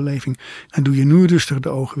achter in je beleving. En doe je nu rustig de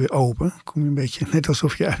ogen weer open. Kom je een beetje, net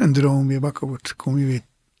alsof je uit een droom weer wakker wordt. Kom je weer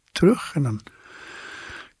terug. En dan,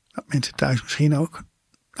 nou, mensen thuis misschien ook.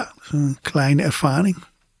 Nou, dat is een kleine ervaring.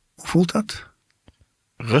 Hoe voelt dat?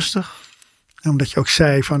 Rustig. Omdat je ook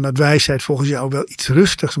zei van dat wijsheid volgens jou wel iets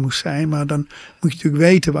rustigs moest zijn. Maar dan moet je natuurlijk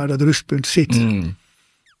weten waar dat rustpunt zit.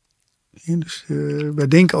 Ja, dus wij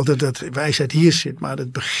denken altijd dat wijsheid hier zit. Maar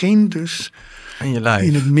het begint dus in je lijf.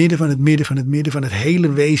 In het midden van het midden van het midden van het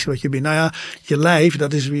hele wezen wat je bent. Nou ja, je lijf,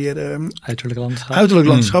 dat is weer uiterlijk landschap. Uiterlijk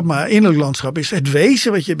landschap, maar innerlijk landschap is het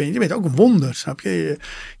wezen wat je bent. Je bent ook een wonder, snap je?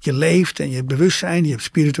 Je leeft en je hebt bewustzijn, je hebt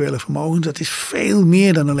spirituele vermogens. Dat is veel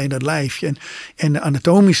meer dan alleen dat lijfje. En de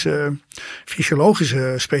anatomische,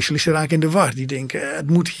 fysiologische specialisten raken in de war. Die denken, het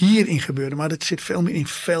moet hierin gebeuren. Maar dat zit veel meer in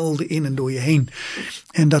velden in en door je heen.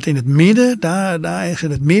 En dat in het midden, daar is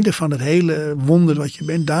in het midden van het hele wonder wat je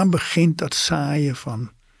bent, daar begint dat zaaien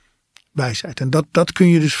van wijsheid. En dat kun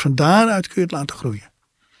je dus van daaruit kun je het laten groeien.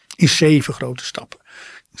 In 7 grote stappen.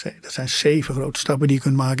 Dat zijn 7 grote stappen die je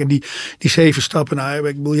kunt maken. En die 7 stappen, nou,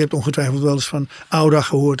 ik bedoel, je hebt ongetwijfeld wel eens van aura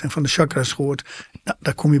gehoord en van de chakras gehoord.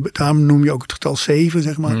 Nou, daarom noem je ook het getal 7,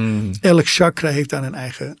 zeg maar. Elk chakra heeft daar een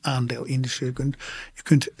eigen aandeel in. Dus je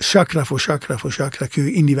kunt chakra voor chakra voor chakra kun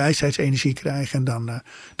je in die wijsheidsenergie krijgen. En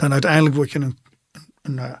dan uiteindelijk word je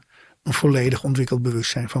een volledig ontwikkeld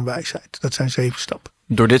bewustzijn van wijsheid. Dat zijn 7 stappen.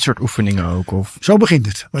 Door dit soort oefeningen ook? Of? Zo begint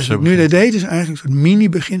het. Wat je nu deed is eigenlijk een soort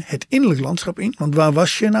mini-begin. Het innerlijk landschap in. Want waar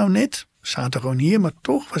was je nou net? We zaten gewoon hier. Maar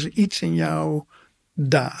toch was er iets in jou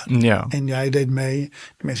Daan. Ja. En jij deed mee.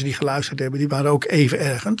 De mensen die geluisterd hebben, die waren ook even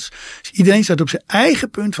ergens. Dus iedereen staat op zijn eigen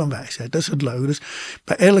punt van wijsheid. Dat is het leuke. Dus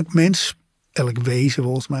bij elk mens, elk wezen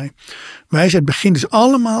volgens mij. Wijsheid begint dus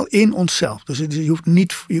allemaal in onszelf. Dus je hoeft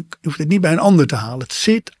het niet bij een ander te halen. Het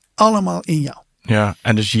zit allemaal in jou. Ja,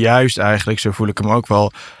 en dus juist eigenlijk, zo voel ik hem ook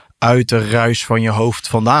wel, uit de ruis van je hoofd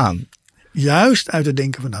vandaan. Juist uit het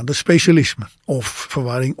denken vandaan. Dat is specialisme. Of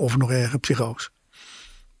verwarring, of nog erger psychose.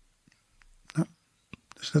 Ja.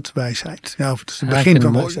 Dus dat is wijsheid. Ja, of het is het begin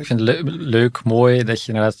van wijsheid. Ik vind het leuk, mooi dat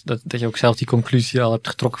je, dat je ook zelf die conclusie al hebt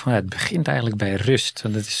getrokken van het begint eigenlijk bij rust.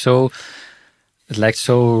 Want het is zo, het lijkt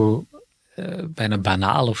zo bijna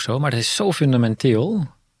banaal of zo, maar het is zo fundamenteel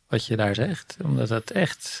wat je daar zegt. Omdat het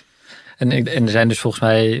echt... En er zijn dus volgens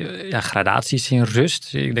mij gradaties in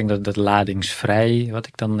rust. Ik denk dat ladingsvrij, wat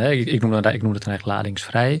ik dan... Ik noem het dan eigenlijk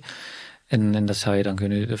ladingsvrij. En dat zou je dan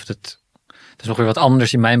kunnen... Dat is nog weer wat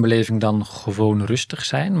anders in mijn beleving dan gewoon rustig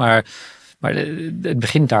zijn. Maar het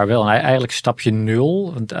begint daar wel. En eigenlijk stapje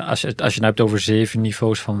 0. Want als je nou hebt over 7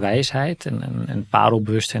 niveaus van wijsheid... en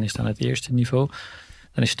parelbewustzijn is dan het eerste niveau...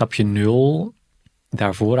 dan is stapje 0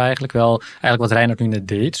 daarvoor eigenlijk wel... Eigenlijk wat Reinoud nu net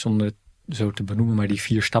deed, zonder het zo te benoemen... maar die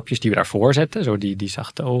 4 stapjes die we daarvoor zetten... zo die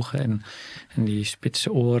zachte ogen en die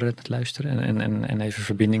spitse oren, het luisteren... en even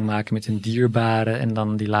verbinding maken met een dierbare... en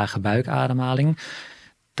dan die lage buikademhaling...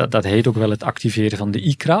 Dat heet ook wel het activeren van de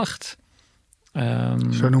I-kracht.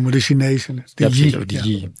 Zo noemen de Chinezen het. Die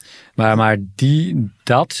Yi. Maar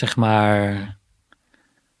dat zeg maar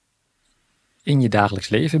in je dagelijks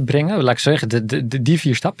leven brengen. Laat ik zeggen, die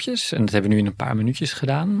 4 stapjes. En dat hebben we nu in een paar minuutjes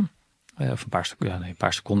gedaan. Of een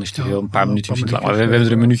paar seconden is te veel. Een paar minuten is te lang. Maar we hebben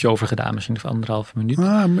er een minuutje over gedaan. Misschien of 1,5 minuut.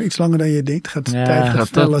 Maar iets langer dan je denkt. Gaat de tijd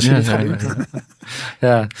gaat tellen als je het gaat doen.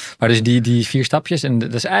 Ja, maar dus die 4 stapjes. En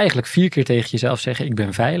dat is eigenlijk 4 keer tegen jezelf zeggen. Ik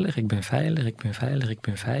ben veilig, ik ben veilig, ik ben veilig, ik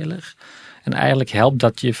ben veilig. En eigenlijk helpt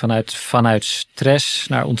dat je vanuit stress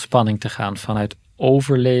naar ontspanning te gaan. Vanuit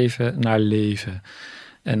overleven naar leven.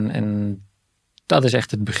 En dat is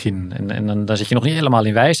echt het begin. En dan zit je nog niet helemaal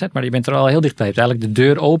in wijsheid, maar je bent er al heel dichtbij. Je hebt eigenlijk de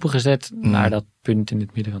deur opengezet naar dat punt in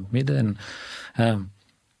het midden van het midden.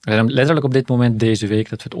 En letterlijk op dit moment, deze week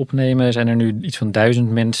dat we het opnemen, zijn er nu iets van 1000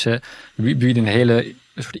 mensen. We bieden een hele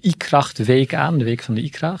soort I-kracht week aan, de week van de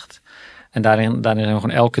I-kracht. En daarin zijn we gewoon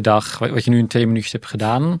elke dag, wat je nu in 2 minuutjes hebt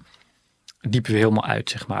gedaan, diepen we helemaal uit,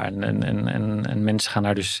 zeg maar. En mensen gaan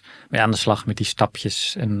daar dus mee aan de slag met die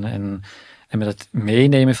stapjes en met het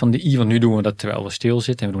meenemen van de I, want nu doen we dat terwijl we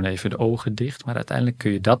stilzitten en we doen even de ogen dicht. Maar uiteindelijk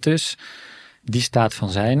kun je dat dus, die staat van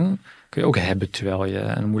zijn, kun je ook hebben terwijl je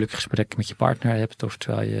een moeilijk gesprek met je partner hebt. Of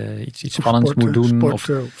terwijl je iets spannends sporten, moet doen.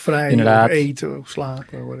 Sporten, of vrij, inderdaad. of eten, of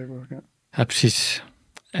slapen, whatever. Ja, precies.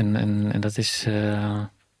 En dat is...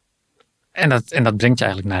 En dat brengt je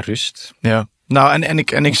eigenlijk naar rust. Ja. Nou,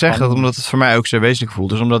 en ik zeg dat omdat het voor mij ook zo wezenlijk voelt.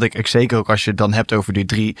 Dus omdat ik zeker ook als je het dan hebt over die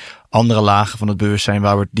 3 andere lagen van het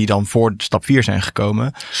bewustzijn die dan voor stap 4 zijn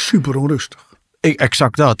gekomen. Super onrustig.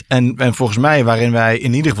 Exact dat. En volgens mij waarin wij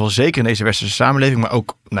in ieder geval zeker in deze westerse samenleving, maar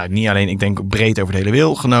ook niet alleen, ik denk breed over de hele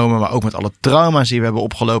wereld genomen, maar ook met alle trauma's die we hebben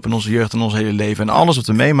opgelopen in onze jeugd en ons hele leven en alles wat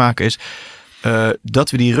we meemaken is, dat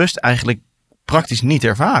we die rust eigenlijk praktisch niet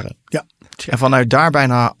ervaren. Ja. En vanuit daar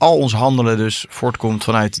bijna al ons handelen dus voortkomt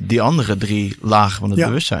vanuit die andere 3 lagen van het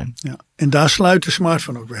bewustzijn. Ja. En daar sluit de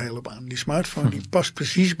smartphone ook weer heel op aan. Die smartphone die past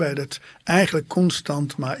precies bij dat eigenlijk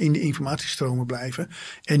constant maar in de informatiestromen blijven.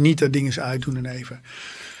 En niet dat dingen uitdoen en even.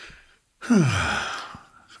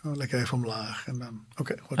 Zo lekker even omlaag. En dan,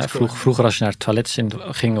 vroeger als je naar het toilet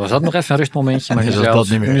ging, was dat nog even een rustmomentje. Maar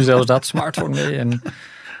nu zelfs dat smartphone mee. En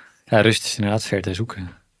rust is inderdaad ver te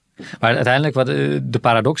zoeken. Maar uiteindelijk, wat de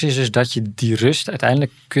paradox is dus dat je die rust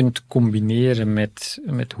uiteindelijk kunt combineren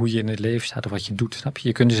met hoe je in het leven staat of wat je doet, snap je?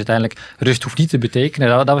 Je kunt dus uiteindelijk, rust hoeft niet te betekenen.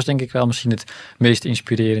 Dat was denk ik wel misschien het meest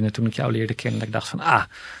inspirerende toen ik jou leerde kennen. Dat ik dacht van,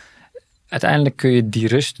 uiteindelijk kun je die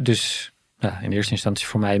rust dus in eerste instantie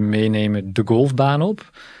voor mij meenemen de golfbaan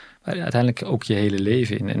op. Maar uiteindelijk ook je hele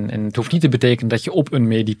leven in. En het hoeft niet te betekenen dat je op een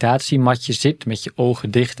meditatiematje zit met je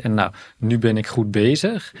ogen dicht en nu ben ik goed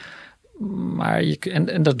bezig. Maar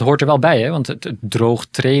en dat hoort er wel bij, hè? Want het droog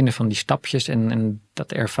trainen van die stapjes en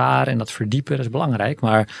dat ervaren en dat verdiepen, dat is belangrijk.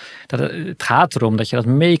 Maar het gaat erom dat je dat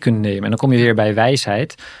mee kunt nemen. En dan kom je weer bij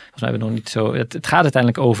wijsheid. Volgens mij hebben we nog niet zo. Het gaat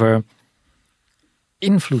uiteindelijk over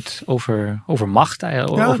invloed, over macht,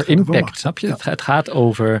 over impact, snap je? Het gaat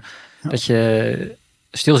over dat je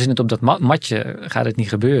stilzittend op dat matje gaat het niet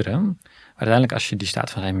gebeuren. Maar uiteindelijk als je die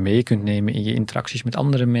staat van zijn mee kunt nemen in je interacties met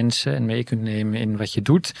andere mensen en mee kunt nemen in wat je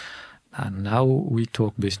doet. Now we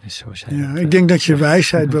talk business, zoals jij dat, ik denk dat je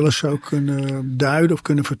wijsheid wel eens zou kunnen duiden of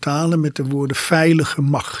kunnen vertalen met de woorden veilige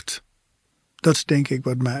macht. Dat is denk ik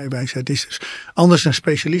wat wijsheid is. Dus anders dan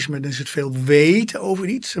specialisme, dan is het veel weten over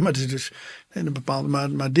iets. Maar, het is dus een bepaalde,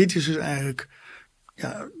 maar dit is dus eigenlijk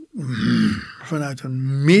vanuit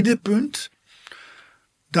een middenpunt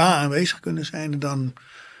daar aanwezig kunnen zijn. En dan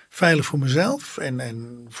veilig voor mezelf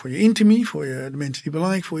en voor je intimie, voor de mensen die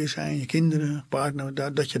belangrijk voor je zijn, je kinderen,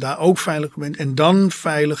 partner, dat je daar ook veilig bent. En dan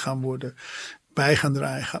veilig gaan worden, bij gaan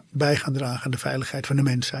dragen aan de veiligheid van de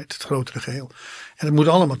mensheid, het grotere geheel. En het moet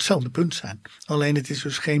allemaal hetzelfde punt zijn. Alleen het is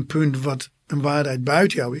dus geen punt wat een waarheid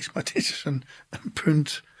buiten jou is, maar het is dus een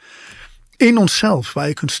punt in onszelf waar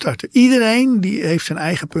je kunt starten. Iedereen die heeft zijn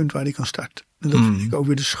eigen punt waar hij kan starten. En dat vind ik ook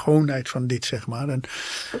weer de schoonheid van dit, zeg maar. En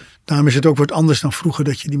daarom is het ook wat anders dan vroeger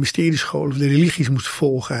dat je die mysteriescholen of de religies moest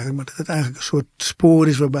volgen eigenlijk. Maar dat het eigenlijk een soort spoor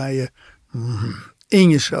is waarbij je in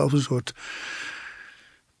jezelf een soort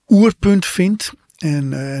oerpunt vindt.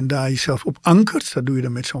 En daar jezelf op ankert. Dat doe je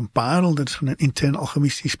dan met zo'n parel. Dat is een intern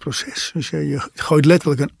alchemistisch proces. Dus je gooit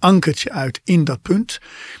letterlijk een ankertje uit in dat punt.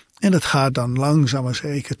 En dat gaat dan langzaam maar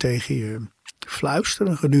zeker tegen je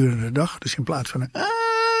fluisteren gedurende de dag. Dus in plaats van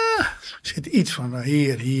zit iets van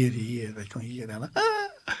hier. Dat kan hier en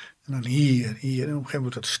dan hier. En op een gegeven moment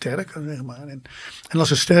wordt dat sterker, zeg maar. En als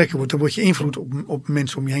het sterker wordt, dan wordt je invloed op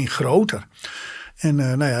mensen om je heen groter.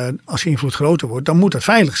 En als je invloed groter wordt, dan moet dat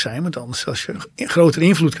veilig zijn. Want anders, als je grotere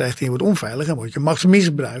invloed krijgt en je wordt onveilig, dan word je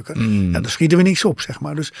machtsmisbruiker. Ja, dan schieten we niks op, zeg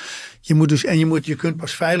maar. Dus je kunt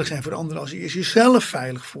pas veilig zijn voor anderen als je eerst jezelf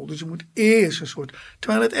veilig voelt. Dus je moet eerst een soort,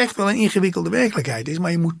 terwijl het echt wel een ingewikkelde werkelijkheid is,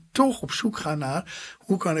 maar je moet toch op zoek gaan naar,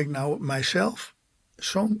 hoe kan ik nou mijzelf,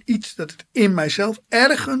 zoiets dat het in mijzelf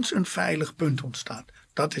ergens een veilig punt ontstaat.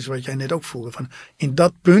 Dat is wat jij net ook voelde. Van in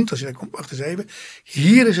dat punt, als je daar komt, wacht eens even.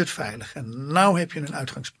 Hier is het veilig. En nou heb je een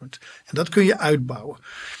uitgangspunt. En dat kun je uitbouwen.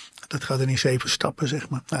 Dat gaat in 7 stappen, zeg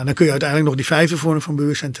maar. Nou, dan kun je uiteindelijk nog die 5e vorm van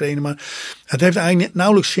bewustzijn trainen. Maar het heeft eigenlijk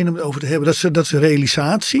nauwelijks zin om het over te hebben. Dat is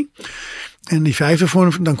realisatie. En die 5e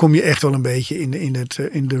vorm, dan kom je echt wel een beetje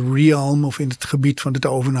in de realm. Of in het gebied van de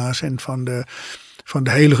tovenaars en van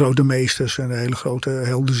de hele grote meesters en de hele grote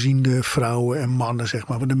helderziende vrouwen en mannen, zeg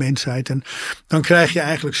maar, van de mensheid. En dan krijg je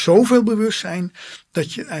eigenlijk zoveel bewustzijn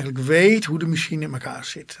dat je eigenlijk weet hoe de machine in elkaar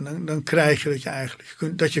zit. En dan krijg je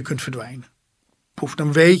dat je kunt verdwijnen. Of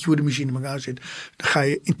dan weet je hoe de machine in elkaar zit. Dan ga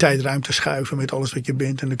je in tijdruimte schuiven met alles wat je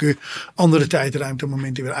bent. En dan kun je andere tijdruimte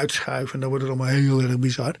momenten weer uitschuiven. En dan wordt het allemaal heel erg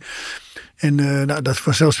bizar. En dat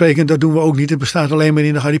vanzelfsprekend, dat doen we ook niet. Het bestaat alleen maar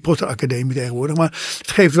in de Harry Potter Academie tegenwoordig. Maar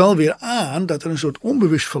het geeft wel weer aan dat er een soort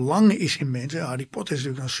onbewust verlangen is in mensen. Harry Potter is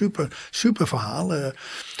natuurlijk een super verhaal.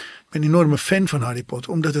 Ik ben een enorme fan van Harry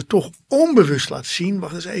Potter. Omdat het toch onbewust laat zien.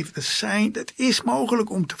 Wacht eens even. Het is mogelijk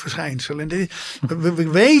om te verschijnselen. We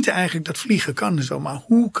weten eigenlijk dat vliegen kan en zo. Maar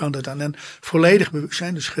hoe kan dat dan? En volledig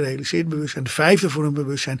bewustzijn, dus gerealiseerd bewustzijn. De 5e vorm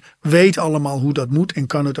bewustzijn. Weet allemaal hoe dat moet en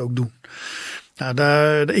kan het ook doen.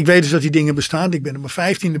 Nou, ik weet dus dat die dingen bestaan. Ik ben op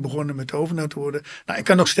mijn 15e begonnen met tovenaar te worden. Nou, ik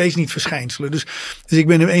kan nog steeds niet verschijnselen. Dus ik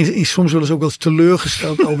ben soms wel eens ook wel eens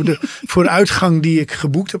teleurgesteld over de vooruitgang die ik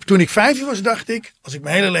geboekt heb. Toen ik 15 was, dacht ik, als ik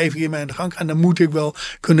mijn hele leven hiermee aan de gang ga, dan moet ik wel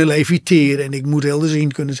kunnen leviteren. En ik moet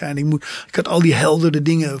helderziend kunnen zijn. Ik had al die heldere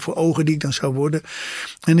dingen voor ogen die ik dan zou worden.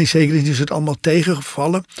 En in zekere zin is het allemaal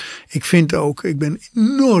tegengevallen. Ik ben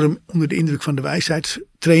enorm onder de indruk van de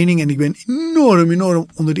wijsheidstraining. En ik ben enorm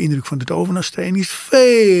onder de indruk van de tovenaarstraining. Die is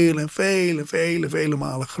vele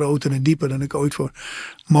malen groter en dieper dan ik ooit voor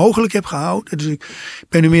mogelijk heb gehouden. Dus ik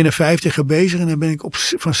ben nu meer dan 50 jaar bezig. En dan ben ik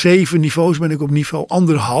van 7 niveaus ben ik op niveau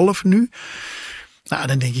 1,5 nu. Nou,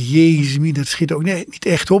 dan denk je, jezus, dat schiet ook niet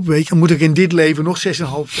echt op, weet je. Dan moet ik in dit leven nog 6,5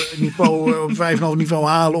 niveau, 5,5 niveau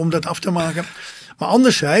halen om dat af te maken. Maar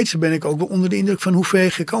anderzijds ben ik ook wel onder de indruk van hoe ver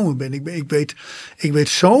ik gekomen ben. Ik weet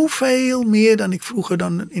zoveel meer dan ik vroeger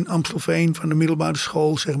dan in Amstelveen van de middelbare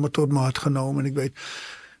school, zeg maar, tot me had genomen. En ik weet,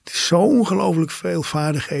 het is zo ongelooflijk veel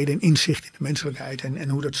vaardigheden en inzicht in de menselijkheid. En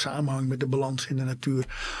hoe dat samenhangt met de balans in de natuur.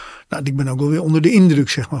 Nou, ik ben ook wel weer onder de indruk,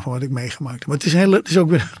 zeg maar, van wat ik meegemaakt heb. Maar het is ook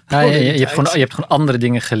weer... Ja, je hebt gewoon andere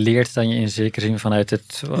dingen geleerd dan je in zekere zin vanuit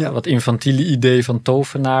het wat infantiele idee van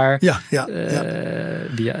tovenaar.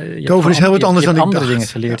 Tover is heel wat anders dan ik dacht. Je hebt andere dingen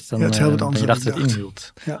geleerd dan je dacht dat het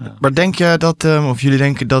inhield. Ja. Maar denk je of jullie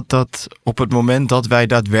denken dat op het moment dat wij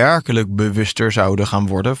daadwerkelijk bewuster zouden gaan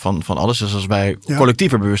worden van alles, dus als wij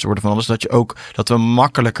collectiever bewuster worden van alles, dat we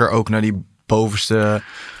makkelijker ook naar die bovenste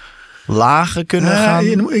lagen kunnen gaan?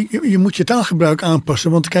 Je moet je taalgebruik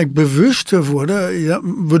aanpassen. Want kijk, bewuster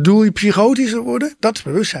worden. Bedoel je psychotischer worden? Dat is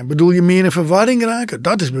bewustzijn. Bedoel je meer in verwarring raken?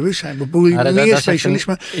 Dat is bewustzijn. Bedoel je meer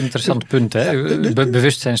specialisme? Dat is een interessant punt. Hè?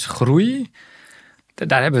 Bewustzijnsgroei.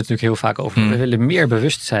 Daar hebben we het natuurlijk heel vaak over. We willen meer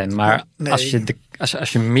bewustzijn. Maar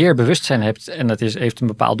als je meer bewustzijn hebt en dat heeft een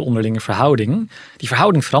bepaalde onderlinge verhouding. Die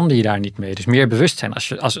verhouding verander je daar niet mee. Dus meer bewustzijn.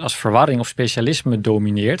 Als verwarring of specialisme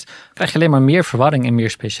domineert, krijg je alleen maar meer verwarring en meer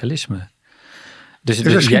specialisme. Dus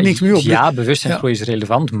daar schiet niks meer op. Ja, bewustzijnsgroei is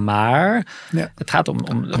relevant, maar het gaat om...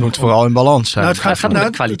 Het moet vooral in balans zijn. Het gaat om de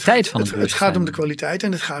kwaliteit van het bewustzijn. Het gaat om de kwaliteit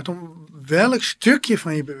en het gaat om welk stukje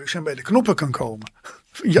van je bewustzijn bij de knoppen kan komen.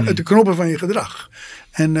 De knoppen van je gedrag.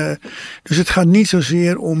 En dus het gaat niet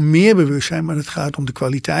zozeer om meer bewustzijn, maar het gaat om de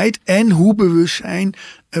kwaliteit en hoe bewustzijn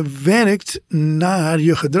werkt naar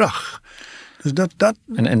je gedrag. Dus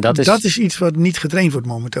dat is iets wat niet getraind wordt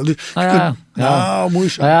momenteel. Dus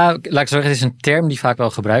moeizaam. Laat ik zeggen, het is een term die vaak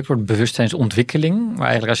wel gebruikt wordt, bewustzijnsontwikkeling. Maar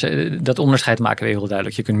eigenlijk dat onderscheid maken we heel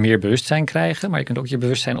duidelijk. Je kunt meer bewustzijn krijgen, maar je kunt ook je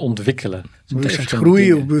bewustzijn ontwikkelen.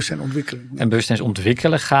 Bewustzijnsgroei of bewustzijn ontwikkelen. En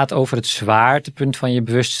bewustzijnsontwikkelen gaat over het zwaartepunt van je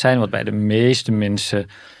bewustzijn, wat bij de meeste mensen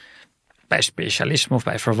bij specialisme of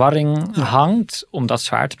bij verwarring hangt, om dat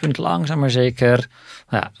zwaartepunt langzaam maar zeker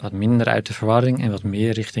wat minder uit de verwarring en wat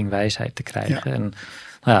meer richting wijsheid te krijgen.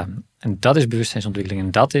 Ja. En dat is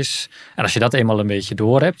bewustzijnsontwikkeling. En als je dat eenmaal een beetje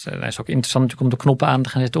door hebt, dan is het ook interessant natuurlijk om de knoppen aan te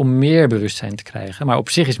gaan zetten om meer bewustzijn te krijgen. Maar op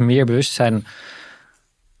zich is meer bewustzijn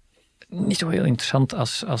niet zo heel interessant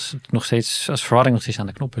als verwarring nog steeds aan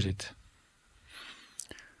de knoppen zit.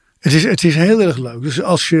 Het is heel erg leuk. Dus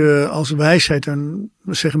als je als wijsheid een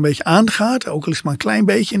beetje aangaat, ook al is het maar een klein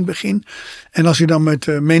beetje in het begin. En als je dan met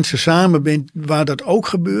mensen samen bent waar dat ook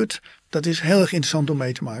gebeurt, dat is heel erg interessant om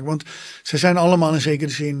mee te maken. Want ze zijn allemaal in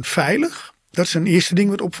zekere zin veilig. Dat is een eerste ding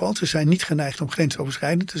wat opvalt. Ze zijn niet geneigd om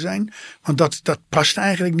grensoverschrijdend te zijn. Want dat past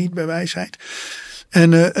eigenlijk niet bij wijsheid.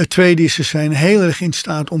 En het tweede is, ze zijn heel erg in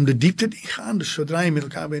staat om de diepte in te gaan. Dus zodra je met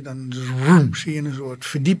elkaar bent, dan zie je een soort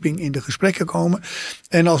verdieping in de gesprekken komen.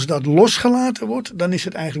 En als dat losgelaten wordt, dan is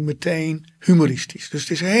het eigenlijk meteen humoristisch. Dus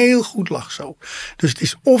het is heel goed lach zo. Dus het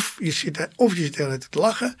is of je zit de hele tijd te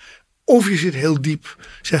lachen, of je zit heel diep,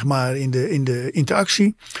 zeg maar, in de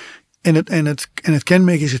interactie. En het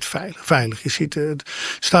kenmerk is het veilig. Het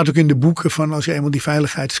staat ook in de boeken van als je eenmaal die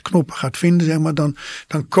veiligheidsknoppen gaat vinden, zeg maar,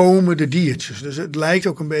 dan komen de diertjes. Dus het lijkt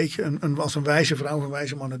ook een beetje als een wijze vrouw of een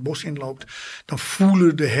wijze man het bos inloopt. Dan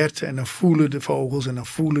voelen de herten en dan voelen de vogels en dan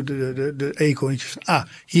voelen de eekhoorntjes.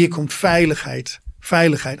 Hier komt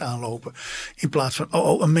veiligheid aanlopen. In plaats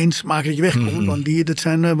van, een mens maakt dat je wegkomt. Want dat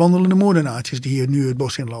zijn wandelende moordenaartjes die hier nu het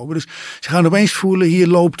bos inlopen. Dus ze gaan opeens voelen, hier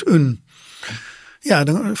loopt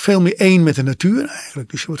dan veel meer één met de natuur eigenlijk.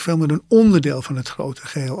 Dus je wordt veel meer een onderdeel van het grote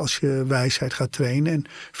geheel als je wijsheid gaat trainen. En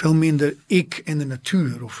veel minder ik en de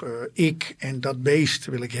natuur. Of ik en dat beest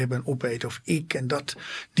wil ik hebben en opeten. Of ik en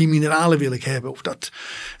die mineralen wil ik hebben.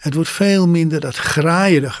 Het wordt veel minder dat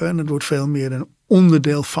graaierige. En het wordt veel meer een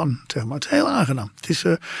onderdeel van. Zeg maar. Het is heel aangenaam.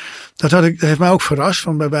 Dat heeft mij ook verrast.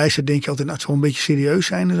 Want bij wijsheid denk je altijd, het zal een beetje serieus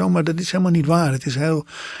zijn en zo. Maar dat is helemaal niet waar.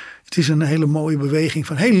 Het is een hele mooie beweging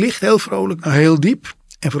van heel licht, heel vrolijk, naar heel diep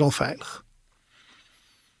en vooral veilig.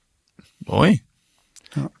 Mooi.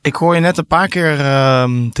 Ja. Ik hoor je net een paar keer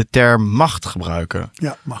de term macht gebruiken.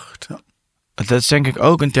 Ja, macht. Ja. Dat is denk ik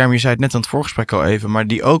ook een term, je zei het net aan het voorgesprek al even, maar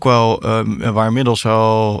die ook wel, waar inmiddels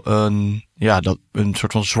wel een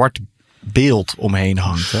soort van zwart beeld omheen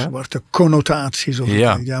hangt. Hè? Zwarte connotaties.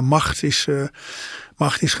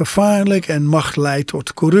 Macht is gevaarlijk en macht leidt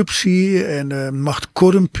tot corruptie en macht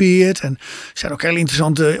corrumpeert. En er zijn ook heel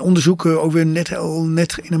interessante onderzoeken, ook weer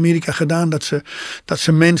net in Amerika gedaan, dat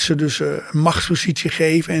ze mensen dus een machtspositie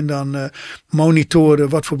geven en dan monitoren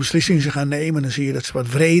wat voor beslissingen ze gaan nemen. En dan zie je dat ze wat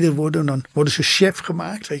wreder worden. En dan worden ze chef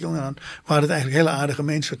gemaakt. Weet je wel. En dan waren het eigenlijk hele aardige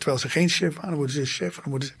mensen, terwijl ze geen chef waren. Dan worden ze chef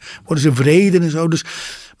en dan worden ze wreder en zo. Dus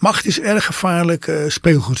macht is erg gevaarlijk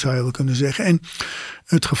speelgoed, zou je wel kunnen zeggen. En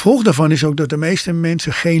het gevolg daarvan is ook dat de meeste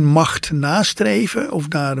mensen geen macht nastreven of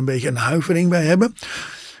daar een beetje een huivering bij hebben.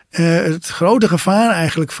 Het grote gevaar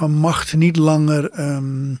eigenlijk van macht niet langer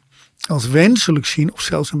als wenselijk zien of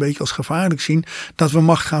zelfs een beetje als gevaarlijk zien, dat we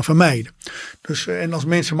macht gaan vermijden. Dus, en als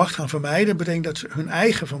mensen macht gaan vermijden, betekent dat ze hun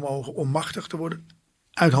eigen vermogen om machtig te worden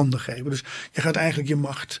uit handen geven. Dus je gaat eigenlijk je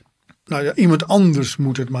macht, iemand anders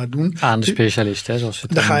moet het maar doen. Aan de specialist, hè? Zoals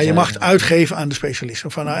het dan ga je macht uitgeven aan de specialist.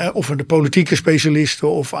 Of aan de politieke specialisten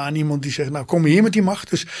of aan iemand die zegt, kom hier met die macht.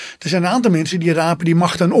 Dus er zijn een aantal mensen die rapen die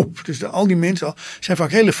macht dan op. Dus al die mensen zijn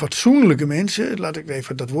vaak hele fatsoenlijke mensen. Laat ik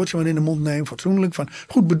even dat woordje maar in de mond nemen. Fatsoenlijk, van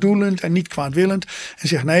goed bedoelend en niet kwaadwillend. En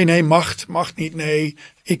zeggen nee, macht niet, nee.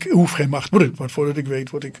 Ik hoef geen macht, want voordat ik weet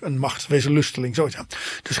word ik een machtswezenlusteling. Zoiets.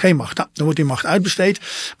 Dus geen macht. Nou, dan wordt die macht uitbesteed.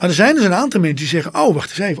 Maar er zijn dus een aantal mensen die zeggen, wacht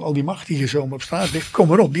eens even, al die macht die hier zomaar op straat ligt, kom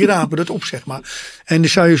maar op, die rapen dat op, zeg maar. En dan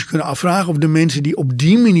zou je eens kunnen afvragen of de mensen die op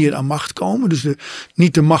die manier aan macht komen, dus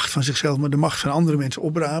niet de macht van zichzelf, maar de macht van andere mensen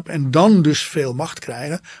oprapen en dan dus veel macht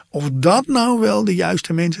krijgen, of dat nou wel de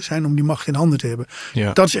juiste mensen zijn om die macht in handen te hebben.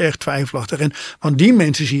 Ja. Dat is erg twijfelachtig. Want die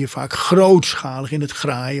mensen zie je vaak grootschalig in het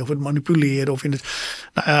graaien of het manipuleren of in het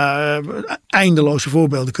eindeloze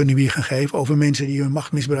voorbeelden kunnen we hier gaan geven over mensen die hun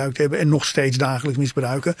macht misbruikt hebben en nog steeds dagelijks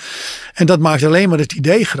misbruiken. En dat maakt alleen maar het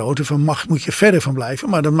idee groter van macht moet je verder van blijven.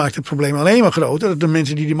 Maar dat maakt het probleem alleen maar groter dat de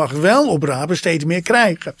mensen die macht wel oprapen steeds meer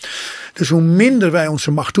krijgen. Dus hoe minder wij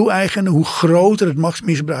onze macht toe-eigenen, hoe groter het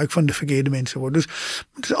machtsmisbruik van de verkeerde mensen wordt.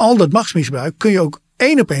 Dus al dat machtsmisbruik kun je ook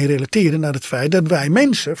 1 op 1 relateren naar het feit dat wij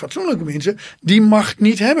mensen, fatsoenlijke mensen, die macht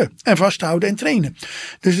niet hebben en vasthouden en trainen.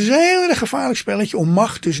 Dus het is een heel erg gevaarlijk spelletje om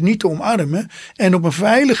macht dus niet te omarmen en op een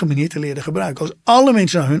veilige manier te leren gebruiken. Als alle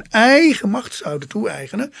mensen nou hun eigen macht zouden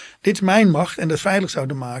toe-eigenen, dit is mijn macht en dat veilig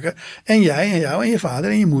zouden maken en jij en jou en je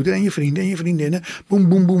vader en je moeder en je vrienden en je vriendinnen, boem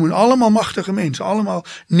boem boem en allemaal machtige mensen, allemaal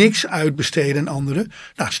niks uitbesteden aan anderen.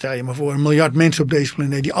 Nou, stel je maar voor 1 miljard mensen op deze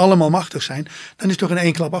planeet die allemaal machtig zijn, dan is het toch in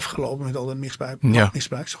 1 klap afgelopen met al dat misbruik. Ja.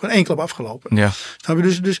 Misbruik. Het is toch in 1 klap afgelopen. Ja.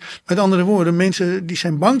 Dus met andere woorden, mensen die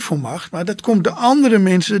zijn bang voor macht, maar dat komt de andere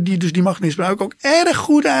mensen die dus die macht misbruiken ook erg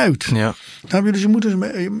goed uit. Ja. Dus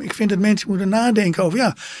ik vind dat mensen moeten nadenken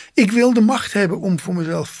over, ik wil de macht hebben om voor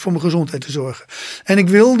mezelf, voor mijn gezondheid te zorgen. En ik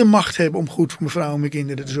wil de macht hebben om goed voor mijn vrouw en mijn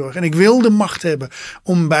kinderen te zorgen. En ik wil de macht hebben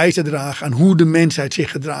om bij te dragen aan hoe de mensheid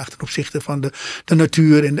zich gedraagt ten opzichte van de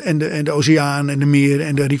natuur en de oceaan en de meren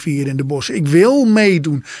en de rivieren en de bossen. Ik wil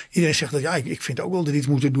meedoen. Iedereen zegt dat, ik vind ook wel dat iets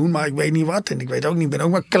moeten doen, maar ik weet niet wat. En ik weet ook niet, ik ben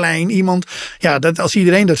ook maar klein iemand. Ja, als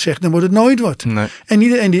iedereen dat zegt, dan wordt het nooit wat. Nee. En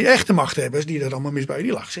die echte machthebbers, die dat allemaal misbruiken,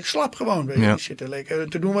 die lachen zich slap gewoon. Weet je. Die zitten lekker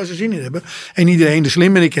te doen waar ze zin in hebben. En iedereen, de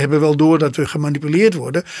slimmerikken, hebben wel door dat we gemanipuleerd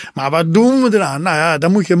worden. Maar wat doen we eraan? Nou ja,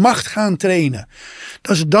 dan moet je macht gaan trainen.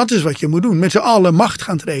 Dat is wat je moet doen. Met z'n allen macht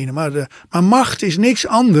gaan trainen. Maar macht is niks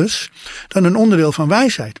anders dan een onderdeel van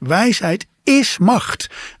wijsheid. Wijsheid is macht.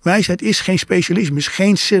 Wijsheid is geen specialisme, is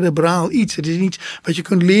geen cerebraal iets. Het is iets wat je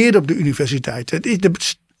kunt leren op de universiteit.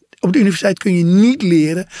 Op de universiteit kun je niet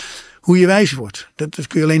leren hoe je wijs wordt. Dat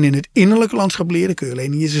kun je alleen in het innerlijke landschap leren, kun je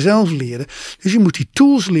alleen in jezelf leren. Dus je moet die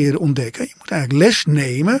tools leren ontdekken. Je moet eigenlijk les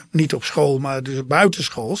nemen, niet op school, maar dus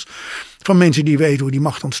buitenschools, van mensen die weten hoe die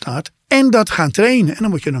macht ontstaat. En dat gaan trainen. En dan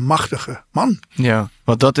word je een machtige man. Ja,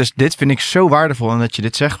 want dit vind ik zo waardevol en dat je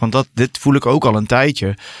dit zegt. Want dit voel ik ook al een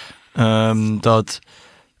tijdje. Dat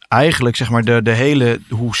eigenlijk zeg maar de hele,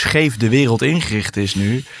 hoe scheef de wereld ingericht is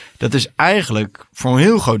nu, dat is eigenlijk voor een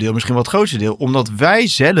heel groot deel, misschien wel het grootste deel, omdat wij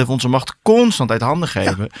zelf onze macht constant uit handen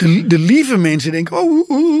geven. Ja, de lieve mensen denken,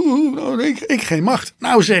 ik geen macht.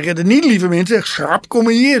 Nou zeggen de niet lieve mensen, schrap, kom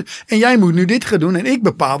maar hier. En jij moet nu dit gaan doen en ik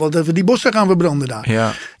bepaal wel dat we die bossen gaan verbranden daar.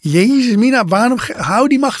 Ja. Jezus mina, waarom hou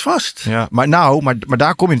die macht vast? Ja, maar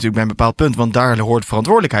daar kom je natuurlijk bij een bepaald punt, want daar hoort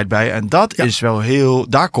verantwoordelijkheid bij. En dat is wel heel,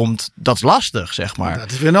 dat is lastig, zeg maar.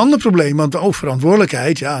 Dat is weer een ander probleem, want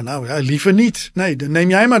verantwoordelijkheid, liever niet. Nee, dan neem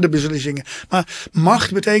jij maar de beslissingen. Maar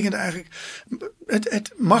macht betekent eigenlijk,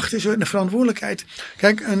 macht is een verantwoordelijkheid.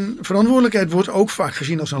 Kijk, een verantwoordelijkheid wordt ook vaak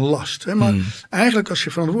gezien als een last. Hè? Maar eigenlijk als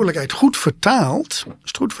je verantwoordelijkheid goed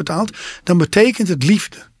vertaalt, dan betekent het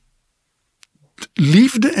liefde.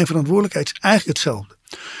 Liefde en verantwoordelijkheid is eigenlijk hetzelfde.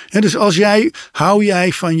 Dus hou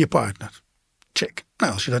jij van je partner? Check.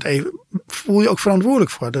 Nou, als je dat even, voel je ook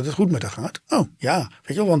verantwoordelijk voor dat het goed met haar gaat. Oh ja, weet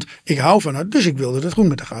je wel, want ik hou van haar, dus ik wil dat het goed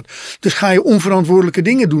met haar gaat. Dus ga je onverantwoordelijke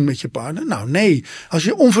dingen doen met je partner? Nou nee, als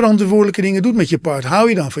je onverantwoordelijke dingen doet met je partner, hou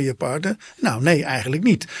je dan van je partner? Nou nee, eigenlijk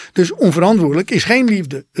niet. Dus onverantwoordelijk is geen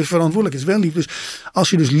liefde, dus verantwoordelijk is wel liefde. Dus als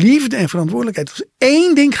je dus liefde en verantwoordelijkheid als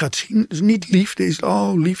één ding gaat zien, dus niet liefde is,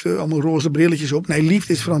 liefde, allemaal roze brilletjes op. Nee,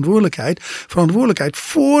 liefde is verantwoordelijkheid. Verantwoordelijkheid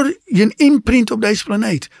voor je imprint op deze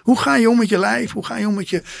planeet. Hoe ga je om met je lijf? Hoe ga je om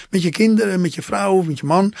met je kinderen, met je vrouw, met je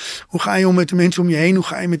man? Hoe ga je om met de mensen om je heen? Hoe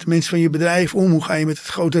ga je met de mensen van je bedrijf om? Hoe ga je met het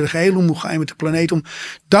grotere geheel om? Hoe ga je met de planeet om?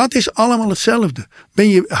 Dat is allemaal hetzelfde.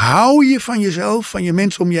 Hou je van jezelf, van je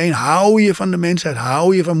mensen om je heen, hou je van de mensheid,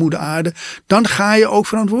 hou je van moeder aarde, dan ga je ook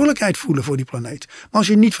verantwoordelijkheid voelen voor die planeet. Maar als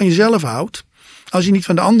je niet van jezelf houdt, als je niet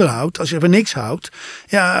van de ander houdt, als je van niks houdt,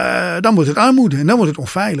 dan wordt het armoede en dan wordt het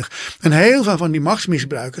onveilig. En heel veel van die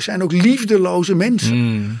machtsmisbruikers zijn ook liefdeloze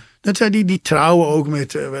mensen. Dat zijn die trouwen ook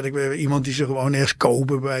met iemand die ze gewoon ergens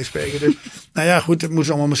kopen bij wijze van spreken. Dus, nou ja, goed, dat moet ze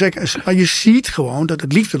allemaal maar zeggen. Maar je ziet gewoon dat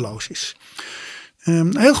het liefdeloos is.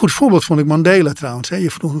 Een heel goed voorbeeld vond ik Mandela trouwens. Hè.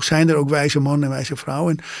 Je vroeg nog, zijn er ook wijze mannen en wijze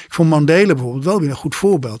vrouwen? En ik vond Mandela bijvoorbeeld wel weer een goed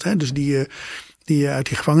voorbeeld. Hè. Dus die die uit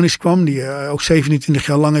die gevangenis kwam. Die ook 27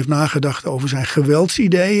 jaar lang heeft nagedacht over zijn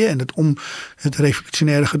geweldsideeën. En het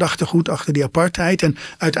revolutionaire gedachtegoed achter die apartheid. En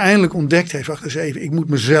uiteindelijk ontdekt heeft, wacht eens even, ik moet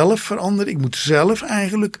mezelf veranderen. Ik moet zelf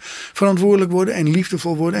eigenlijk verantwoordelijk worden en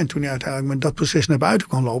liefdevol worden. En toen hij uiteindelijk met dat proces naar buiten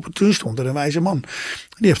kon lopen, toen stond er een wijze man.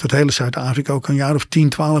 Die heeft dat hele Zuid-Afrika ook een jaar of 10,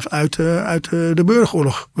 12 uit de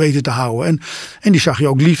burgeroorlog weten te houden. En die zag je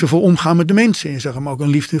ook liefdevol omgaan met de mensen. Je zag hem ook een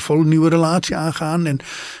liefdevolle nieuwe relatie aangaan. En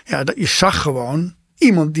ja, je zag gewoon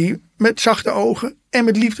iemand die met zachte ogen en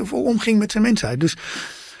met liefdevol omging met zijn mensheid. Dus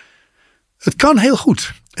het kan heel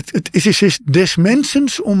goed. Het is des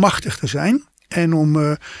mensens om machtig te zijn. En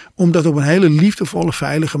om dat op een hele liefdevolle,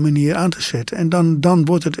 veilige manier aan te zetten. En dan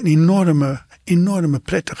wordt het een enorme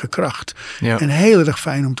prettige kracht. Ja. En heel erg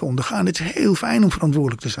fijn om te ondergaan. Het is heel fijn om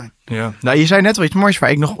verantwoordelijk te zijn. Ja. Nou, je zei net wel iets moois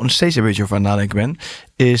waar ik nog steeds een beetje over aan het nadenken ben.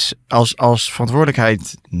 Is als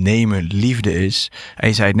verantwoordelijkheid nemen liefde is. En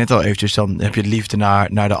je zei het net al eventjes, dan heb je liefde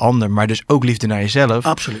naar de ander. Maar dus ook liefde naar jezelf.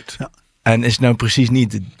 Absoluut, ja. En is nou precies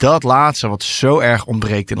niet dat laatste wat zo erg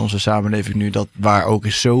ontbreekt in onze samenleving nu, waar ook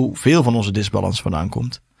zoveel van onze disbalans vandaan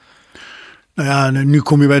komt? Nou ja, nu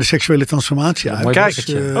kom je bij de seksuele transformatie uit. Kijk, dus,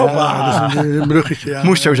 dat is een bruggetje. Ja,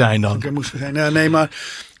 moest zo zijn dan. Okay, moest zo zijn. Ja, nee, maar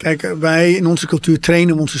kijk, wij in onze cultuur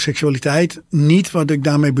trainen onze seksualiteit niet. Wat ik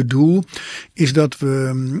daarmee bedoel, is dat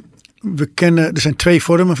we kennen, er zijn 2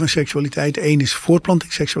 vormen van seksualiteit. Eén is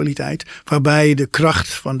voortplantingsseksualiteit, waarbij de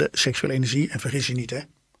kracht van de seksuele energie, en vergis je niet hè,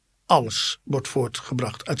 alles wordt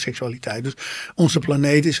voortgebracht uit seksualiteit. Dus onze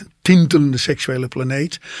planeet is een tintelende seksuele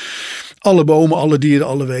planeet. Alle bomen, alle dieren,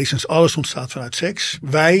 alle wezens, alles ontstaat vanuit seks.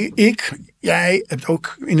 Jij hebt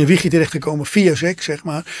ook in een wiegje terechtgekomen via seks, zeg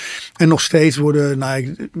maar. En nog steeds worden,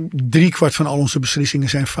 3/4 van al onze beslissingen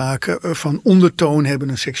zijn vaak van ondertoon hebben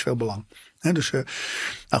een seksueel belang. He, dus,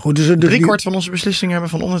 nou goed, dus 3/4 van onze beslissingen hebben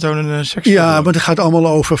van ondertoon en seksueel. Ja, maar het gaat allemaal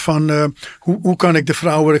over van hoe kan ik de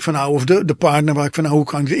vrouw waar ik van hou of de partner waar ik van hou, hoe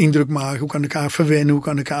kan ik de indruk maken, hoe kan ik haar verwennen, hoe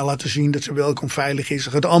kan ik haar laten zien dat ze welkom, veilig is.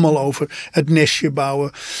 Het gaat allemaal over het nestje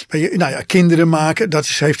bouwen. Kinderen maken,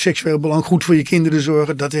 heeft seksueel belang. Goed voor je kinderen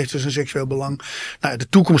zorgen, dat heeft dus een seksueel belang. De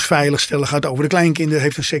toekomst veiligstellen gaat over de kleinkinderen,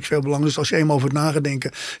 heeft een seksueel belang. Dus als je eenmaal over het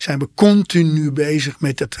nadenken, zijn we continu bezig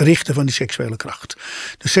met het richten van die seksuele kracht.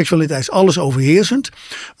 De seksualiteit is alles overheersend.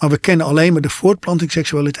 Maar we kennen alleen maar de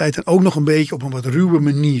voortplantingsseksualiteit en ook nog een beetje op een wat ruwe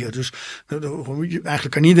manier. Dus eigenlijk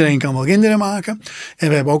kan iedereen wel kinderen maken. En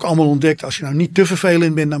we hebben ook allemaal ontdekt, als je nou niet te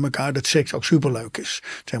vervelend bent naar elkaar, dat seks ook superleuk is.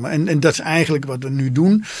 Zeg maar. En dat is eigenlijk wat we nu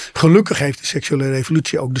doen. Gelukkig heeft de seksuele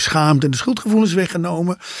revolutie ook de schaamte en de schuldgevoelens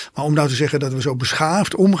weggenomen. Maar om nou te zeggen dat we zo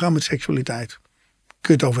beschaafd omgaan met seksualiteit,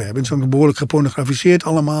 kun je het over hebben. Het is ook behoorlijk gepornografiseerd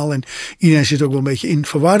allemaal. En iedereen zit ook wel een beetje in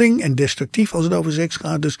verwarring en destructief als het over seks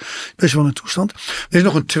gaat. Dus best wel een toestand. Er is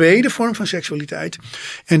nog een tweede vorm van seksualiteit.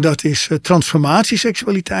 En dat is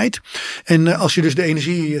transformatieseksualiteit. En als je dus de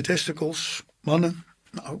energie in je testicles, mannen,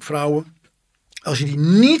 ook vrouwen, als je die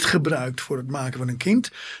niet gebruikt voor het maken van een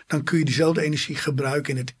kind, dan kun je diezelfde energie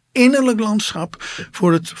gebruiken in het innerlijk landschap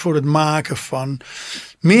voor het maken van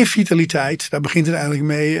meer vitaliteit. Daar begint het eigenlijk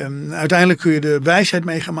mee. Uiteindelijk kun je de wijsheid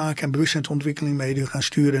mee gaan maken en bewustzijnsontwikkeling mee gaan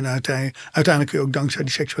sturen. En uiteindelijk kun je ook dankzij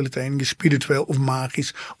die seksuele trainingen spiritueel of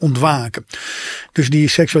magisch ontwaken. Dus die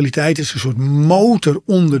seksualiteit is een soort motor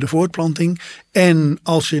onder de voortplanting. En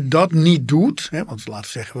als je dat niet doet, want laten we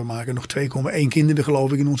zeggen, we maken nog 2,1 kinderen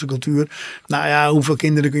geloof ik in onze cultuur. Nou ja, hoeveel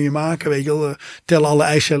kinderen kun je maken? Weet je wel, tel alle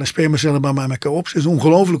eicellen en spermacellen maar elkaar op. Het is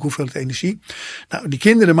ongelooflijk hoeveel energie. Nou, die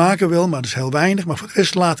kinderen maken wel, maar dat is heel weinig. Maar voor de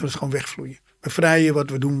rest laten we het gewoon wegvloeien. We vrijen wat,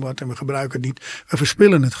 we doen wat en we gebruiken het niet. We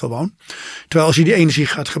verspillen het gewoon. Terwijl als je die energie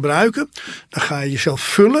gaat gebruiken, dan ga je jezelf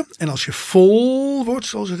vullen. En als je vol wordt,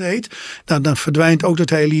 zoals het heet, dan verdwijnt ook dat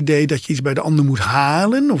hele idee dat je iets bij de ander moet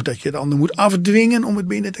halen. Of dat je de ander moet afdwingen om het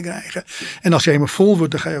binnen te krijgen. En als je helemaal vol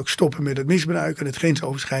wordt, dan ga je ook stoppen met het misbruiken. Het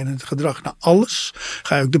grensoverschrijdend gedrag naar alles.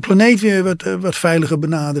 Ga je ook de planeet weer wat veiliger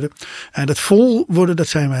benaderen. En dat vol worden, dat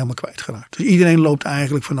zijn we helemaal kwijtgeraakt. Dus iedereen loopt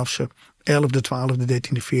eigenlijk vanaf zijn 11e, 12e,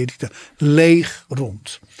 13e, 14e leeg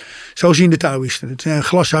rond. Zo zien de Taoïsten het. Een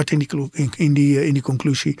glashard in die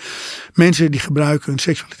conclusie. Mensen die gebruiken hun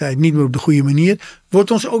seksualiteit niet meer op de goede manier.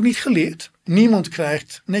 Wordt ons ook niet geleerd. Niemand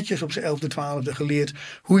krijgt netjes op zijn 11e, 12e geleerd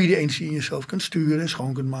hoe je die energie in jezelf kunt sturen en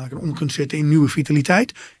schoon kunt maken en om kunt zetten in nieuwe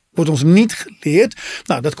vitaliteit. Wordt ons niet geleerd.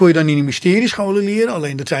 Nou, dat kon je dan in de mysteriescholen leren.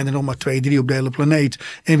 Alleen dat zijn er nog maar 2, 3 op de hele planeet.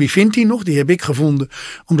 En wie vindt die nog? Die heb ik gevonden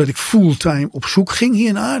omdat ik fulltime op zoek ging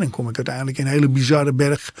hiernaar. Dan kom ik uiteindelijk in hele bizarre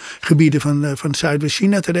berggebieden van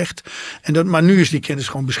Zuidwest-China terecht. Maar nu is die kennis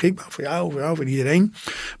gewoon beschikbaar voor jou, voor iedereen.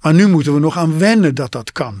 Maar nu moeten we nog aan wennen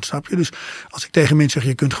dat kan. Snap je? Dus als ik tegen mensen zeg,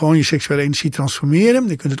 je kunt gewoon je seksuele energie transformeren.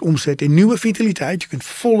 Je kunt het omzetten in nieuwe vitaliteit. Je kunt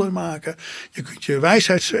voller maken. Je kunt je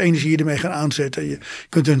wijsheidsenergie ermee gaan aanzetten. Je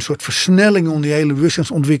kunt een soort versnelling om die hele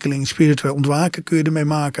bewustzijnsontwikkeling, spiritueel ontwaken kun je ermee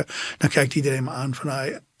maken. Dan kijkt iedereen me aan van,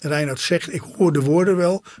 Reinoud zegt, ik hoor de woorden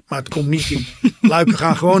wel, maar het komt niet in. Luiken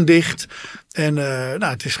gaan gewoon dicht. En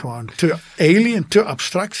het is gewoon te alien, te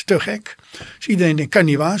abstract, te gek. Dus iedereen denkt, kan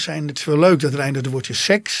niet waar zijn. Het is wel leuk dat Reinoud het woordje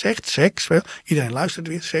seks zegt. Seks, wel. Iedereen luistert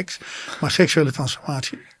weer, seks. Maar seksuele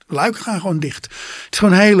transformatie, luiken gaan gewoon dicht. Het is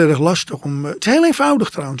gewoon heel erg lastig het is heel eenvoudig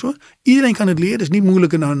trouwens hoor. Iedereen kan het leren. Het is niet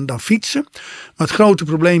moeilijker dan fietsen. Maar het grote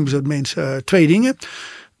probleem is dat mensen 2 dingen.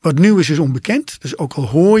 Wat nieuw is onbekend. Dus ook al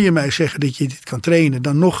hoor je mij zeggen dat je dit kan trainen,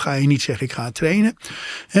 dan nog ga je niet zeggen ik ga het trainen.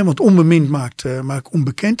 Want onbemind maakt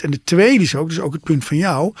onbekend. En de tweede is ook, dus ook het punt van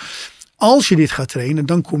jou. Als je dit gaat trainen,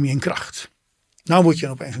 dan kom je in kracht. Nou word je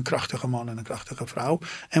opeens een krachtige man en een krachtige vrouw.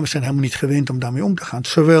 En we zijn helemaal niet gewend om daarmee om te gaan.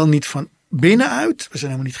 Zowel niet van binnenuit. We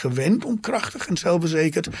zijn helemaal niet gewend om krachtig en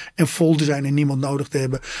zelfverzekerd en vol te zijn en niemand nodig te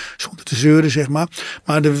hebben zonder te zeuren, zeg maar.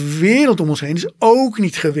 Maar de wereld om ons heen is ook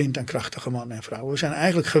niet gewend aan krachtige mannen en vrouwen. We zijn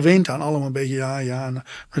eigenlijk gewend aan allemaal een beetje,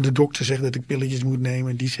 de dokter zegt dat ik pilletjes moet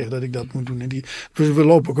nemen en die zegt dat ik dat moet doen. En we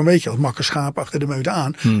lopen ook een beetje als makke schapen achter de meute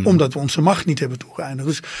aan, omdat we onze macht niet hebben toegeëindigd.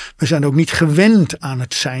 Dus we zijn ook niet gewend aan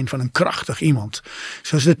het zijn van een krachtig iemand. Dus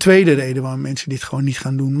dat is de tweede reden waarom mensen dit gewoon niet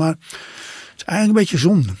gaan doen. Maar het is eigenlijk een beetje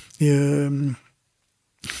zonde.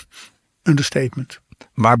 Understatement.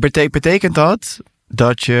 Maar betekent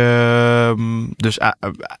dat je dus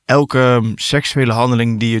elke seksuele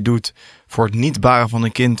handeling die je doet voor het niet baren van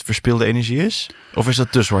een kind verspilde energie is? Of is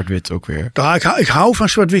dat te zwart-wit ook weer? Nou, ik hou van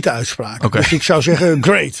zwart-witte uitspraken. Okay. Dus ik zou zeggen,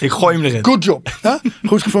 great. Ik gooi hem erin. Good job. Ja?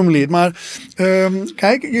 Goed geformuleerd. Maar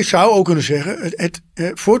kijk, je zou ook kunnen zeggen, het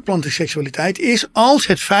voortplantingsseksualiteit is, als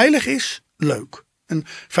het veilig is, leuk. En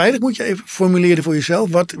veilig moet je even formuleren voor jezelf.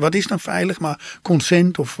 Wat is dan veilig? Maar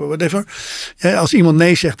consent of whatever. Ja, als iemand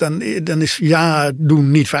nee zegt, dan is ja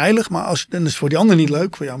doen niet veilig. Maar dan is het voor die ander niet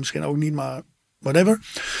leuk. Voor jou misschien ook niet, maar whatever.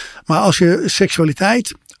 Maar als je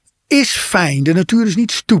seksualiteit is fijn. De natuur is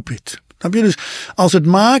niet stupid. Snap je? Dus als het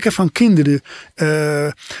maken van kinderen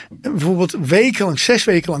bijvoorbeeld 6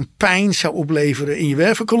 weken lang pijn zou opleveren in je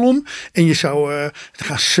wervelkolom. En je zou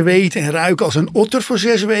gaan zweten en ruiken als een otter voor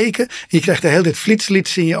 6 weken. En je krijgt de hele tijd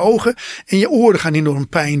flitslits in je ogen. En je oren gaan enorm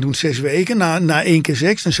pijn doen 6 weken. Na 1 keer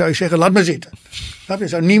seks. Dan zou je zeggen, laat maar zitten. Snap je?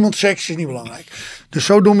 Zou niemand seks is niet belangrijk. Dus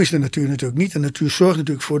zo dom is de natuur natuurlijk niet. De natuur zorgt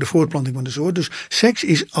natuurlijk voor de voortplanting van de soort. Dus seks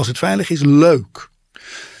is, als het veilig is, leuk.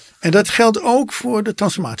 En dat geldt ook voor de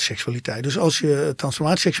transformatieseksualiteit. Dus als je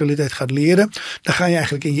transformatieseksualiteit gaat leren, dan ga je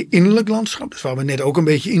eigenlijk in je innerlijk landschap, dus waar we net ook een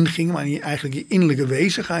beetje in gingen, maar eigenlijk je innerlijke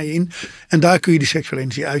wezen ga je in. En daar kun je die seksuele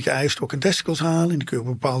energie uit je eierstok en testicles halen. En die kun je op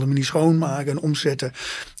een bepaalde manier schoonmaken en omzetten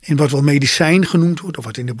in wat wel medicijn genoemd wordt. Of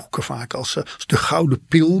wat in de boeken vaak als de gouden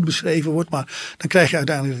pil beschreven wordt. Maar dan krijg je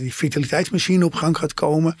uiteindelijk dat die vitaliteitsmachine op gang gaat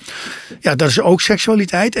komen. Ja, dat is ook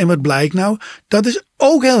seksualiteit. En wat blijkt nou? Dat is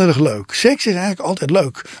ook heel erg leuk. Seks is eigenlijk altijd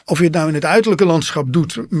leuk. Of je het nou in het uiterlijke landschap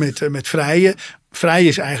doet met vrijen. Vrij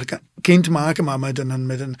is eigenlijk een kind maken, maar met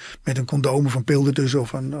een condoom of een pil ertussen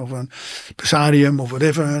of een pessarium of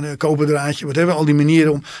whatever, een koperdraadje, whatever, al die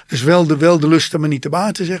manieren om dus wel de lusten, maar niet de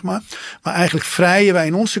baten, zeg maar. Maar eigenlijk vrijen wij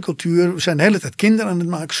in onze cultuur, we zijn de hele tijd kinderen aan het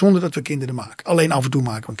maken zonder dat we kinderen maken. Alleen af en toe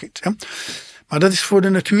maken we een kind. Hè? Maar dat is voor de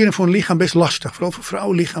natuur en voor een lichaam best lastig. Vooral voor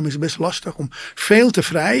vrouwenlichaam is het best lastig om veel te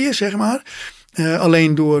vrijen, zeg maar.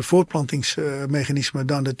 Alleen door voortplantingsmechanismen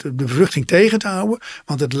dan de bevruchting tegen te houden.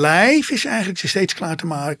 Want het lijf is eigenlijk steeds klaar te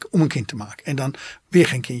maken om een kind te maken. En dan weer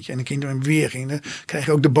geen kindje en een kind en weer geen. Dan krijg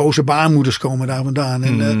je ook de boze baarmoeders komen daar vandaan.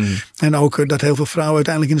 En ook dat heel veel vrouwen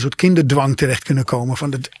uiteindelijk in een soort kinderdwang terecht kunnen komen.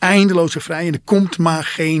 Van het eindeloze vrij en er komt maar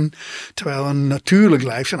geen. Terwijl een natuurlijk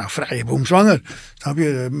lijf zijn nou vrije boom zwanger. Snap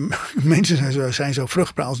je? Mensen zijn zo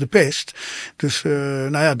vruchtbaar als de pest. Dus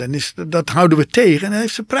dat houden we tegen. En dat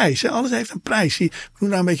heeft zijn prijs. Hè? Alles heeft een prijs. We doen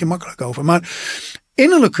daar een beetje makkelijk over. Maar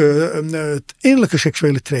innerlijke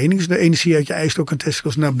seksuele training, dus de energie uit je eierstok en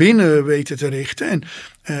testicles naar binnen weten te richten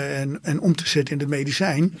en om te zetten in het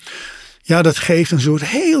medicijn. Ja, dat geeft een soort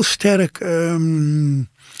heel sterk,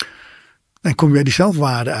 dan kom je bij die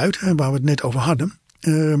zelfwaarde uit, waar we het net over hadden.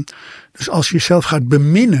 Dus als je jezelf gaat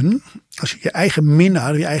beminnen, als je je eigen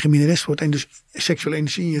minnaar, je eigen minnares wordt en dus seksuele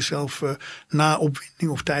energie in jezelf na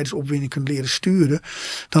opwinding of tijdens opwinding kunt leren sturen,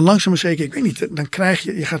 dan langzaam maar zeker, ik weet niet, dan krijg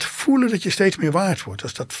je gaat voelen dat je steeds meer waard wordt.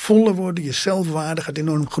 Als dat voller worden, je zelfwaarde gaat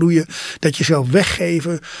enorm groeien, dat je zelf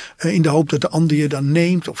weggeven in de hoop dat de ander je dan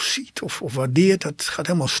neemt of ziet of waardeert, dat gaat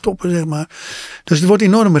helemaal stoppen, zeg maar. Dus het wordt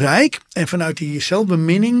enorm rijk en vanuit die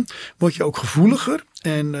zelfbeminning word je ook gevoeliger.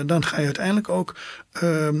 En dan ga je uiteindelijk ook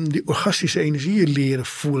die orgastische energieën leren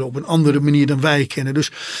voelen op een andere manier dan wij kennen.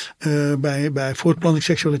 Dus bij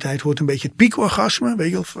voortplantingsseksualiteit hoort een beetje het piekorgasme.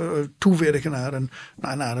 Weet je, of toewerken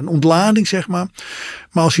naar een ontlading, zeg maar.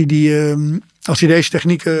 Maar als je deze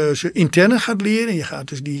technieken intern gaat leren, je gaat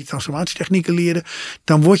dus die transformatietechnieken leren,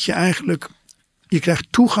 dan word je eigenlijk... Je krijgt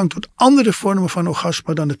toegang tot andere vormen van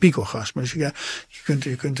orgasme dan het piekorgasme. Dus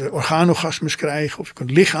je kunt orgaanorgasmes krijgen, of je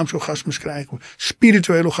kunt lichaamsorgasmes krijgen, of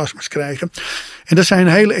spirituele orgasmes krijgen. En dat zijn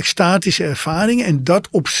hele extatische ervaringen. En dat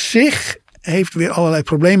op zich heeft weer allerlei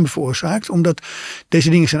problemen veroorzaakt. Omdat deze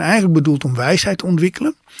dingen zijn eigenlijk bedoeld om wijsheid te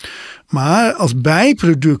ontwikkelen. Maar als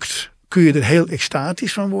bijproduct kun je er heel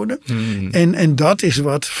extatisch van worden. En dat is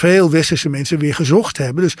wat veel westerse mensen weer gezocht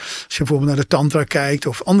hebben. Dus als je bijvoorbeeld naar de tantra kijkt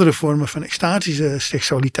of andere vormen van extatische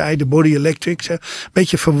seksualiteit, de body electrics, een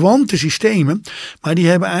beetje verwante systemen, maar die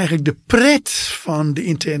hebben eigenlijk de pret van de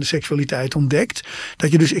interne seksualiteit ontdekt.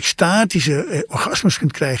 Dat je dus extatische orgasmes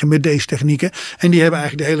kunt krijgen met deze technieken. En die hebben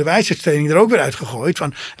eigenlijk de hele wijsheidstraining er ook weer uitgegooid.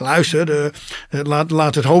 Van luister,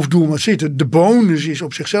 laat het hoofddoel maar zitten. De bonus is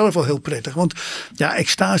op zichzelf al heel prettig. Want ja,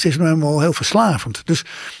 extase is nou al heel verslavend. Dus,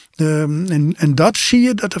 en dat zie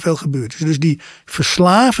je dat er veel gebeurt. Dus die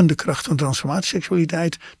verslavende kracht van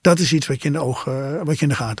transformatieseksualiteit, dat is iets wat je in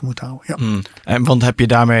de gaten moet houden. Ja. En want doe je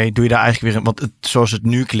daar eigenlijk weer, want zoals het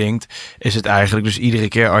nu klinkt, is het eigenlijk dus iedere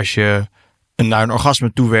keer als je naar een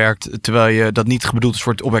orgasme toewerkt, terwijl je dat niet bedoeld is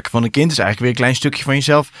voor het opwekken van een kind, is eigenlijk weer een klein stukje van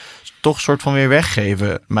jezelf toch een soort van weer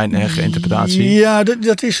weggeven, mijn eigen interpretatie. Ja,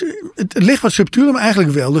 dat is, het ligt wat subtieler, maar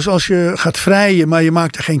eigenlijk wel. Dus als je gaat vrijen, maar je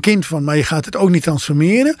maakt er geen kind van, maar je gaat het ook niet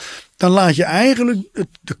transformeren, dan laat je eigenlijk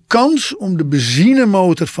de kans om de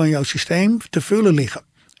benzinemotor van jouw systeem te vullen liggen.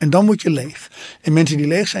 En dan word je leeg. En mensen die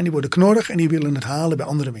leeg zijn, die worden knorrig en die willen het halen bij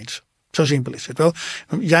andere mensen. Zo simpel is het wel.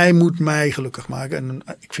 Jij moet mij gelukkig maken. En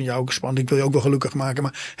ik vind jou ook spannend. Ik wil je ook wel gelukkig maken.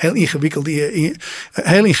 Maar heel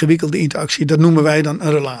ingewikkelde interactie. Dat noemen wij dan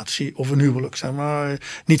een relatie of een huwelijk. Zeg maar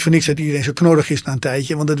niet voor niks dat iedereen zo knorrig is na een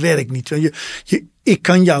tijdje. Want dat werkt niet. Ik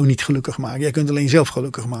kan jou niet gelukkig maken. Jij kunt alleen zelf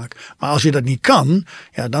gelukkig maken. Maar als je dat niet kan,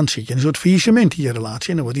 ja, dan zit je in een soort faillissement in je relatie.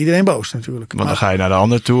 En dan wordt iedereen boos natuurlijk. Want dan ga je naar de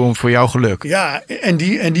ander toe om voor jouw geluk. Ja, en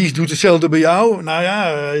die doet hetzelfde bij jou. Nou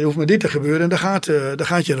ja, er hoeft maar dit te gebeuren. En dan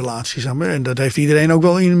gaat je relatie samen. En dat heeft iedereen ook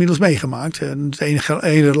wel inmiddels meegemaakt. En de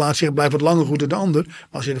ene relatie blijft wat langer goed dan de ander. Maar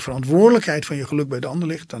als je de verantwoordelijkheid van je geluk bij de ander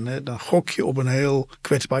ligt, dan gok je op een heel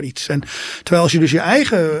kwetsbaar iets. En terwijl als je dus je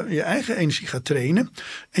eigen energie gaat trainen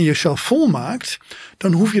en jezelf volmaakt,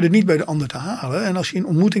 dan hoef je het niet bij de ander te halen. En als je in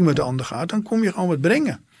ontmoeting met de ander gaat, dan kom je gewoon wat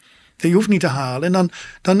brengen. Je hoeft niet te halen. En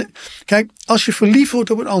dan kijk, als je verliefd wordt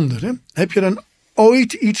op een ander, heb je dan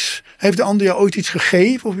heeft de ander jou ooit iets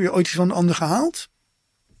gegeven of heb je ooit iets van de ander gehaald?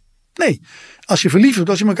 Nee. Als je verliefd wordt,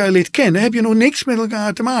 als je elkaar leert kennen, heb je nog niks met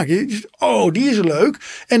elkaar te maken. Je zegt, oh, die is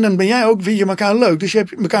leuk. En dan vind je elkaar leuk. Dus je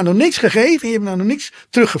hebt elkaar nog niks gegeven en je hebt nou nog niks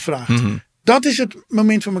teruggevraagd. Mm-hmm. Dat is het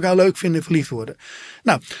moment van elkaar leuk vinden en verliefd worden.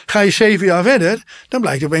 Nou, ga je 7 jaar verder, dan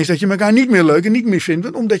blijkt opeens dat je elkaar niet meer leuk en niet meer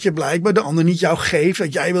vindt. Omdat je blijkbaar de ander niet jou geeft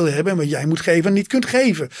wat jij wil hebben en wat jij moet geven en niet kunt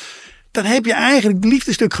geven. Dan heb je eigenlijk het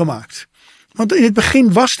liefdestuk gemaakt. Want in het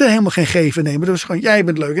begin was er helemaal geen geven nemen. Dat was gewoon, jij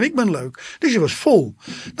bent leuk en ik ben leuk. Dus je was vol.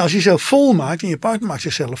 Nou, als je jezelf vol maakt en je partner maakt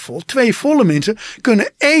zichzelf vol. 2 volle mensen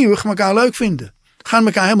kunnen eeuwig elkaar leuk vinden. Gaan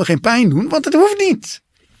elkaar helemaal geen pijn doen, want het hoeft niet.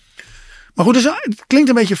 Maar goed, het klinkt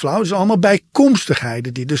een beetje flauw. Het is allemaal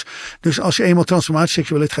bijkomstigheden. Dus als je eenmaal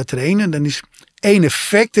transformatieseksualiteit gaat trainen, dan is één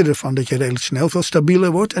effect ervan dat je redelijk snel veel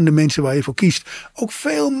stabieler wordt. En de mensen waar je voor kiest ook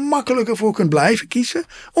veel makkelijker voor kunt blijven kiezen.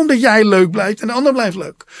 Omdat jij leuk blijft en de ander blijft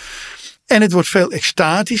leuk. En het wordt veel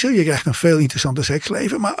extatischer. Je krijgt een veel interessanter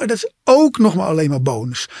seksleven. Maar dat is ook nog maar alleen maar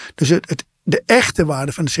bonus. Dus de echte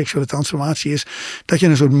waarde van de seksuele transformatie is dat je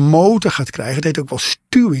een soort motor gaat krijgen. Het heet ook wel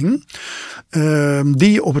stuwing.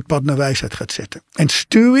 Die je op het pad naar wijsheid gaat zetten. En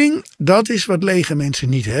stuwing, dat is wat lege mensen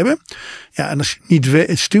niet hebben. Ja, en als je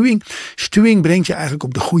niet stuwing brengt je eigenlijk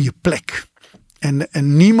op de goede plek.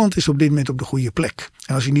 En niemand is op dit moment op de goede plek.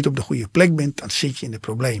 En als je niet op de goede plek bent, dan zit je in de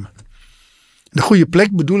problemen. De goede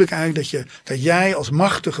plek bedoel ik eigenlijk dat jij als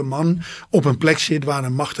machtige man op een plek zit waar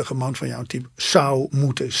een machtige man van jouw type zou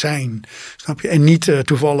moeten zijn. Snap je? En niet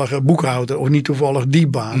toevallig boekhouder of niet toevallig die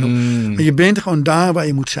baan. Maar je bent gewoon daar waar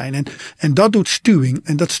je moet zijn. En dat doet stuwing.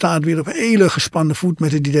 En dat staat weer op een hele gespannen voet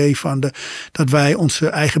met het idee van dat wij onze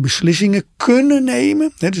eigen beslissingen kunnen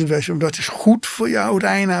nemen. Dus dat is goed voor jou,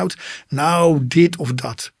 Reinoud. Nou, dit of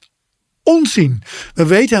dat. Onzin. We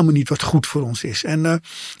weten helemaal niet wat goed voor ons is. En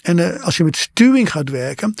als je met stuwing gaat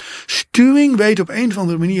werken. Stuwing weet op een of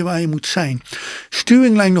andere manier waar je moet zijn.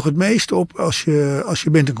 Stuwing lijkt nog het meest op als je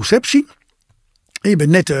bent een conceptie. En je bent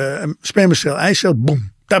net een spermacel, eicel,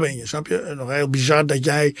 boem. Daar ben je, snap je? Nog heel bizar dat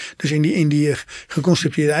jij dus in die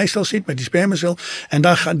geconstrueerde eicel zit met die spermacel. En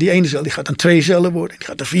dan gaat die ene cel, die gaat dan 2 cellen worden. Die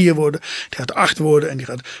gaat er 4 worden. Die gaat er 8 worden. En die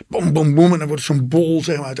gaat bom, bom, bom. En dan wordt het zo'n bol,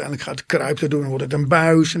 zeg maar. Uiteindelijk gaat het kruip erdoor. En dan wordt het een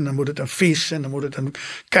buis. En dan wordt het een vis. En dan wordt het een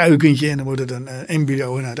kuikentje. En dan wordt het een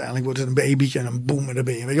embryo. En uiteindelijk wordt het een babytje. En dan boem, en dan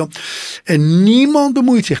ben je. Weet je wel. En niemand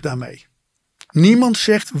bemoeit zich daarmee. Niemand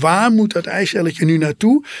zegt waar moet dat eicelletje nu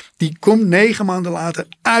naartoe. Die komt 9 maanden later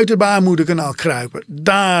uit het baarmoederkanaal kruipen.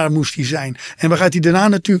 Daar moest hij zijn. En waar gaat hij daarna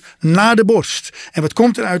naartoe? Naar de borst. En wat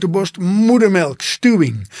komt er uit de borst? Moedermelk,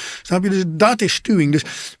 stuwing. Snap je? Dus dat is stuwing. Dus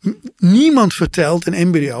niemand vertelt een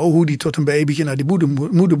embryo hoe die tot een babytje naar die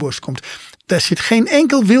moederborst komt. Daar zit geen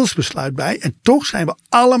enkel wilsbesluit bij. En toch zijn we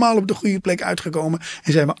allemaal op de goede plek uitgekomen.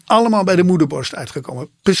 En zijn we allemaal bij de moederborst uitgekomen.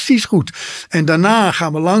 Precies goed. En daarna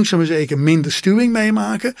gaan we langzaam maar zeker minder stuwing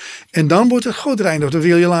meemaken. En dan wordt het God, Reinoud, dat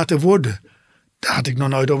wil je laten worden. Daar had ik nog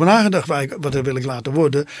nooit over nagedacht. Wat wil ik laten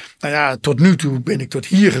worden? Nou ja, tot nu toe ben ik tot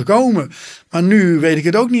hier gekomen. Maar nu weet ik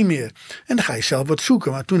het ook niet meer. En dan ga je zelf wat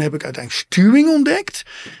zoeken. Maar toen heb ik uiteindelijk stuwing ontdekt.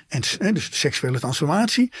 En dus de seksuele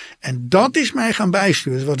transformatie. En dat is mij gaan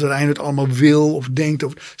bijsturen. Dus wat Reinoud allemaal wil of denkt.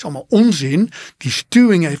 Of, is allemaal onzin. Die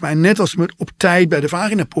stuwing heeft mij net als me op tijd bij de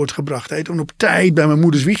vaginapoort gebracht heeft. En op tijd bij mijn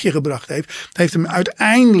moeders wiegje gebracht heeft. Heeft hem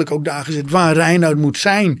uiteindelijk ook daar gezet waar Reinoud moet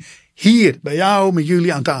zijn. Hier, bij jou, met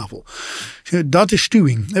jullie aan tafel. Dat is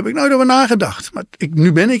stuwing. Daar heb ik nooit over nagedacht. Maar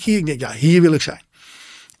nu ben ik hier. Ik denk, ja, hier wil ik zijn.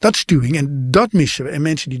 Dat is stuwing. En dat missen we. En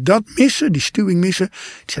mensen die dat missen, die stuwing missen,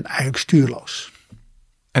 die zijn eigenlijk stuurloos.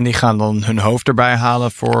 En die gaan dan hun hoofd erbij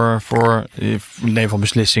halen voor neem van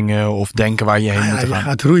beslissingen of denken waar je heen moet gaan. Je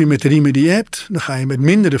gaat roeien met de riemen die je hebt. Dan ga je met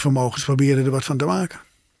mindere vermogens proberen er wat van te maken.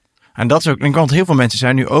 En dat is ook, want heel veel mensen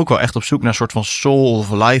zijn nu ook wel echt op zoek naar een soort van soul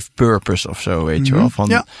of life purpose of zo, weet je wel. Van...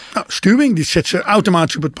 Ja, nou, stuwing, die zet ze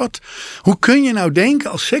automatisch op het pad. Hoe kun je nou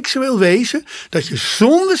denken als seksueel wezen dat je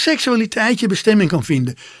zonder seksualiteit je bestemming kan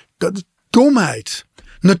vinden? Dat is domheid.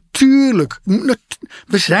 Natuurlijk.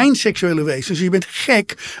 We zijn seksuele wezens. Dus je bent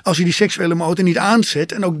gek als je die seksuele motor niet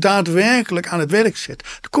aanzet en ook daadwerkelijk aan het werk zet.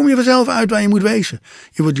 Dan kom je vanzelf uit waar je moet wezen.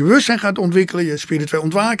 Je wordt je bewustzijn gaat ontwikkelen. Je spiritueel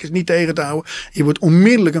ontwaken is niet tegen te houden. Je wordt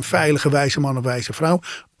onmiddellijk een veilige wijze man of wijze vrouw.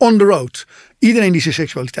 On the road. Iedereen die zijn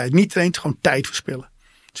seksualiteit niet traint, gewoon tijd verspillen.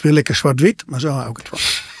 Het is weer lekker zwart-wit, maar zo hou ik het van.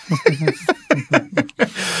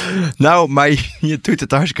 Nou, maar je doet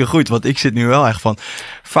het hartstikke goed. Want ik zit nu wel echt van,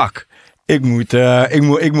 fuck. Ik moet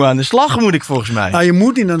aan de slag, moet ik volgens mij. Nou, je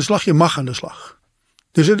moet niet aan de slag, je mag aan de slag.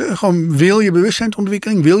 Dus gewoon wil je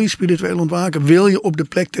bewustzijnsontwikkeling, wil je spiritueel ontwaken, wil je op de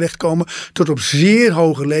plek terechtkomen tot op zeer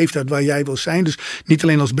hoge leeftijd waar jij wil zijn. Dus niet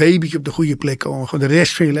alleen als babytje op de goede plek komen, gewoon de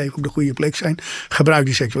rest van je leven op de goede plek zijn. Gebruik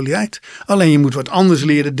die seksualiteit. Alleen je moet wat anders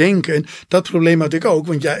leren denken. En dat probleem had ik ook,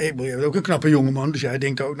 want je bent ook een knappe jongeman. Dus jij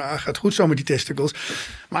denkt ook, nou gaat goed zo met die testicles.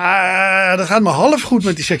 Maar dat gaat maar half goed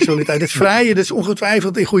met die seksualiteit. Het vrije, dat is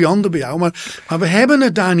ongetwijfeld in goede handen bij jou. Maar we hebben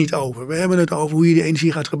het daar niet over. We hebben het over hoe je die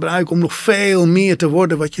energie gaat gebruiken om nog veel meer te worden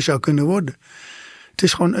wat je zou kunnen worden. Het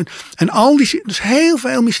is gewoon dus heel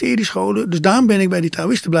veel mysteriescholen. Dus daarom ben ik bij die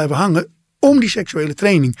Taoïsten blijven hangen om die seksuele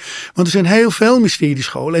training. Want er zijn heel veel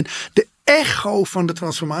mysteriescholen. En de echo van de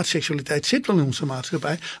transformatieseksualiteit zit wel in onze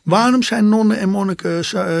maatschappij. Waarom zijn nonnen en monniken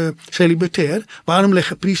celibatair? Waarom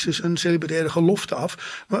leggen priesters een celibataire gelofte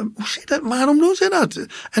af? Hoe zit dat? Waarom doen ze dat?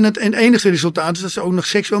 En het enige resultaat is dat ze ook nog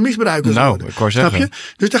seksueel misbruikers worden. Ik wou zeggen. Snap je?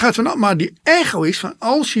 Dus daar gaat van, maar die echo is van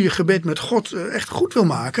als je je gebed met God echt goed wil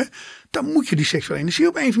maken, dan moet je die seksuele energie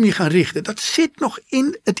op een of andere manier gaan richten. Dat zit nog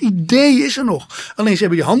in, het idee is er nog. Alleen ze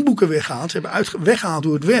hebben die handboeken weggehaald. Ze hebben weggehaald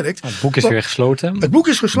hoe het werkt. Het boek is weer gesloten. Het boek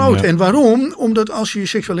is gesloten. Ja. En waarom? Omdat als je je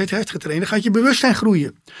seksualiteit gaat trainen, gaat je bewustzijn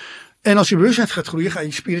groeien. En als je bewustzijn gaat groeien, ga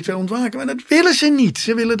je spiritueel ontwaken. Maar dat willen ze niet.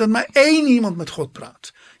 Ze willen dat maar één iemand met God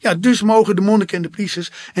praat. Ja, dus mogen de monniken en de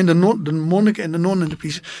priesters en de monniken en de nonnen en de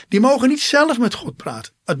priesters, die mogen niet zelf met God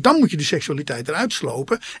praten. Dan moet je de seksualiteit eruit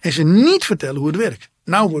slopen en ze niet vertellen hoe het werkt.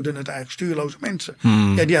 Nou worden het eigenlijk stuurloze mensen.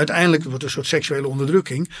 Ja, die uiteindelijk wordt een soort seksuele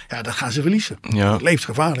onderdrukking. Ja, dat gaan ze verliezen. Ja. Het leeft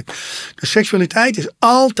gevaarlijk. De seksualiteit is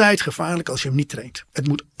altijd gevaarlijk als je hem niet traint. Het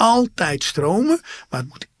moet altijd stromen, maar het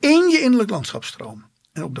moet in je innerlijk landschap stromen.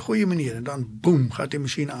 En op de goede manier. En dan boem, gaat die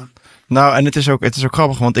machine aan. Nou, en het is ook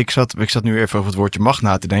grappig, want ik zat nu even over het woordje macht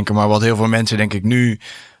na te denken. Maar wat heel veel mensen, denk ik, nu...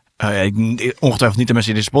 ongetwijfeld niet de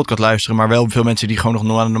mensen die deze podcast luisteren, maar wel veel mensen die gewoon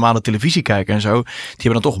nog normale televisie kijken en zo. Die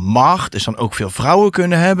hebben dan toch macht, dus dan ook veel vrouwen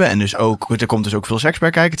kunnen hebben. En dus ook, er komt dus ook veel seks bij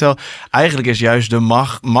kijken. Terwijl eigenlijk is juist de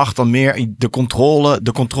macht dan meer de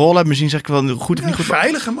controle, misschien zeg ik wel goed of niet goed.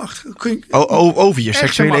 Veilige macht. Over je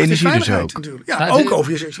seksuele energie dus ook. Natuurlijk. Ja, ook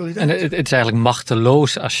over je seksualiteit. En het is eigenlijk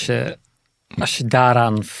machteloos als je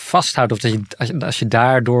daaraan vasthoudt. Of als je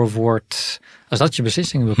daardoor wordt... Als dat je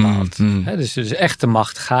beslissingen bepaalt. Dus echte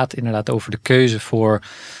macht gaat inderdaad over de keuze voor...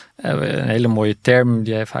 een hele mooie term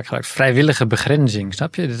die hij vaak gebruikt. Vrijwillige begrenzing.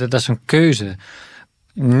 Snap je? Dat is een keuze.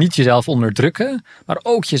 Niet jezelf onderdrukken. Maar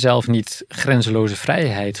ook jezelf niet grenzeloze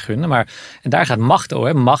vrijheid gunnen. En daar gaat macht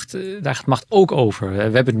over. Daar gaat macht ook over. We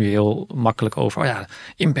hebben het nu heel makkelijk over.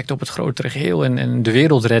 Impact op het grotere geheel. En de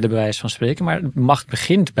wereld redden bij wijze van spreken. Maar macht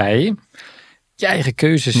begint bij... je eigen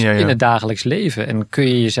keuzes in het dagelijks leven. En kun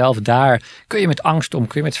je jezelf kun je met angst om,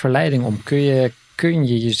 kun je met verleiding om, kun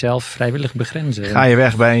je jezelf vrijwillig begrenzen. Ga je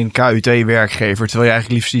weg bij een KUT-werkgever, terwijl je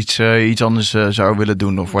eigenlijk liefst iets anders zou willen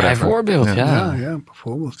doen of whatever. Bijvoorbeeld, ja,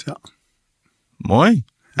 bijvoorbeeld, ja. Mooi.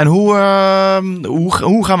 En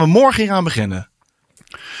hoe gaan we morgen hier aan beginnen?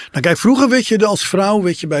 Nou kijk, vroeger werd je als vrouw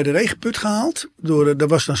bij de regenput gehaald. Er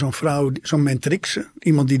was dan zo'n vrouw, zo'n mentrix.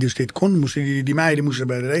 Iemand die dus dit kon. Die meiden moesten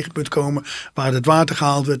bij de regenput komen. Waar het water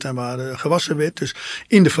gehaald werd en waar gewassen werd. Dus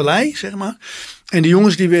in de vallei, zeg maar. En de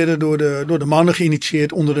jongens die werden door de mannen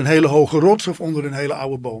geïnitieerd onder een hele hoge rots of onder een hele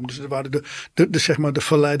oude boom. Dus dat waren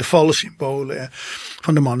de vallen symbolen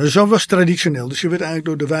van de mannen. Dus dat was traditioneel. Dus je werd eigenlijk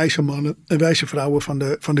door de wijze mannen en wijze vrouwen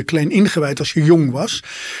van de clan ingewijd als je jong was.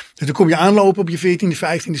 Dus dan kom je aanlopen op je 14e,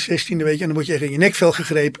 15e, 16e, weet je. En dan word je echt in je nekvel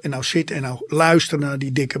gegrepen. En nou zit en nou luister naar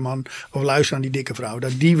die dikke man. Of luister naar die dikke vrouw.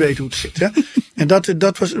 Dat die weet hoe het zit. Hè? En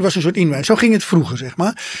dat was een soort inwijding. Zo ging het vroeger, zeg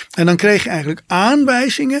maar. En dan kreeg je eigenlijk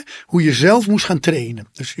aanwijzingen hoe je zelf moest gaan trainen.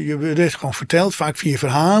 Dus je werd gewoon verteld, vaak via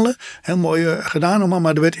verhalen. Heel mooi gedaan allemaal.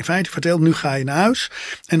 Maar er werd in feite verteld, nu ga je naar huis.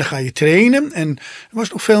 En dan ga je trainen. En er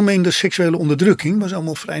was nog veel minder seksuele onderdrukking. Dat was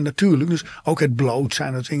allemaal vrij natuurlijk. Dus ook het bloot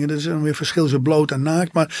zijn. Dat dingen. Dat is dan weer verschil tussen bloot en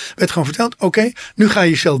naakt. Maar werd gewoon verteld, oké, nu ga je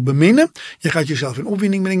jezelf beminnen. Je gaat jezelf in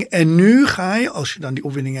opwinding brengen. En nu ga je, als je dan die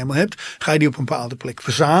opwinding helemaal hebt, ga je die op een bepaalde plek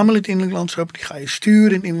verzamelen in het innerlijk landschap. Die ga je sturen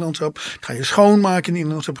in het innerlijk landschap. Ga je schoonmaken in het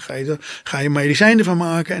innerlijk landschap. Ga je medicijnen van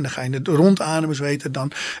maken. En dan ga je het rondademen, weten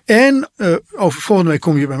dan. En over volgende week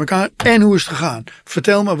kom je bij elkaar. En hoe is het gegaan?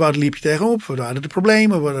 Vertel me, waar liep je tegenop? Wat waren de problemen?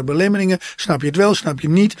 Wat waren de belemmeringen? Snap je het wel? Snap je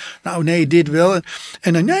het niet? Nou nee, dit wel.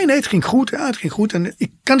 En dan nee, het ging goed. Ja, het ging goed. En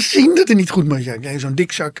ik kan zien dat het niet goed was. Ja, zo'n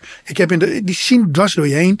dikzak. Ik heb die zien dwars door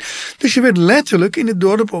je heen. Dus je werd letterlijk in het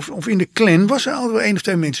dorp of in de clan was er altijd wel 1 of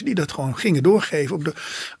 2 mensen die dat gewoon gingen doorgeven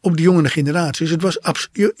op de jongere generatie. Dus het was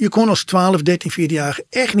je kon als 12, 13, 14-jarige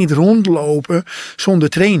echt niet rondlopen zonder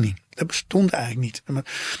training. Dat bestond eigenlijk niet. Maar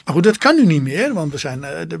goed, dat kan nu niet meer. Want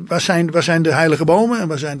waar zijn de heilige bomen? En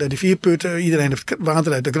waar zijn de rivierputten? Iedereen heeft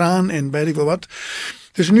water uit de kraan en weet ik wel wat.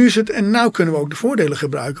 Dus nu is het, en nou kunnen we ook de voordelen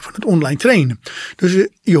gebruiken van het online trainen. Dus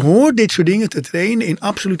je hoort dit soort dingen te trainen in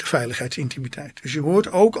absolute veiligheidsintimiteit. Dus je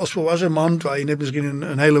hoort ook als volwassen man, waar je net misschien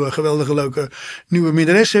een hele geweldige leuke nieuwe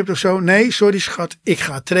minnares hebt of zo. Nee, sorry schat, ik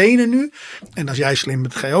ga trainen nu. En als jij slim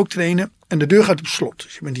bent, ga je ook trainen. En de deur gaat op slot.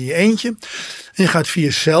 Dus je bent in je eentje. En je gaat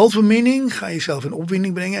via zelfbeminning, ga je jezelf in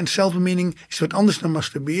opwinding brengen. En zelfbeminning is wat anders dan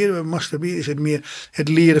masturberen. Bij masturberen is het meer het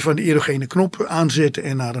leren van de erogene knoppen aanzetten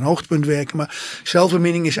en naar een hoogtepunt werken. Maar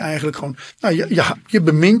zelfbeminning is eigenlijk gewoon, nou, je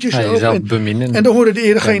bemint jezelf. Ja, jezelf beminnen. En daar horen de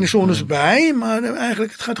erogene zones bij. Maar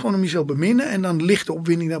eigenlijk, het gaat gewoon om jezelf beminnen. En dan lichte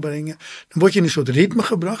opwinding naar brengen. Dan word je in een soort ritme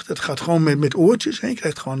gebracht. Het gaat gewoon met oortjes. Hè. Je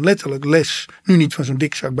krijgt gewoon letterlijk les. Nu niet van zo'n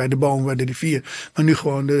dikzak bij de boom, bij de rivier. Maar nu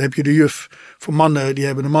gewoon, daar heb je de juf. Voor mannen, die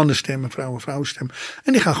hebben een mannenstem, een vrouwenstem.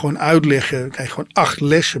 En die gaan gewoon uitleggen. Dan krijg je gewoon 8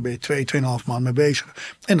 lessen, ben je 2,5 maanden mee bezig.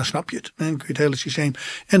 En dan snap je het. En dan kun je het hele systeem.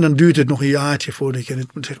 En dan duurt het nog een jaartje voordat je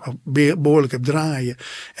het zeg maar behoorlijk hebt draaien.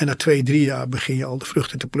 En na 2-3 jaar begin je al de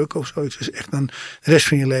vruchten te plukken of zoiets. Dus echt dan de rest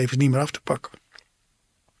van je leven is niet meer af te pakken.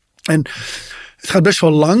 En Het gaat best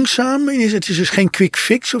wel langzaam. Het is dus geen quick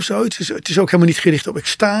fix of zo. Het is ook helemaal niet gericht op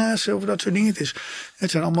extase of dat soort dingen.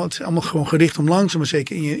 Het is allemaal gewoon gericht om langzaam, maar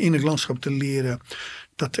zeker in het landschap te leren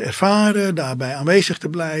dat te ervaren, daarbij aanwezig te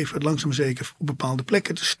blijven, het langzaam maar zeker op bepaalde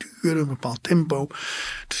plekken te sturen, een bepaald tempo.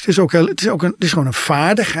 Dus het is gewoon een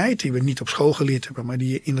vaardigheid die we niet op school geleerd hebben, maar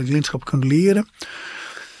die je in het landschap kunt leren.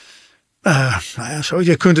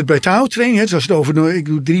 Je kunt het bij touwtraining. Zoals ik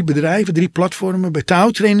doe 3 bedrijven, 3 platformen. Bij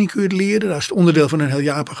touwtraining kun je het leren. Dat is het onderdeel van een heel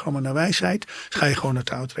jaarprogramma naar wijsheid. Dus ga je gewoon naar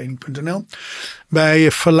touwtraining.nl.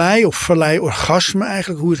 Bij vallei of vallei-orgasme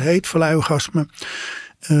eigenlijk, hoe het heet. Vallei-orgasme.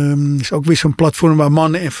 Is ook weer zo'n platform waar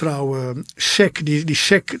mannen en vrouwen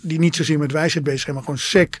die niet zozeer met wijsheid bezig zijn, maar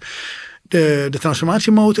gewoon de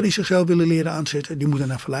transformatiemotor in zichzelf willen leren aanzetten. Die moeten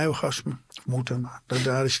naar vallei-orgasme. Maar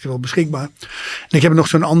daar is het wel beschikbaar. En ik heb nog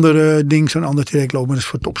zo'n ander traject lopen, maar dat is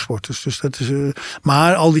voor topsporters. Dus dat is,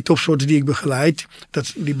 maar al die topsporters die ik begeleid,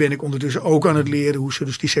 die ben ik ondertussen ook aan het leren hoe ze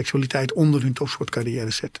dus die seksualiteit onder hun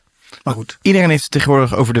topsportcarrière zetten. Maar goed. Iedereen heeft het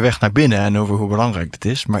tegenwoordig over de weg naar binnen en over hoe belangrijk het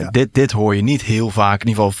is. Maar dit hoor je niet heel vaak. In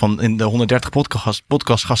ieder geval van in de 130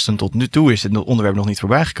 podcastgasten tot nu toe is het onderwerp nog niet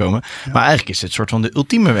voorbij gekomen. Ja. Maar eigenlijk is het soort van de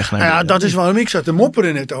ultieme weg naar binnen. Ja, dat is waarom ik zat te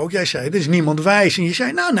mopperen net ook. Jij zei, er is niemand wijs. En je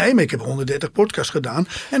zei, nou nee, maar ik heb 130 podcasts gedaan.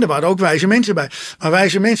 En er waren ook wijze mensen bij. Maar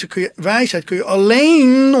wijsheid kun je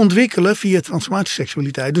alleen ontwikkelen via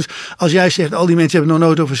transformatieseksualiteit. Dus als jij zegt, al die mensen hebben nog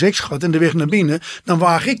nooit over seks gehad en de weg naar binnen, dan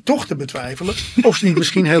waag ik toch te betwijfelen of ze niet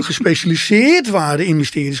misschien heel gespecialiseerd waren in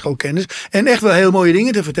mysterieschoolkennis en echt wel heel mooie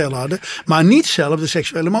dingen te vertellen hadden, maar niet zelf de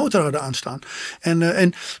seksuele motor hadden aanstaan.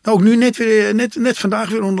 En ook nu net vandaag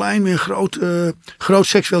weer online weer een groot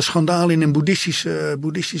seksueel schandaal in een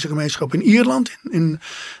boeddhistische gemeenschap in Ierland.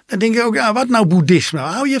 Dan denk je ook, ja, wat nou boeddhisme?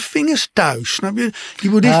 Hou je vingers thuis. Snap je? Die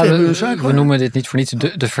boeddhisten hebben hun zaak. We noemen dit niet voor niets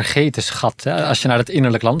de vergeten schat. Hè? Als je naar het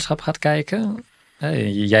innerlijk landschap gaat kijken.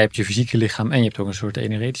 Jij hebt je fysieke lichaam en je hebt ook een soort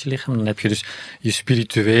energetische lichaam. Dan heb je dus je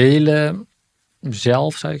spirituele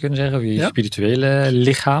zelf, zou je kunnen zeggen. Je spirituele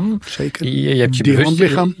lichaam. Zeker. Je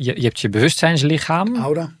hebt je bewustzijnslichaam.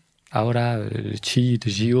 Aura, de chi, de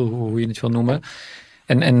ziel, hoe je het wil noemen.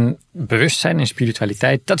 En bewustzijn en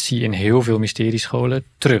spiritualiteit, dat zie je in heel veel mysteriescholen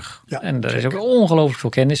terug. Ja, en daar is ook ongelooflijk veel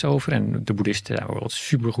kennis over. En de boeddhisten zijn bijvoorbeeld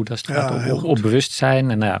supergoed als het gaat op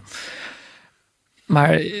bewustzijn. En nou ja. Maar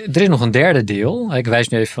er is nog een derde deel. Ik wijs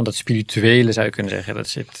nu even van dat spirituele, zou je kunnen zeggen. Dat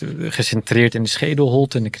zit gecentreerd in de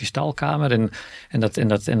schedelholte en de kristalkamer. En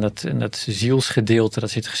dat zielsgedeelte, dat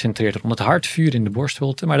zit gecentreerd rond het hartvuur in de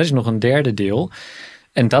borstholte. Maar er is nog een derde deel.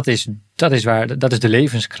 En dat is de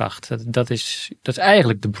levenskracht. Dat is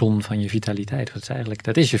eigenlijk de bron van je vitaliteit.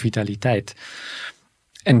 Dat is je vitaliteit.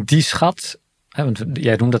 En die schat, want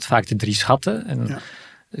jij noemt dat vaak de 3 schatten. En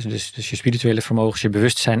dus je spirituele vermogens, je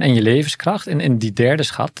bewustzijn en je levenskracht. En die derde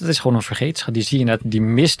schat, dat is gewoon een vergeetschat. Die zie je die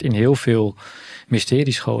mist in heel veel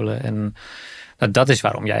mysteriescholen. En dat is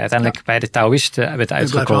waarom jij uiteindelijk bij de Taoïsten bent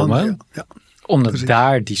uitgekomen. Omdat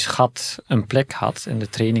daar die schat een plek had en de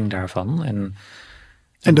training daarvan. En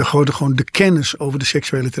de kennis over de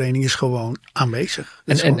seksuele training is gewoon aanwezig.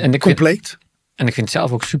 En compleet. En ik vind het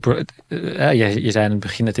zelf ook super. Je zei in het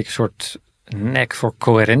begin dat ik een soort nek voor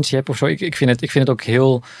coherentie heb of zo. Ik vind het ook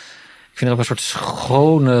heel. Ik vind het ook een soort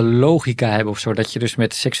schone logica hebben of zo. Dat je dus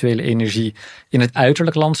met seksuele energie in het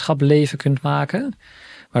uiterlijk landschap leven kunt maken.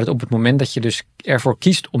 Maar dat op het moment dat je dus ervoor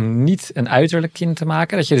kiest om niet een uiterlijk kind te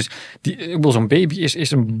maken. Dat je dus. Zo'n baby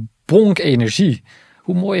is een bonk energie.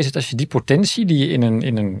 Hoe mooi is het als je die potentie die je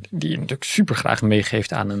die je natuurlijk super graag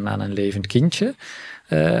meegeeft aan een levend kindje.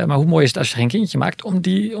 Maar hoe mooi is het als je geen kindje maakt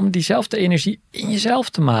om diezelfde energie in jezelf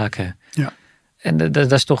te maken. Ja. En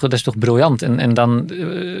dat is toch briljant. En dan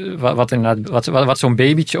wat zo'n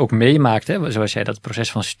babytje ook meemaakt. Hè, zoals jij dat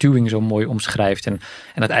proces van stuwing zo mooi omschrijft. En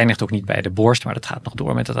dat eindigt ook niet bij de borst. Maar dat gaat nog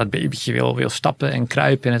door met dat babytje wil stappen en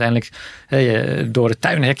kruipen. En uiteindelijk door het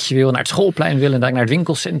tuinhekje wil, naar het schoolplein wil. En dan naar het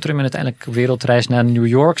winkelcentrum. En uiteindelijk wereldreis naar New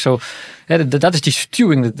York. Zo, dat is die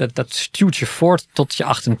stuwing. Dat stuwt je voort tot je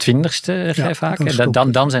 28ste vaak.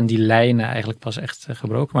 En dan zijn die lijnen eigenlijk pas echt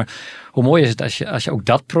gebroken. Maar hoe mooi is het als je ook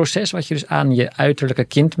dat proces, wat je dus aan je uiterlijke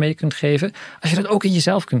kind mee kunt geven, als je dat ook in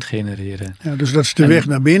jezelf kunt genereren. Ja, dus dat is de weg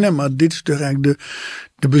naar binnen, maar dit is eigenlijk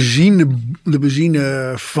de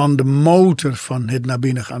benzine van de motor van het naar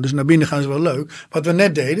binnen gaan. Dus naar binnen gaan is wel leuk. Wat we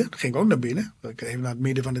net deden, ging ook naar binnen. Even naar het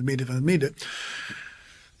midden van het midden van het midden.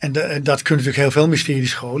 En dat kunnen natuurlijk heel veel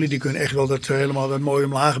mysteriescholen. Die kunnen echt wel dat helemaal dat mooi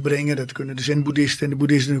omlaag brengen. Dat kunnen de zen-boeddhisten en de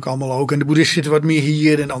boeddhisten natuurlijk allemaal ook. En de boeddhisten zitten wat meer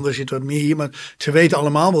hier en de anderen zitten wat meer hier. Maar ze weten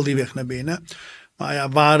allemaal wel die weg naar binnen. Maar ja,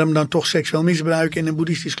 waarom dan toch seksueel misbruik in een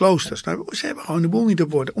boeddhistisch klooster? Nou, ze hebben gewoon de boel niet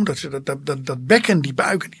op orde. Omdat ze dat bekken, die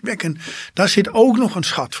bekken, daar zit ook nog een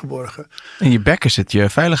schat verborgen. In je bekken zit je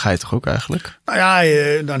veiligheid toch ook eigenlijk? Nou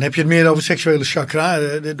ja, dan heb je het meer over het seksuele chakra,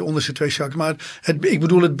 de onderste 2 chakra. Maar ik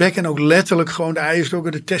bedoel het bekken ook letterlijk gewoon de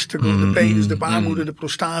eierstokken, de testikel, de penis, de baarmoeder, de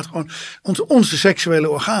prostaat. Gewoon onze seksuele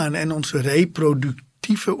organen en onze reproductieve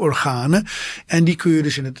organen. En die kun je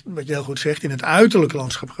dus wat je heel goed zegt, in het uiterlijke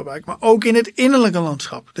landschap gebruiken. Maar ook in het innerlijke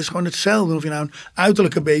landschap. Het is gewoon hetzelfde of je nou een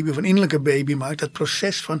uiterlijke baby of een innerlijke baby maakt. Dat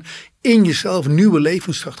proces van in jezelf nieuwe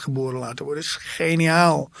levenskracht geboren laten worden. is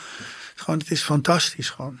geniaal. Het is fantastisch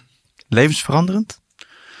gewoon. Levensveranderend?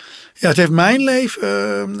 Ja,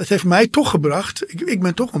 het heeft mij toch gebracht. Ik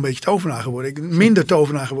ben toch een beetje tovenaar geworden. Ik ben minder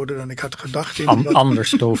tovenaar geworden dan ik had gedacht.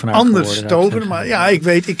 Anders tovenaar Anders tovenaar, maar ja, ik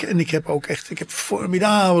weet. Ik heb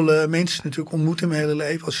formidabele mensen natuurlijk ontmoet in mijn hele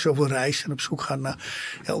leven. Als je zoveel reist en op zoek gaat naar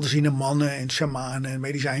helderziende mannen en shamanen en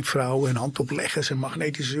medicijnvrouwen en handopleggers en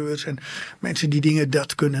magnetiseurs en mensen die dingen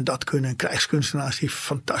dat kunnen en krijgskunstenaars die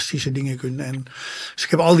fantastische dingen kunnen. Dus ik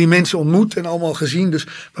heb al die mensen ontmoet en allemaal gezien. Dus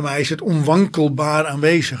bij mij is het onwankelbaar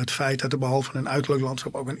aanwezig. Het feit dat er behalve een uiterlijk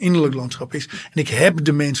landschap ook een innerlijk landschap is. En ik heb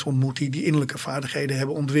de mensen ontmoet die innerlijke vaardigheden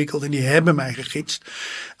hebben ontwikkeld. En die hebben mij gegidst.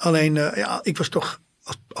 Alleen, ik was toch,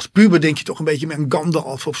 als puber denk je toch een beetje met een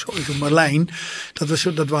Gandalf of zo. Een Merlijn.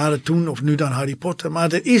 Dat waren toen of nu dan Harry Potter.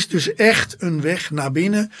 Maar er is dus echt een weg naar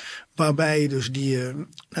binnen. Waarbij je dus die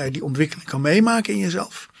ontwikkeling kan meemaken in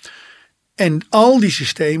jezelf. En al die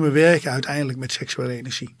systemen werken uiteindelijk met seksuele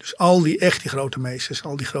energie. Dus al die grote meesters,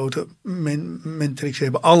 al die grote mentrix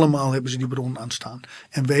hebben ze die bron aanstaan.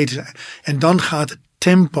 En weten ze. En dan gaat het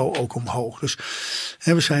tempo ook omhoog. Dus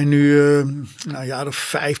we zijn nu jaar of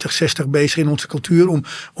 50, 60 bezig in onze cultuur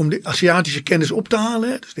om de Aziatische kennis op te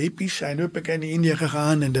halen. Dus de hippies zijn naar India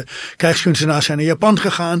gegaan en de krijgskunstenaars zijn naar Japan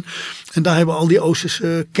gegaan. En daar hebben we al die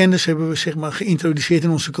Oosterse kennis geïntroduceerd in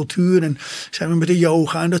onze cultuur. En zijn we met de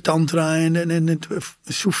yoga en de tantra en het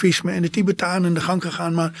soefisme en de Tibetanen aan de gang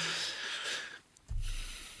gegaan. Maar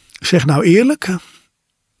zeg nou eerlijk,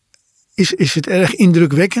 is het erg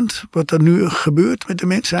indrukwekkend wat er nu gebeurt met de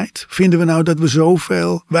mensheid? Vinden we nou dat we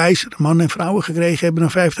zoveel wijzere mannen en vrouwen gekregen hebben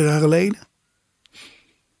dan 50 jaar geleden?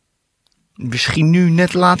 Misschien nu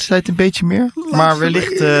net de laatste tijd een beetje meer. Maar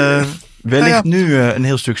wellicht nu een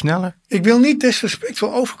heel stuk sneller. Ik wil niet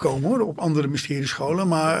disrespectvol overkomen hoor, op andere mysteriescholen.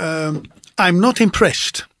 Maar I'm not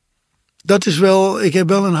impressed. Dat is wel, ik heb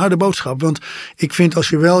wel een harde boodschap. Want ik vind als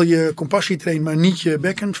je wel je compassie traint, maar niet je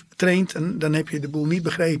bekken traint, dan heb je de boel niet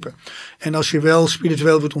begrepen. En als je wel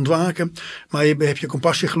spiritueel wilt ontwaken, maar je hebt je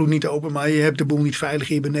compassiegloed niet open, maar je hebt de boel niet veilig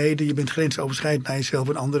hier beneden, je bent grensoverschrijdend naar jezelf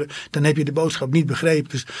en anderen, dan heb je de boodschap niet begrepen.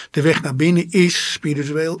 Dus de weg naar binnen is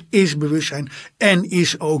spiritueel, is bewustzijn en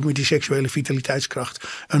is ook met die seksuele vitaliteitskracht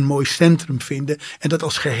een mooi centrum vinden. En dat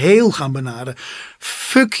als geheel gaan benaderen.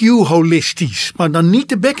 Fuck you holistisch, maar dan niet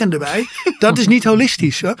de bekken erbij. Dat is niet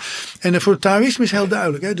holistisch. Hè? En voor het Taoïsme is heel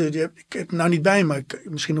duidelijk. Hè? Ik heb het nou niet bij, maar ik kan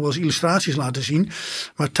misschien nog wel eens illustraties laten zien.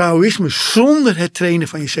 Maar Taoïsme zonder het trainen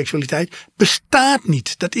van je seksualiteit bestaat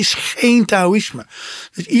niet. Dat is geen Taoïsme.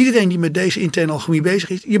 Dus iedereen die met deze interne alchemie bezig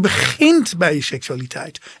is, je begint bij je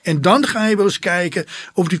seksualiteit. En dan ga je wel eens kijken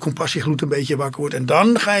of die compassiegloed een beetje wakker wordt. En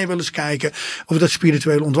dan ga je wel eens kijken of dat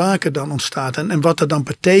spirituele ontwaken dan ontstaat. En wat dat dan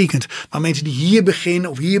betekent. Maar mensen die hier beginnen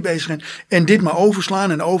of hier bezig zijn en dit maar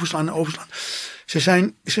overslaan en overslaan en overslaan. Ze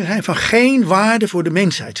zijn van geen waarde voor de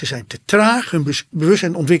mensheid. Ze zijn te traag. Hun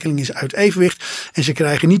bewustzijnontwikkeling is uit evenwicht. En ze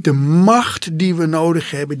krijgen niet de macht die we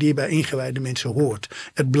nodig hebben. Die bij ingewijde mensen hoort.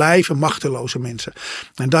 Het blijven machteloze mensen.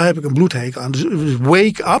 En daar heb ik een bloedhekel aan. Dus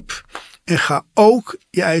wake up. En ga ook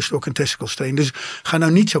je eierstok en testicles trainen. Dus ga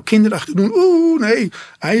nou niet zo kinderachtig doen. Nee,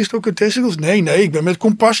 eierstok en testicles. Nee, ik ben met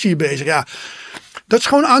compassie bezig. Ja, dat is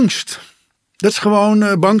gewoon angst. Dat is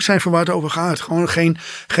gewoon bang zijn voor waar het over gaat. Gewoon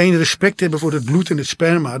geen respect hebben voor het bloed en het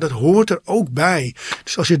sperma. Dat hoort er ook bij.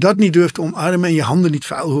 Dus als je dat niet durft te omarmen en je handen niet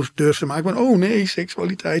vuil durft te maken. Van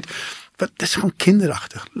seksualiteit. Dat is gewoon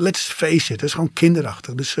kinderachtig. Let's face it, dat is gewoon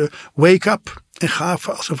kinderachtig. Dus wake up en ga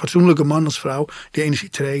als een fatsoenlijke man als vrouw die energie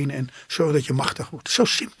trainen. En zorg dat je machtig wordt. Zo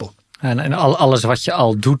simpel. En alles wat je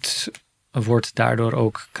al doet wordt daardoor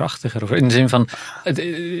ook krachtiger. In de zin van...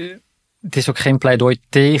 Het is ook geen pleidooi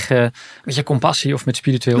tegen met je compassie of met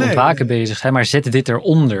spiritueel ontwaken bezig. Hè, maar zet dit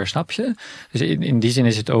eronder, snap je? Dus in die zin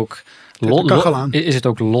is het ook,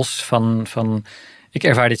 los van... Ik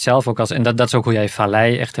ervaar dit zelf ook als... En dat is ook hoe jij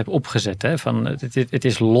Vallei echt hebt opgezet. Hè, van, het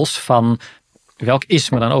is los van... Welk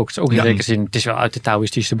isme dan ook. Het is ook in zekere zin, het is wel uit de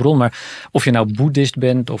Taoïstische bron, maar of je nou boeddhist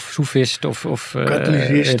bent of soefist of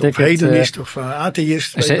katholicisme of hedonist of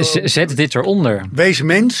atheïst. Zet dit eronder. Wees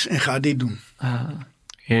mens en ga dit doen.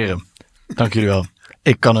 Heren. Dank jullie wel.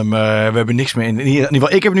 Ik kan hem, we hebben niks meer in ieder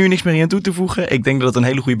geval, ik heb nu niks meer in toe te voegen. Ik denk dat het een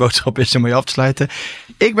hele goede boodschap is om mee af te sluiten.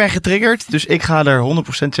 Ik ben getriggerd, dus ik ga er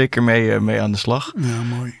 100% zeker mee aan de slag.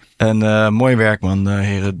 Ja, mooi. En mooi werk, man,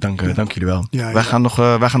 heren. Dank jullie wel. Ja, wij gaan nog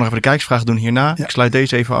even de kijkersvraag doen hierna. Ja. Ik sluit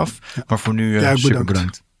deze even af. Ja. Maar voor nu super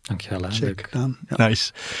bedankt. Dankjewel. Check, Daan. Ja.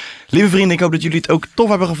 Nice. Lieve vrienden, ik hoop dat jullie het ook tof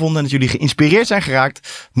hebben gevonden en dat jullie geïnspireerd zijn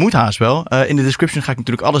geraakt. Moet haast wel. In de description ga ik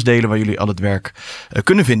natuurlijk alles delen waar jullie al het werk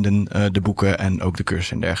kunnen vinden. De boeken en ook de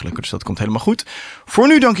cursussen en dergelijke. Dus dat komt helemaal goed. Voor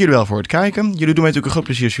nu dank jullie wel voor het kijken. Jullie doen mij natuurlijk een groot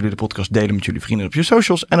plezier als jullie de podcast delen met jullie vrienden op je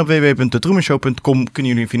socials. En op www.truemanshow.com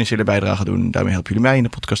kunnen jullie een financiële bijdrage doen. Daarmee helpen jullie mij in de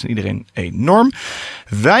podcast en iedereen enorm.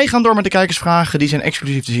 Wij gaan door met de kijkersvragen. Die zijn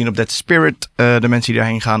exclusief te zien op That Spirit. De mensen die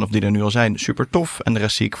daarheen gaan of die er nu al zijn, super tof. En de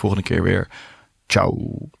rest zie ik volgende keer weer.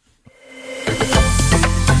 Ciao.